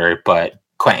 sniper, but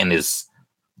Quentin is,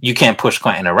 you can't push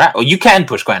Quentin around. Well, you can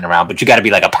push Quentin around, but you got to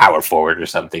be like a power forward or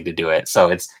something to do it.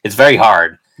 So it's very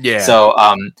hard. Yeah. So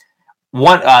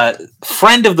one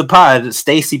friend of the pod,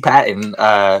 Stacey Patton,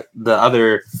 the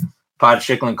other Pod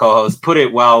Strickland co-host, put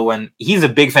it well when he's a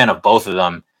big fan of both of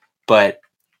them, but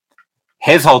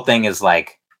his whole thing is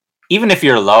like, even if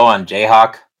you're low on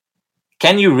Jayhawk,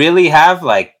 can you really have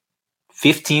like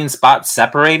 15 spots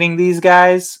separating these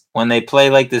guys when they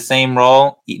play like the same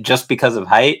role just because of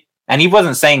height? And he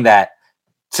wasn't saying that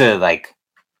to like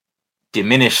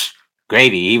diminish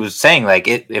Grady. He was saying like,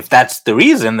 if that's the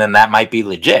reason, then that might be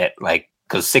legit. Like,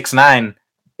 because 6'9"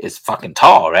 is fucking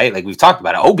tall, right? Like we've talked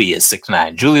about it. Obi is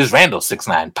 6'9", Julius Randle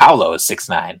 6'9", Paolo is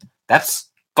 6'9". That's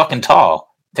fucking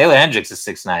tall. Taylor Hendricks is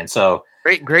 6'9". So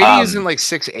Grady isn't like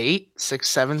 6'8",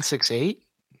 6'7", 6'8".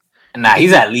 Nah,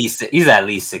 he's at least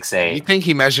 6'8". You think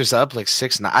he measures up like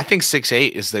 6'9"? I think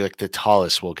 6'8" is the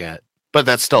tallest we'll get, but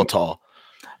that's still tall.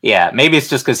 Yeah, maybe it's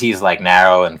just because he's like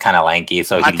narrow and kind of lanky.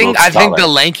 So I think the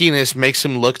lankiness makes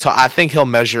him look tall. I think he'll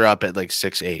measure up at like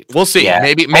 6'8". We'll see. Yeah.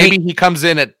 Maybe he comes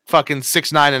in at fucking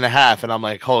 6'9.5", and I'm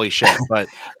like, holy shit. But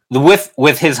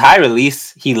with his high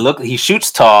release, he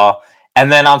shoots tall,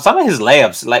 and then on some of his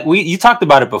layups, like you talked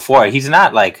about it before, he's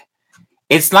not like,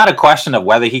 it's not a question of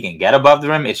whether he can get above the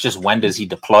rim. It's just when does he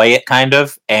deploy it, kind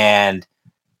of. And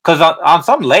because on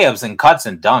some layups and cuts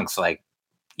and dunks, like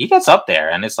he gets up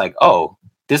there, and it's like, oh,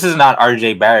 this is not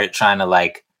RJ Barrett trying to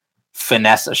like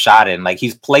finesse a shot in. Like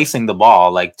he's placing the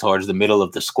ball like towards the middle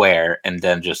of the square, and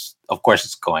then just, of course,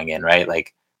 it's going in, right?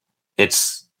 Like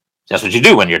that's what you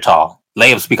do when you're tall.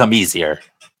 Layups become easier.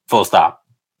 Full stop.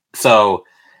 So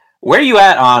where are you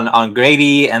at on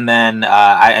Grady? And then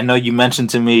I know you mentioned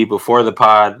to me before the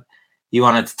pod you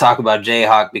wanted to talk about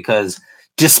Jayhawk because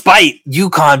despite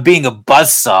UConn being a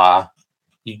buzzsaw,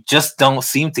 you just don't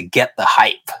seem to get the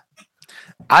hype.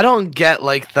 I don't get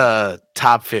like the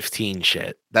top 15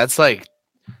 shit. That's like,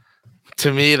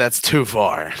 to me, that's too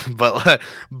far. But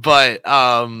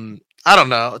I don't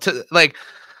know. Like,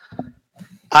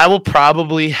 I will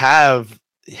probably have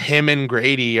him and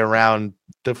Grady around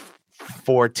the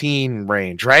 14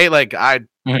 range, right? Like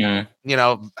you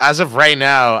know, as of right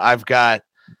now, I've got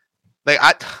like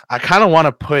I kind of want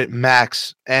to put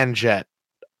Max and Jet.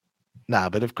 Nah,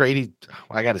 but if Grady,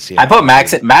 I got to see. I put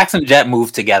Max and Jet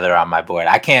move together on my board.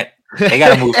 I can't. They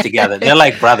got to move together. They're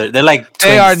like brother. They're like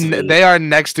twins. They are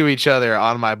next to each other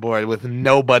on my board with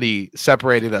nobody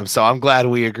separating them. So I'm glad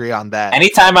we agree on that.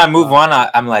 Anytime I move one,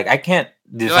 I'm like, I can't.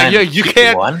 Like, you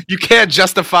can't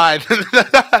justify.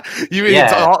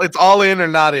 It's all in or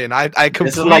not in. I completely.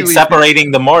 This is like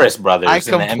separating the Morris brothers. I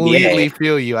completely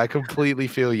feel you. I completely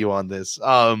feel you on this.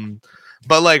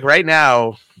 But like right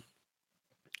now,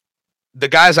 the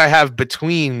guys I have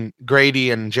between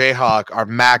Grady and Jayhawk are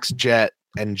Max, Jet,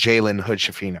 and Jalen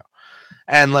Hood-Schifino.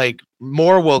 And like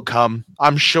more will come.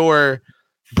 I'm sure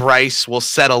Bryce will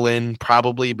settle in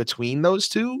probably between those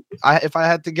two. If I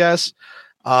had to guess.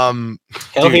 He'll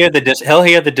hear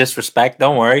the disrespect.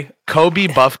 Don't worry. Kobe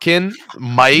Buffkin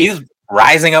might.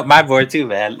 rising up my board too,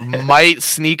 man. Might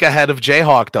sneak ahead of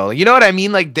Jayhawk though. You know what I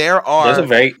mean? Like there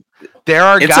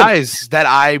are guys that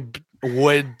I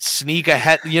would sneak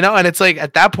ahead, and it's like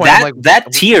at that point I'm like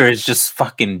that tier is just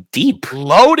fucking deep.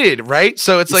 Loaded, right?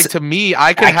 So it's like to me,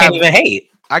 I can't even hate.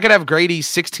 I could have Grady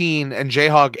 16 and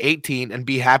Jayhawk 18 and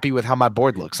be happy with how my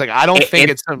board looks. Like I don't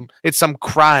think it's some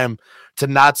crime to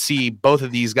not see both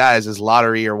of these guys as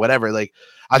lottery or whatever. Like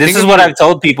this is what I've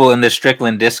told people in the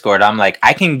Strickland Discord. I'm like,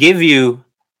 I can give you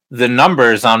the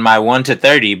numbers on my 1 to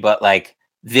 30, but like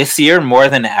this year more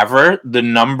than ever, the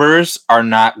numbers are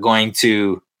not going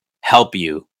to help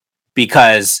you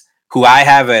because who I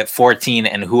have at 14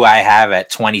 and who I have at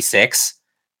 26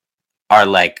 are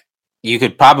like, you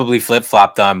could probably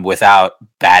flip-flop them without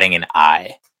batting an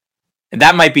eye. And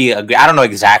that might be, I don't know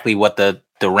exactly what the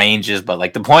range is, but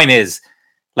like the point is,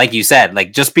 like you said,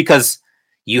 like just because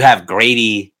you have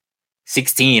Grady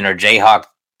 16 or Jayhawk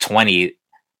 20,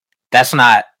 that's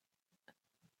not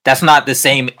the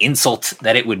same insult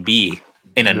that it would be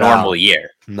in a normal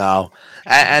year. No.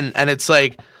 And it's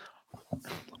like,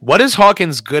 what is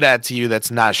Hawkins good at to you that's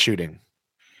not shooting?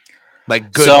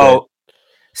 Like good.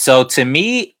 So to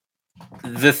me,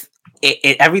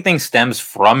 everything stems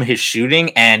from his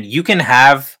shooting, and you can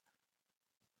have.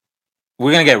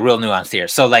 We're gonna get real nuanced here.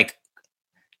 So like,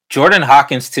 Jordan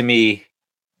Hawkins to me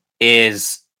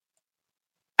is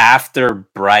after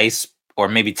Bryce, or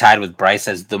maybe tied with Bryce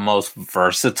as the most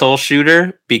versatile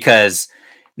shooter because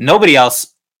nobody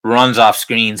else runs off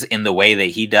screens in the way that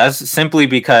he does. Simply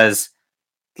because,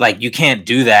 like, you can't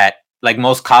do that. Like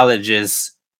most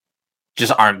colleges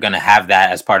just aren't going to have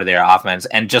that as part of their offense.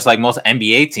 And just like most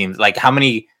NBA teams, like how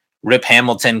many Rip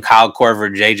Hamilton, Kyle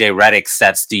Korver, JJ Redick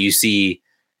sets do you see?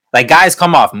 Like guys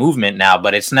come off movement now,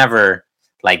 but it's never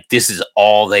like this is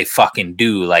all they fucking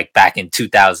do like back in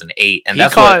 2008. And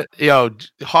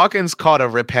Hawkins caught a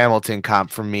Rip Hamilton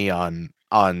comp from me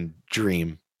on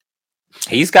Dream.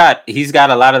 He's got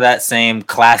a lot of that same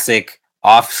classic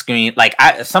off screen. Like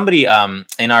somebody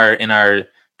in our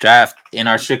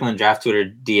Strickland draft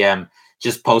Twitter DM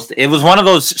just posted. It was one of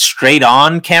those straight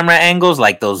on camera angles,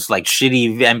 like those like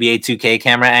shitty NBA 2K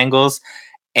camera angles,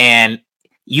 and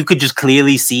you could just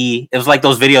clearly see. It was like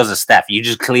those videos of Steph. You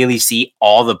just clearly see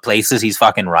all the places he's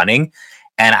fucking running,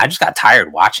 and I just got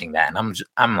tired watching that. And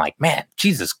I'm like, man,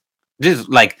 Jesus,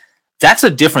 like that's a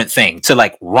different thing to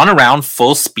like run around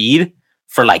full speed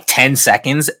for like 10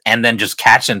 seconds and then just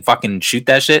catch and fucking shoot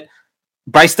that shit.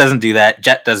 Bryce doesn't do that.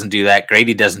 Jet doesn't do that.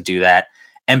 Grady doesn't do that.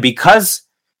 And because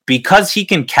he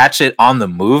can catch it on the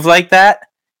move like that,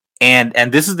 and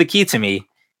this is the key to me,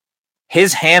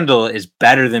 his handle is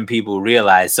better than people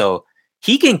realize. So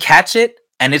he can catch it,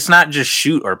 and it's not just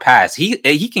shoot or pass. He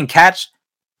can catch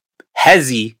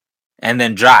hezzy and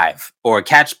then drive, or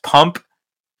catch pump,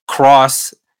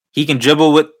 cross. He can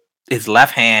dribble with his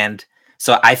left hand.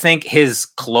 So I think his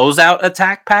closeout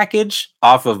attack package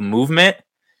off of movement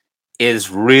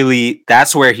is really,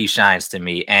 that's where he shines to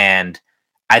me. And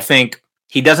I think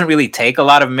he doesn't really take a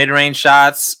lot of mid-range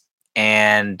shots,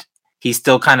 and he's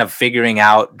still kind of figuring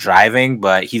out driving,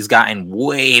 but he's gotten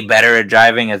way better at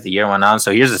driving as the year went on.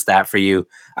 So here's a stat for you.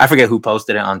 I forget who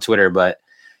posted it on Twitter, but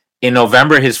in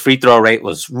November, his free throw rate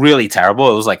was really terrible.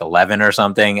 It was like 11 or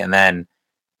something. And then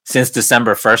since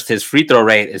December 1st, his free throw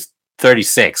rate is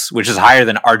 36, which is higher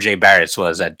than RJ Barrett's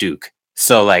was at Duke.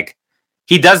 So like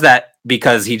he does that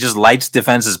because he just lights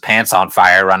defense's pants on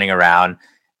fire running around.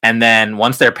 And then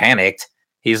once they're panicked,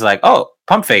 he's like, oh,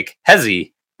 pump fake,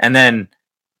 hezzy. And then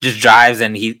just drives,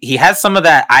 and he has some of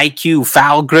that IQ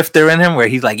foul grifter in him where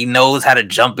he's like, he knows how to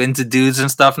jump into dudes and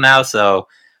stuff now. So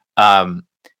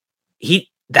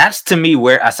that's to me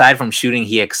where, aside from shooting,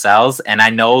 he excels. And I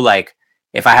know like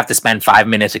if I have to spend 5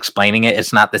 minutes explaining it,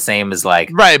 it's not the same as like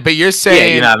right. But you're saying,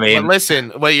 yeah, you know what I mean? Listen,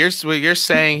 what you're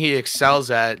saying he excels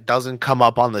at doesn't come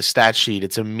up on the stat sheet.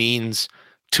 It's a means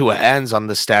to an ends on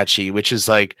the stat sheet, which is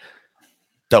like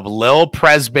the little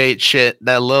Presbate shit,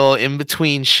 that little in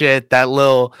between shit, that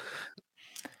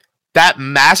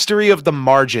mastery of the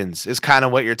margins is kind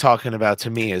of what you're talking about to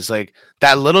me. Is like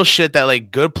that little shit that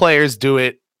like good players do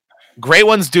it, great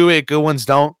ones do it, good ones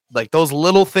don't. Like those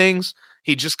little things.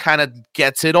 He just kind of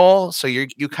gets it all, so you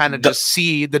kind of just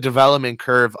see the development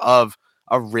curve of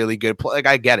a really good player. Like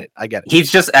I get it.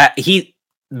 He's just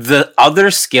the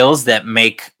other skills that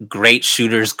make great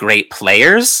shooters great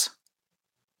players.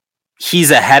 He's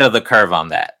ahead of the curve on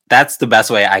that. That's the best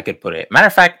way I could put it. Matter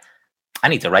of fact, I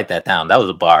need to write that down. That was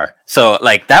a bar. So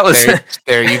like that was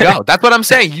there you go. That's what I'm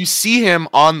saying. You see him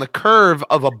on the curve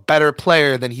of a better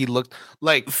player than he looked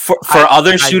like for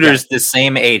other shooters the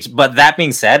same age. But that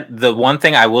being said, the one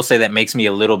thing I will say that makes me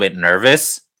a little bit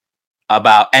nervous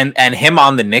about, and him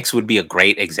on the Knicks would be a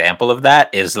great example of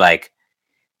that, is like,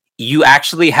 you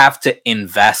actually have to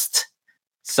invest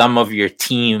some of your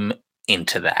team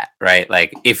into that, right?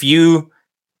 Like if you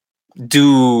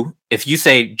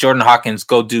say Jordan Hawkins,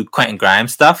 go do Quentin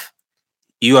Grimes stuff,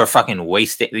 you are fucking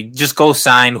wasted. Just go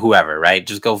sign whoever, right?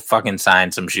 Just go fucking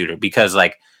sign some shooter, because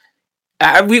like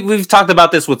we've talked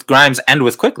about this with Grimes and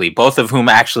with Quickly, both of whom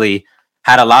actually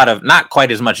had a lot of, not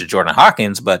quite as much as Jordan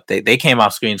Hawkins, but they came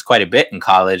off screens quite a bit in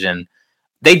college, and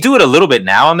they do it a little bit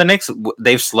now on the Knicks.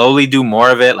 They've slowly do more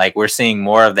of it. Like we're seeing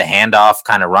more of the handoff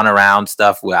kind of run around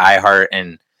stuff with iHeart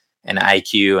and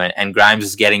IQ, and Grimes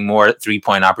is getting more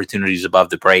 3-point opportunities above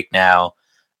the break now.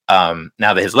 Now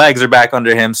that his legs are back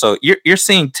under him. So you're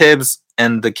seeing Tibbs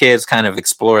and the kids kind of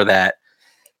explore that.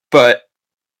 But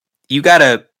you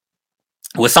gotta,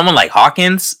 with someone like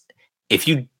Hawkins, if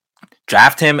you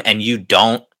draft him and you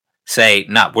don't say,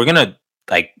 nah, we're gonna,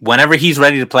 like, whenever he's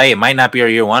ready to play, it might not be our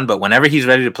year one, but whenever he's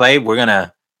ready to play, we're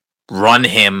gonna run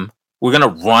him. We're gonna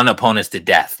run opponents to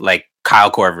death, like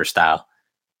Kyle Korver style.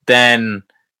 Then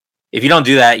if you don't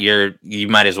do that, you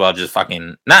might as well just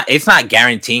fucking not. It's not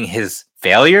guaranteeing his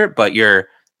failure, but you're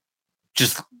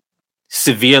just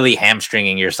severely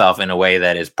hamstringing yourself in a way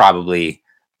that is probably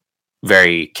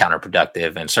very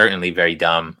counterproductive and certainly very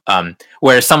dumb.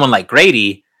 Whereas someone like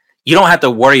Grady, you don't have to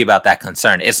worry about that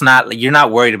concern. It's not, you're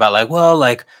not worried about like, well,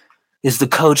 like, is the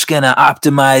coach gonna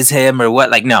optimize him or what?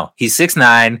 Like, no, he's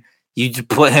 6'9". You just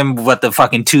put him what the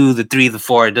fucking 2, the 3, the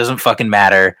 4. It doesn't fucking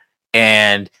matter.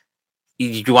 And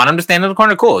you want him to stand in the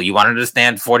corner, cool. You want him to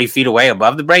stand 40 feet away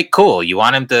above the break, cool. You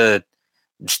want him to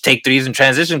take threes in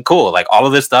transition, cool. Like all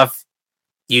of this stuff,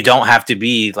 you don't have to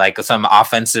be like some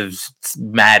offensive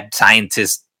mad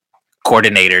scientist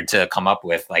coordinator to come up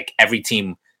with. Like every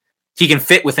team, he can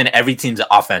fit within every team's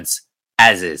offense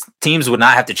as is. Teams would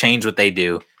not have to change what they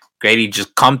do. Grady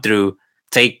just come through,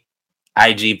 take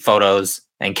IG photos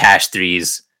and cash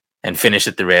threes and finish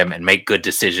at the rim and make good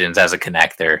decisions as a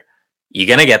connector. You're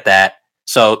going to get that.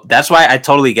 So that's why I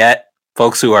totally get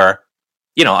folks who are,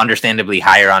 you know, understandably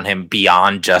higher on him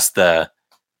beyond just the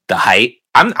height.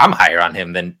 I'm higher on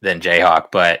him than Jayhawk,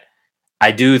 but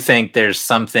I do think there's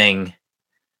something,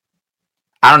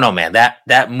 I don't know, man,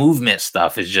 that movement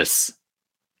stuff is just,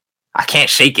 I can't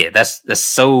shake it. That's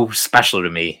so special to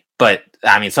me. But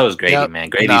I mean, so is Grady, man.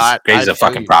 Grady's a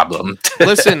fucking problem.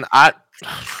 Listen, I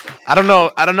don't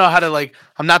know how to, like,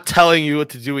 I'm not telling you what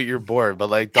to do with your board, but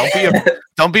like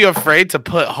don't be afraid to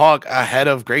put Hawk ahead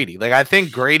of Grady. Like I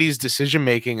think Grady's decision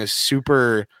making is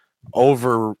super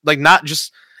over, like, not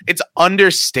just, it's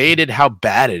understated how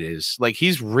bad it is. Like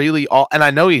he's really all, and I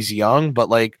know he's young, but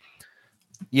like,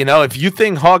 you know, if you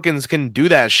think Hawkins can do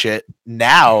that shit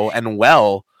now and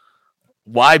well,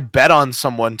 why bet on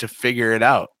someone to figure it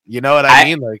out? You know what I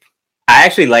mean? Like, I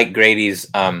actually like Grady's.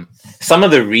 Some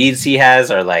of the reads he has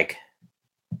are like,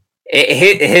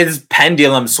 his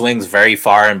pendulum swings very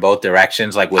far in both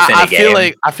directions, like within a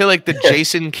game. I feel like the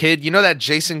Jason Kidd, you know, that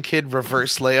Jason Kidd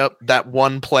reverse layup, that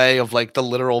one play of like the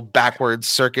literal backwards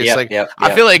circus.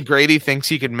 I feel like Grady thinks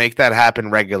he could make that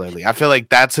happen regularly. I feel like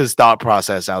that's his thought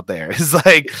process out there. It's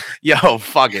like, yo,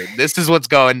 fuck it. This is what's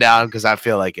going down because I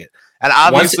feel like it. And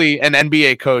obviously an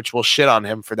NBA coach will shit on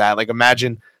him for that. Like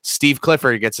imagine Steve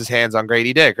Clifford gets his hands on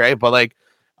Grady Dick, right? But like,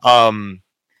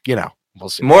 you know, we'll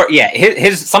see.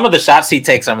 His some of the shots he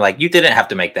takes, I'm like, you didn't have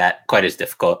to make that quite as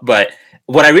difficult. But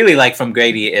what I really like from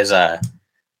Grady is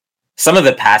some of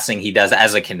the passing he does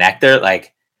as a connector.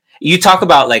 Like you talk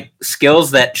about like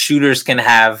skills that shooters can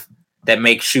have that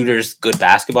make shooters good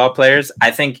basketball players.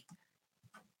 I think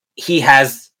he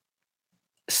has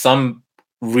some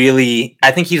really, I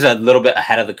think he's a little bit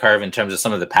ahead of the curve in terms of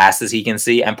some of the passes he can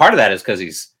see. And part of that is because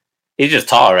he's just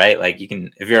tall, right? Like you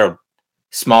can, if you're a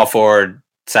small forward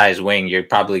size wing, you're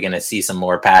probably going to see some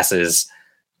more passes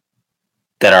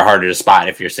that are harder to spot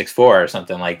if you're 6'4" or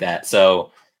something like that.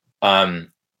 So, and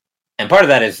part of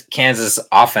that is Kansas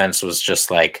offense was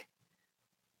just like,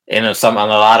 in a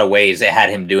lot of ways, it had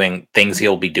him doing things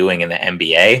he'll be doing in the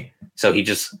NBA. So he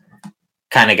just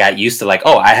kind of got used to like,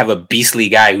 oh, I have a beastly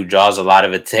guy who draws a lot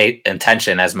of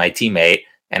attention as my teammate,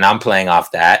 and I'm playing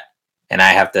off that. And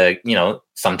I have to, you know,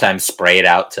 sometimes spray it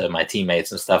out to my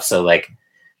teammates and stuff. So like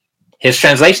his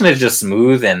translation is just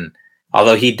smooth. And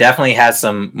although he definitely has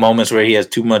some moments where he has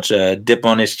too much dip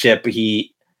on his chip,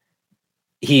 he's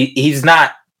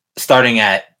not starting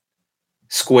at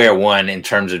square one in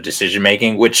terms of decision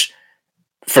making, which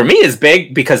for me is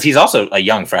big because he's also a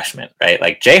young freshman, right?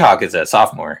 Like Jayhawk is a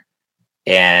sophomore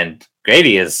and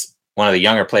Grady is one of the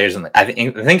younger players. I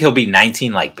think he'll be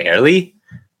 19, like barely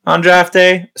on draft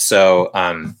day. So,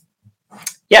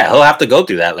 yeah, he'll have to go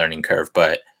through that learning curve,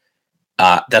 but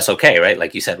that's okay, right?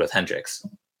 Like you said with Hendricks.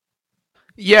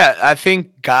 Yeah, I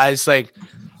think guys like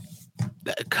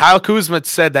Kyle Kuzma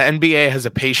said that NBA has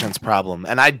a patience problem,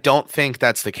 and I don't think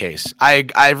that's the case. I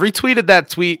retweeted that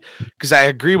tweet because I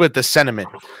agree with the sentiment,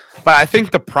 but I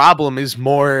think the problem is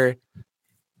more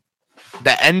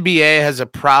the NBA has a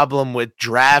problem with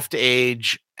draft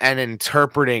age and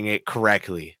interpreting it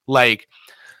correctly. Like,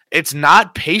 it's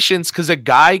not patience because a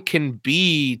guy can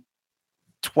be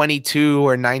 22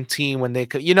 or 19 when they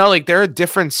could, like there are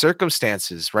different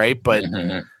circumstances, right? But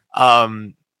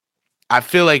I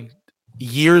feel like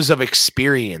years of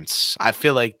experience, I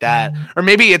feel like that, or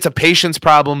maybe it's a patience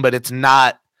problem, but it's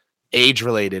not age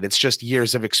related. It's just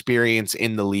years of experience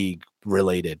in the league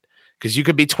related. Because you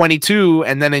could be 22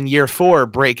 and then in year 4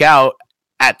 break out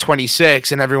at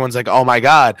 26 and everyone's like, oh my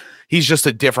God, he's just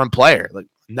a different player. Like,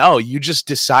 no, you just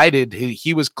decided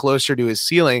he was closer to his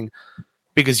ceiling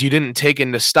because you didn't take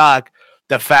into stock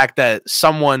the fact that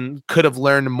someone could have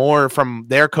learned more from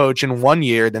their coach in 1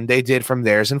 year than they did from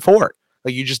theirs in 4.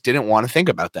 Like, you just didn't want to think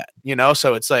about that,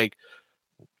 So it's like,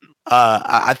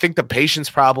 I think the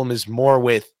patience problem is more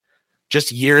with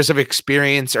just years of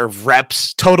experience or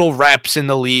reps, total reps in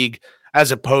the league, as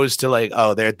opposed to like,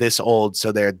 oh, they're this old,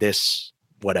 so they're this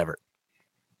whatever.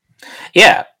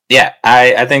 Yeah.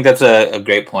 I think that's a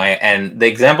great point. And the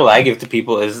example I give to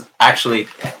people is actually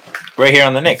right here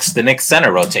on the Knicks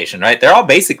center rotation, right? They're all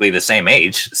basically the same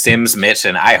age, Sims, Mitch,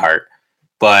 and Ihart,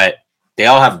 but they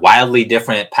all have wildly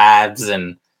different paths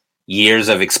and years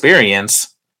of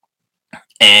experience.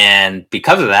 And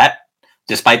because of that,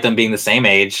 despite them being the same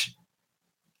age,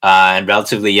 and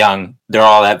relatively young, they're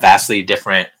all at vastly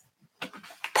different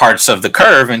parts of the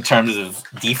curve in terms of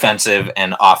defensive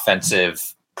and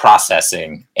offensive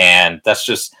processing. And that's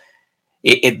just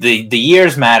the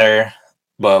years matter,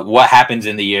 but what happens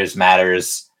in the years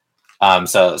matters.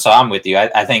 So I'm with you.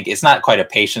 I think it's not quite a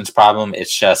patience problem.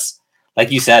 It's just,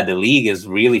 like you said, the league is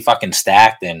really fucking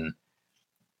stacked, and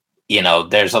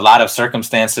there's a lot of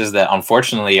circumstances that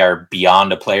unfortunately are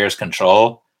beyond a player's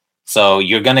control. So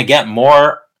you're going to get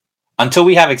more. Until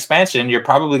we have expansion, you're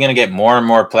probably going to get more and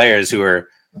more players who are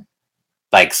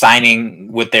like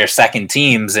signing with their second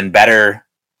teams in better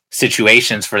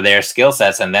situations for their skill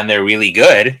sets. And then they're really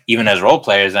good, even as role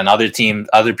players, and other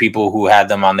people who had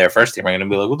them on their first team are going to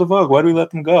be like, what the fuck? Why do we let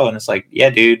them go? And it's like,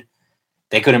 yeah, dude,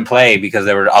 they couldn't play because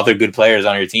there were other good players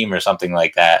on your team or something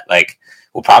like that. Like,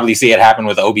 we'll probably see it happen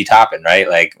with Obi Toppin, right?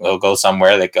 Like, we'll go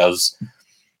somewhere that goes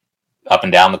up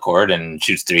and down the court and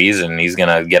shoots threes, and he's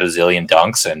gonna get a zillion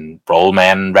dunks and roll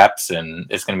man reps, and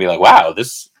it's gonna be like, wow,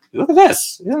 look at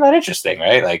this, isn't that interesting,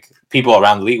 right? Like, people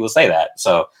around the league will say that.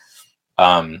 So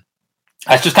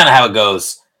that's just kind of how it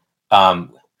goes.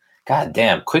 God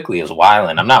damn, Quickly is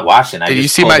wilding. I'm not watching. Did you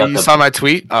saw my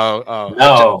tweet? Oh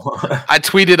no. I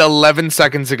tweeted 11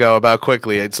 seconds ago about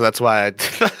Quickly, so that's why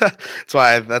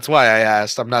I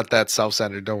asked. I'm not that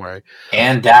self-centered, don't worry.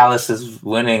 And Dallas is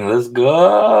winning. Let's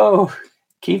go.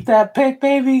 Keep that pick,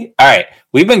 baby. All right,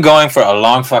 we've been going for a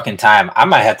long fucking time. I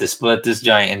might have to split this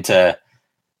joint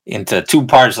into 2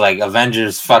 parts, like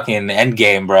Avengers fucking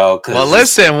Endgame, bro. Well,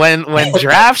 listen, when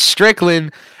draft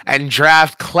Strickland and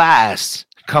draft Class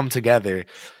come together,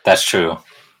 that's true.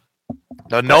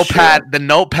 The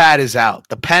notepad is out.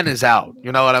 The pen is out.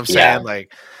 You know what I'm saying? Yeah.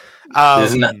 Like,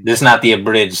 this is not the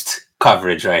abridged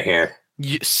coverage right here.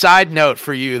 Side note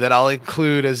for you that I'll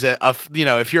include as if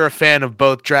you're a fan of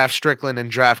both draft Strickland and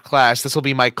draft Class, this will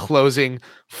be my closing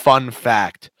fun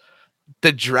fact.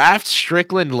 The draft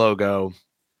Strickland logo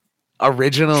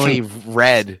originally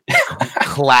read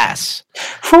Class.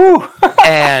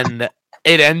 And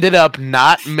it ended up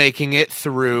not making it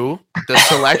through the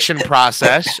selection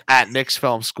process at Knicks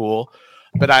Film School,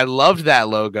 but I loved that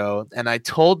logo, and I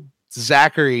told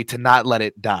Zachary to not let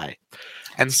it die.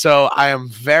 And so I am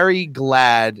very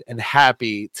glad and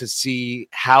happy to see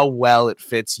how well it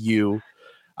fits you.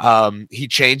 He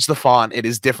changed the font. It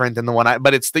is different than the one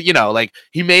but it's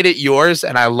he made it yours,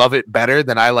 and I love it better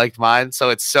than I liked mine. So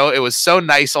it was so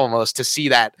nice almost to see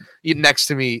that next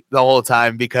to me the whole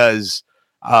time, because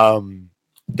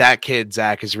that kid,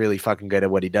 Zach, is really fucking good at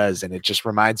what he does. And it just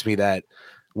reminds me that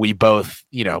we both,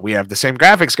 we have the same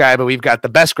graphics guy, but we've got the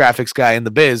best graphics guy in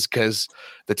the biz, because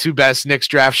the 2 best Knicks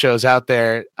draft shows out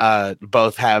there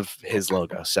both have his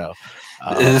logo. So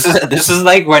this is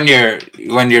like when you're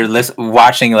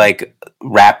watching like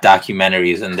rap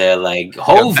documentaries, and they're like,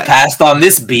 Hove passed on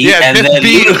this beat, and then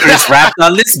Ludacris rapped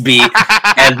on this beat,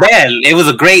 and then it was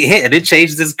a great hit and it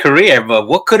changed his career. But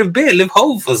what could have been if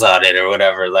Hove was on it or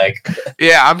whatever? Like,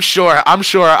 yeah, I'm sure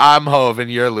I'm Hove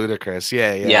and you're Ludacris.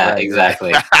 Yeah, right,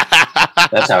 exactly.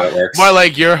 That's how it works. More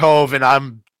like you're Hove and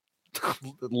I'm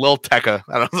Lil Tecca.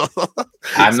 I don't know.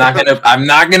 I'm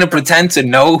not gonna pretend to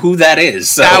know who that is.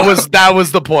 So. That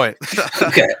was the point.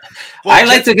 Okay. Well, I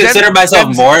like to consider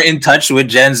myself more in touch with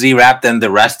Gen Z rap than the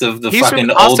rest of the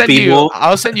fucking old people.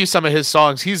 I'll send you some of his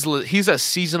songs. He's a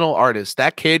seasonal artist.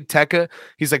 That kid, Tecca,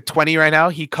 he's like 20 right now.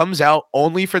 He comes out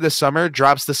only for the summer,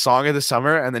 drops the song of the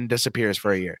summer, and then disappears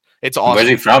for a year. It's awesome. Where's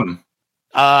he from?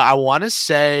 I want to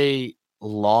say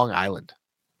Long Island.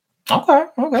 Okay.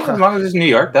 As long as it's New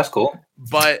York, that's cool.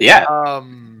 But yeah,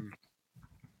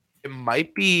 it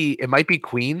might be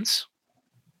Queens.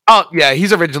 Oh yeah,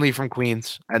 he's originally from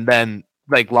Queens, and then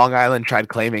like Long Island tried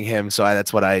claiming him, so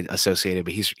that's what I associated.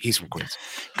 But he's from Queens.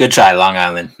 Good try, Long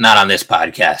Island. Not on this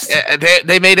podcast.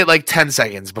 They made it like 10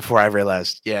 seconds before I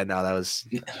realized. Yeah, no, that was.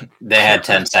 They had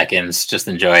 10 seconds. Just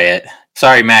enjoy it.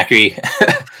 Sorry, Macri.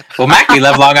 Well, Macri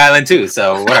left Long Island too,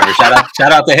 so whatever. Shout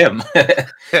out to him.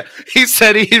 Yeah, he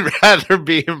said he'd rather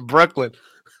be in Brooklyn.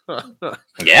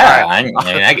 Yeah, I mean,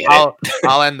 I get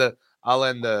it. I'll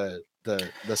end the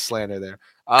slander there.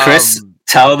 Kris,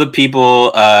 tell the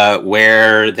people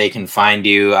where they can find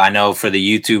you. I know for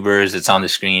the YouTubers, it's on the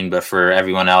screen, but for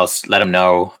everyone else, let them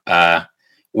know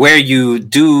where you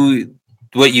do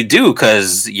what you do,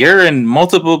 because you're in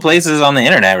multiple places on the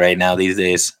internet right now these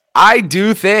days. I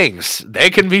do things. They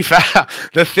can be found.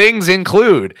 The things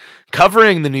include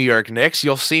covering the New York Knicks.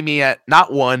 You'll see me at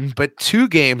not one, but 2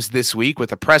 games this week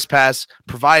with a press pass,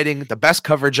 providing the best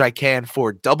coverage I can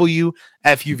for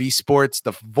WFUV Sports,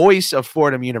 the voice of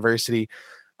Fordham University.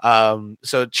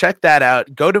 So check that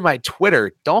out. Go to my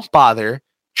Twitter. Don't bother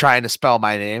trying to spell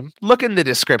my name. Look in the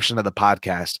description of the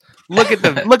podcast. Look at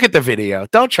the video.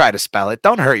 Don't try to spell it.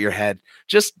 Don't hurt your head.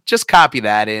 Just copy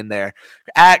that in there.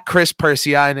 At Kris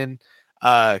Pursiainen,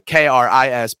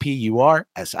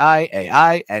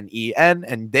 KRISPURSIAINEN,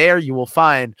 and there you will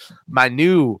find my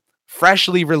new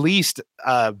freshly released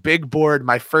big board,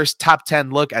 my first top 10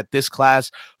 look at this class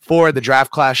for the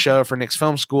draft class show for Knicks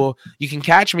Film School. You can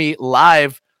catch me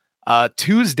live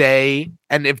Tuesday,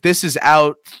 and if this is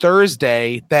out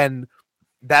Thursday, then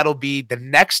that'll be the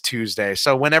next Tuesday.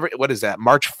 So whenever, what is that,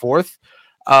 March 4th?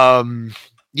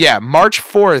 Yeah, March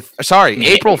 4th. Sorry,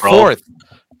 April 4th.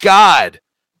 God.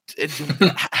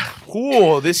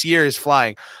 This year is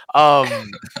flying. I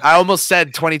almost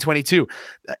said 2022.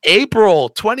 April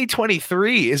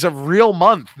 2023 is a real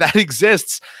month that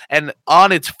exists. And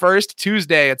on its first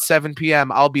Tuesday at 7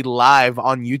 p.m., I'll be live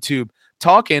on YouTube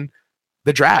talking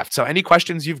the draft. So any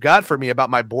questions you've got for me about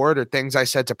my board or things I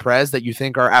said to Prez that you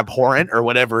think are abhorrent or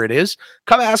whatever it is,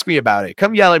 come ask me about it.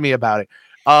 Come yell at me about it.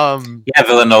 Yeah,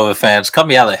 Villanova fans,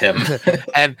 come yell at him.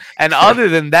 and other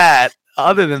than that,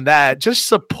 just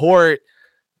support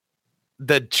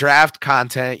the draft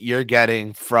content you're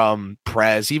getting from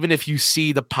Prez. Even if you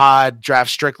see the pod Draft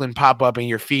Strickland pop up in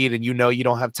your feed and you know you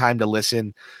don't have time to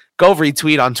listen, go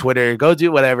retweet on Twitter, go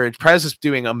do whatever. Prez is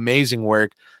doing amazing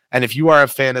work. And if you are a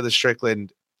fan of the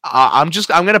Strickland, I'm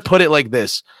going to put it like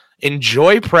this.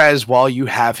 Enjoy Prez while you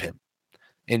have him.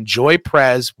 Enjoy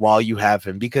Prez while you have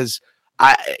him, because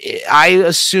I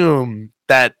assume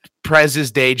that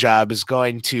Prez's day job is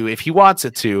going to, if he wants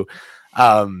it to,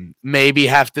 maybe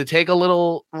have to take a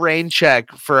little rain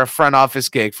check for a front office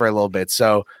gig for a little bit.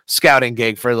 So scouting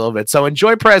gig for a little bit. So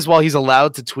enjoy Prez while he's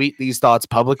allowed to tweet these thoughts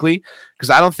publicly, because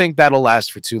I don't think that'll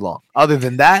last for too long. Other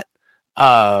than that,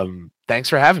 thanks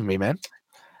for having me, man.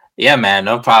 Yeah, man,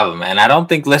 no problem. And I don't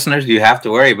think listeners, you have to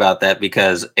worry about that,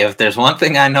 because if there's one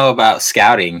thing I know about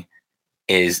scouting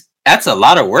is that's a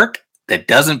lot of work that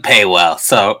doesn't pay well.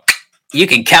 So you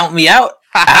can count me out.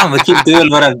 I'm going to keep doing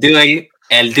what I'm doing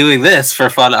and doing this for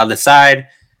fun on the side.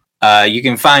 You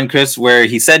can find Kris where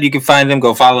he said you can find him.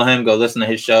 Go follow him. Go listen to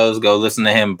his shows. Go listen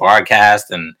to him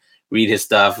broadcast and read his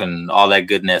stuff and all that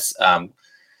goodness.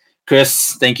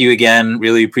 Kris, thank you again.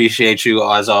 Really appreciate you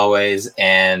as always.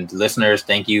 And listeners,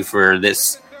 thank you for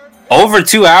this over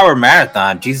 2-hour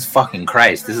marathon. Jesus fucking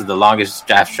Christ. This is the longest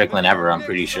Draft Strickland ever, I'm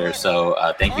pretty sure. So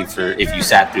thank you for, if you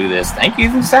sat through this, thank you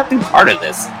if you sat through part of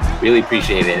this. Really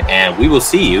appreciate it. And we will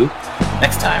see you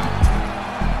next time.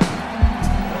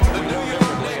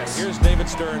 Here's David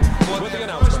Stern with the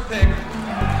announcement. Pick,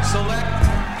 select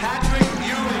Patrick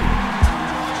Ewing.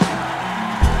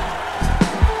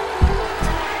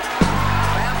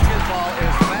 Basketball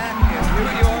is back in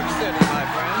New York City, my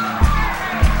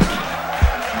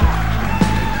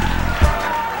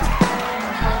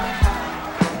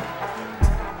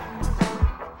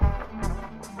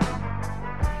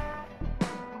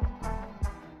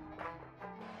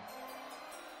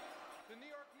The New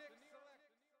York Knicks.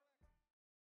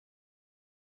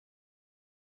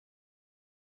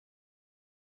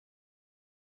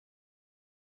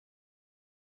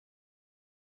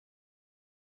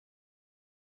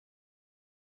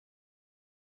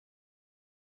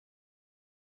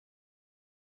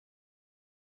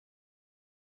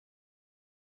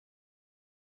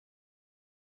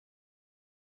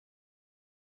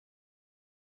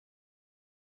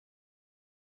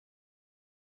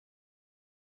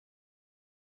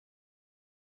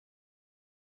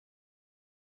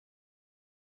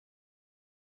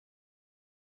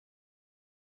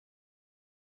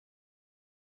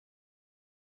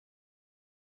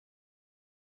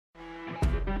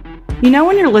 You know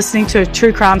when you're listening to a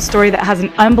true crime story that has an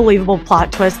unbelievable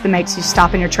plot twist that makes you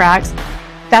stop in your tracks?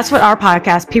 That's what our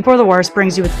podcast, People Are the Worst,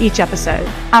 brings you with each episode.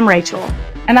 I'm Rachel.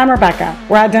 And I'm Rebecca.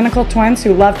 We're identical twins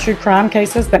who love true crime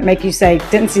cases that make you say,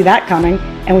 didn't see that coming,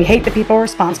 and we hate the people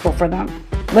responsible for them.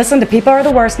 Listen to People Are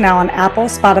the Worst now on Apple,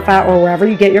 Spotify, or wherever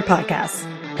you get your podcasts.